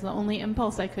reactor. It was the only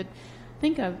impulse I could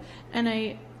think of.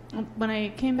 And when I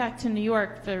came back to New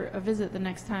York for a visit the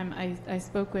next time, I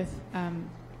spoke with a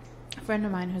friend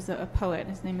of mine who's a poet.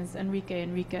 His name is Enrique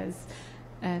Enriquez,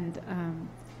 and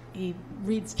he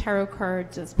reads tarot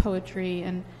cards as poetry.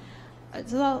 And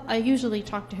so I usually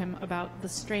talk to him about the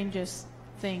strangest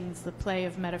things, the play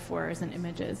of metaphors and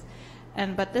images.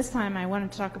 But this time I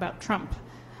wanted to talk about Trump,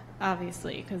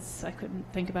 obviously, because I couldn't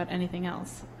think about anything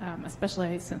else,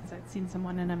 especially since I'd seen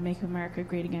someone in a Make America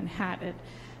Great Again hat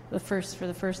for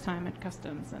the first time at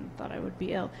customs and thought I would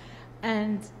be ill.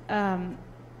 And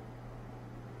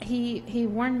he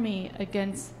warned me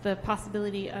against the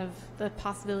possibility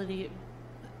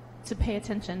to pay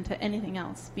attention to anything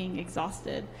else, being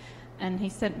exhausted. And he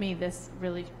sent me this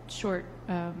really short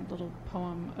little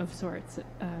poem of sorts.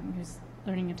 He's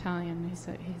learning Italian. He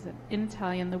said in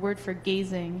Italian, the word for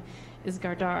gazing is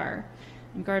guardar.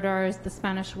 And guardar is the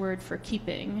Spanish word for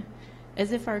keeping,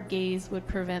 as if our gaze would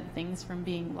prevent things from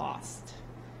being lost.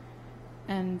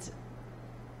 And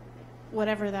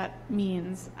whatever that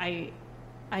means, I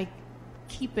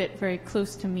keep it very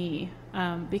close to me,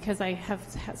 because I have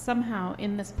somehow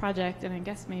in this project, and I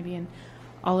guess maybe in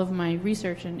all of my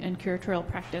research and curatorial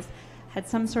practice, had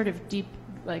some sort of deep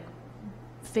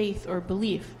faith or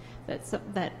belief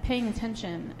that paying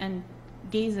attention and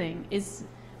gazing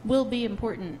will be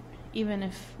important, even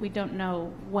if we don't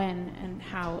know when and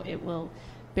how it will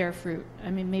bear fruit.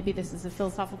 I mean, maybe this is a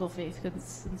philosophical faith, because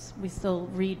since we still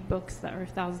read books that are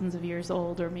thousands of years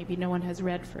old, or maybe no one has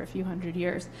read for a few hundred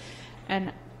years.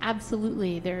 And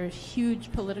absolutely, there are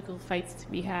huge political fights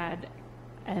to be had,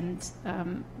 and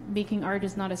making art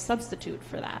is not a substitute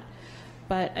for that.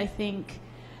 But I think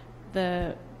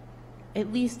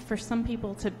at least for some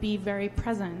people, to be very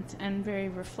present and very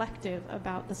reflective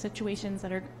about the situations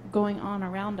that are going on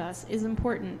around us is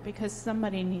important, because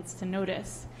somebody needs to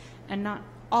notice, and not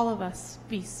all of us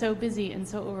be so busy and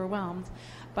so overwhelmed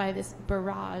by this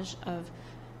barrage of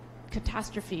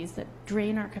catastrophes that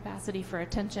drain our capacity for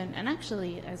attention, and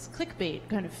actually, as clickbait,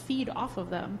 kind of feed off of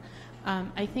them.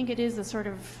 I think it is a sort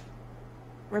of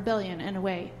rebellion in a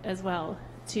way as well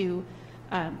to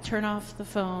turn off the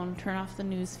phone, turn off the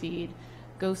news feed,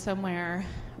 go somewhere,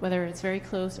 whether it's very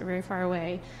close or very far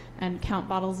away, and count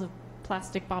bottles of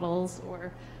plastic bottles,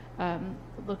 or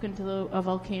look into a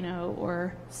volcano,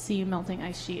 or see a melting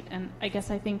ice sheet. And I guess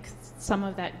I think some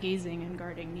of that gazing and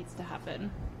guarding needs to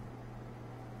happen.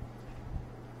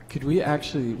 Could we have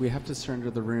to surrender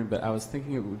the room, but I was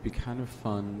thinking it would be kind of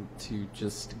fun to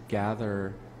just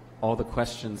gather all the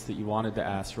questions that you wanted to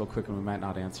ask real quick, and we might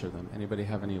not answer them. Anybody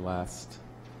have any last?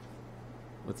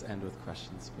 Let's end with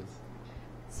questions, please.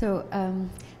 So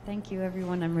thank you,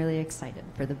 everyone. I'm really excited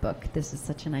for the book. This is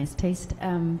such a nice taste.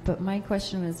 But my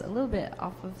question was a little bit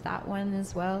off of that one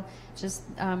as well. Just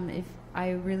if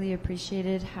I really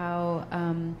appreciated how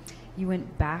you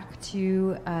went back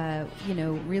to,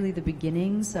 really the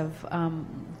beginnings of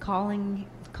calling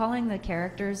the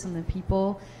characters and the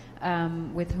people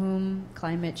with whom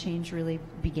climate change really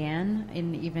began,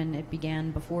 and even it began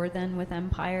before then with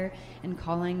Empire, and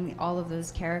calling all of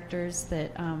those characters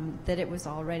that it was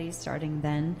already starting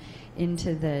then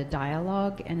into the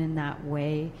dialogue, and in that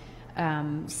way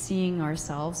seeing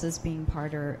ourselves as being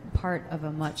part of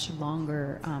a much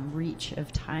longer reach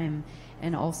of time,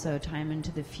 and also time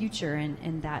into the future,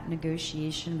 and that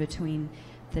negotiation between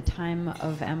the time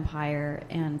of Empire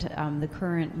and the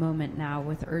current moment now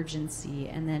with urgency,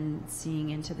 and then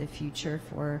seeing into the future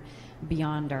for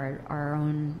beyond our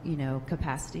own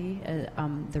capacity,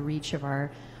 the reach of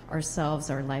ourselves,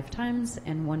 our lifetimes,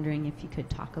 and wondering if you could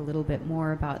talk a little bit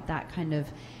more about that kind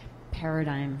of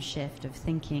paradigm shift of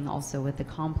thinking, also with the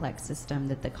complex system,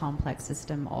 that the complex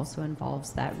system also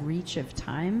involves that reach of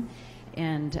time,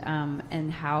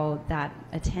 and how that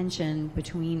attention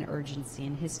between urgency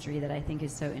and history that I think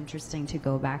is so interesting to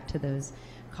go back to those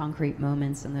concrete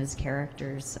moments and those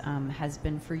characters has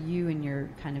been for you in your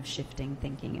kind of shifting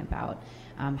thinking about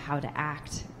how to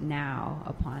act now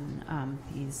upon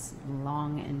these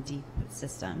long and deep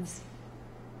systems.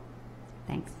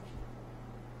 Thanks.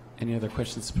 Any other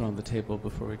questions to put on the table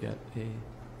before we get a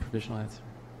provisional answer?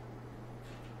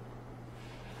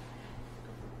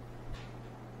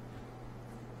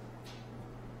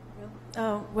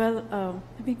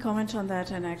 Let me comment on that,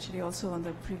 and actually also on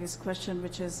the previous question,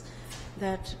 which is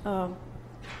that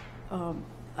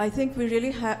I think we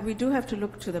do have to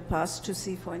look to the past to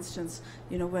see, for instance,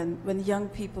 when young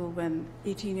people, when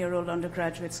 18-year-old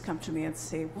undergraduates come to me and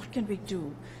say, what can we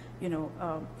do?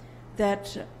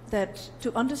 That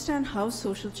to understand how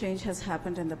social change has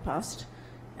happened in the past,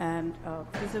 and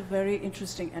it's a very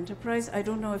interesting enterprise. I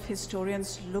don't know if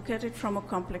historians look at it from a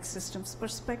complex systems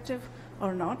perspective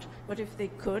or not, but if they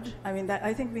could,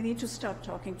 I think we need to start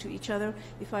talking to each other.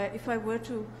 If I were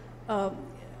to,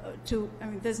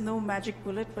 there's no magic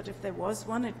bullet, but if there was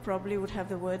one, it probably would have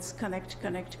the words connect,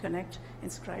 connect, connect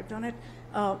inscribed on it.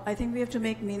 I think we have to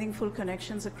make meaningful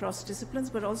connections across disciplines,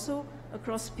 but also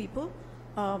across people.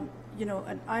 And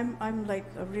I'm like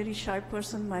a really shy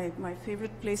person. My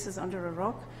favorite place is under a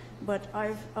rock, but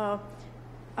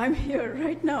I'm here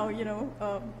right now,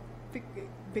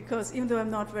 because even though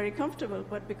I'm not very comfortable,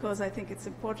 but because I think it's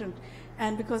important,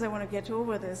 and because I want to get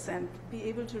over this and be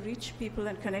able to reach people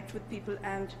and connect with people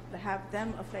and have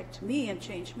them affect me and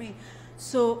change me.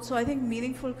 So I think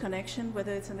meaningful connection,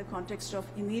 whether it's in the context of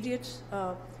immediate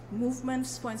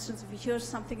movements, for instance, if you hear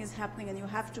something is happening and you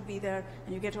have to be there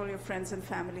and you get all your friends and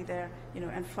family there,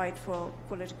 and fight for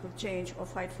political change or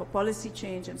fight for policy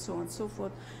change and so on and so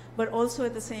forth. But also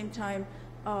at the same time,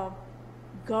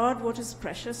 guard what is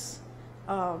precious,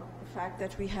 the fact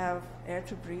that we have air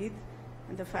to breathe,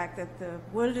 and the fact that the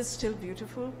world is still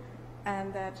beautiful,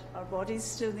 and that our bodies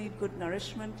still need good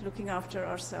nourishment, looking after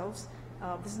ourselves.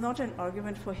 This is not an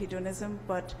argument for hedonism,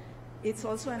 but it's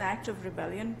also an act of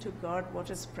rebellion to guard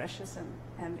what is precious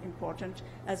and important,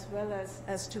 as well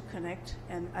as to connect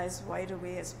and as wide a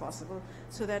way as possible,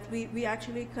 so that we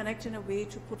actually connect in a way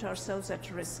to put ourselves at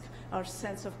risk, our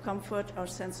sense of comfort, our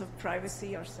sense of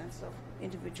privacy, our sense of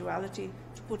individuality,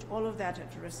 to put all of that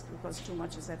at risk because too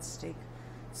much is at stake.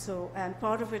 So, and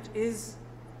part of it is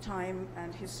time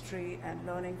and history and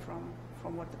learning from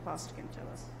what the past can tell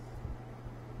us.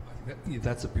 I think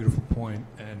that's a beautiful point,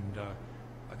 and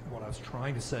what I was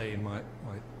trying to say in my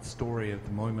story at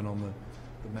the moment on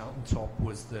the mountaintop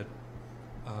was that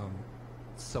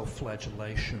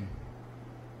self-flagellation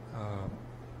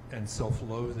and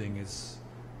self-loathing is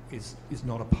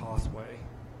not a pathway,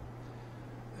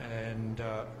 and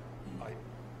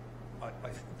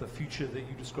the future that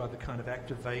you describe, the kind of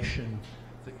activation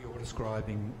that you're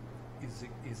describing,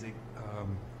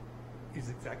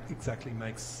 exactly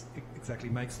makes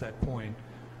that point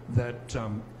that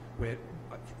where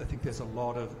I think there's a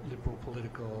lot of liberal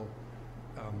political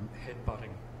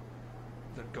headbutting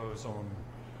that goes on,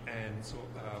 and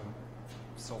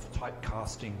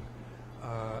self-typecasting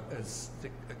as the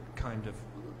kind of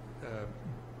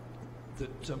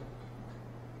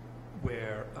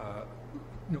where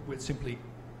we're simply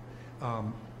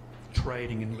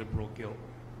trading in liberal guilt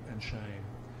and shame,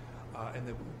 and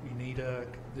that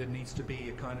there needs to be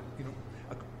a kind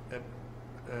of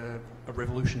a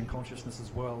revolution in consciousness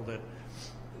as well that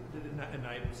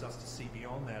enables us to see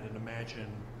beyond that and imagine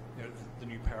the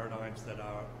new paradigms that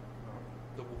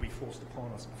will be forced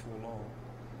upon us before long.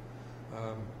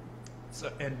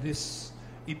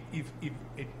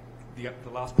 The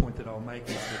last point that I'll make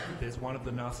is that there's one of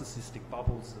the narcissistic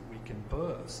bubbles that we can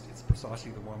burst. It's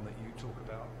precisely the one that you talk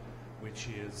about, which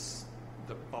is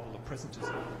the bubble of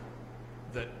presentism,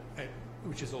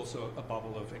 which is also a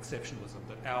bubble of exceptionalism,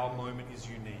 that our moment is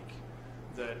unique,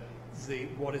 that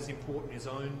what is important is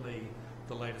only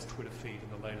the latest Twitter feed and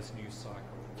the latest news cycle.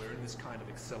 We're in this kind of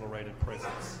accelerated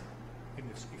presence, and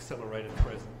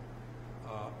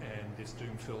this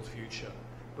doom-filled future.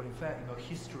 But in fact,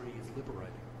 history is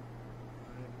liberating.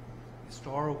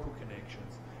 Historical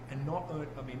connections, and not only,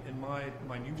 in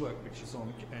my new work, which is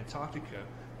on Antarctica,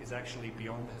 is actually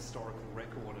beyond the historical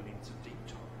record and into deep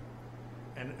time.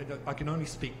 And I can only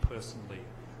speak personally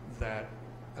that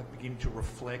I begin to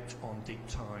reflect on deep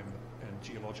time and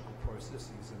geological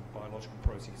processes and biological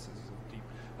processes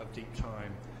of deep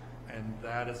time, and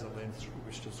that is a lens through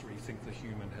which to rethink the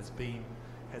human has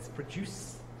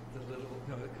produced the little,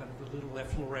 the little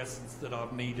efflorescence that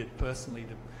I've needed personally,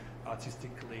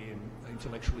 artistically and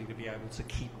intellectually, to be able to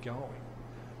keep going.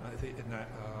 I think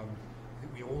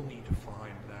we we all need to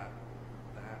find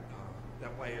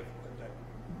that way of that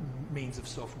means of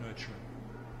self-nurturing.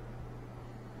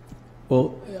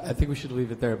 Well, I think we should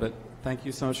leave it there, but thank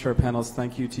you so much to our panelists.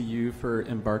 Thank you to you for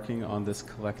embarking on this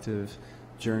collective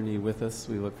journey with us.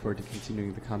 We look forward to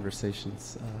continuing the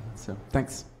conversations. So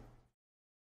thanks.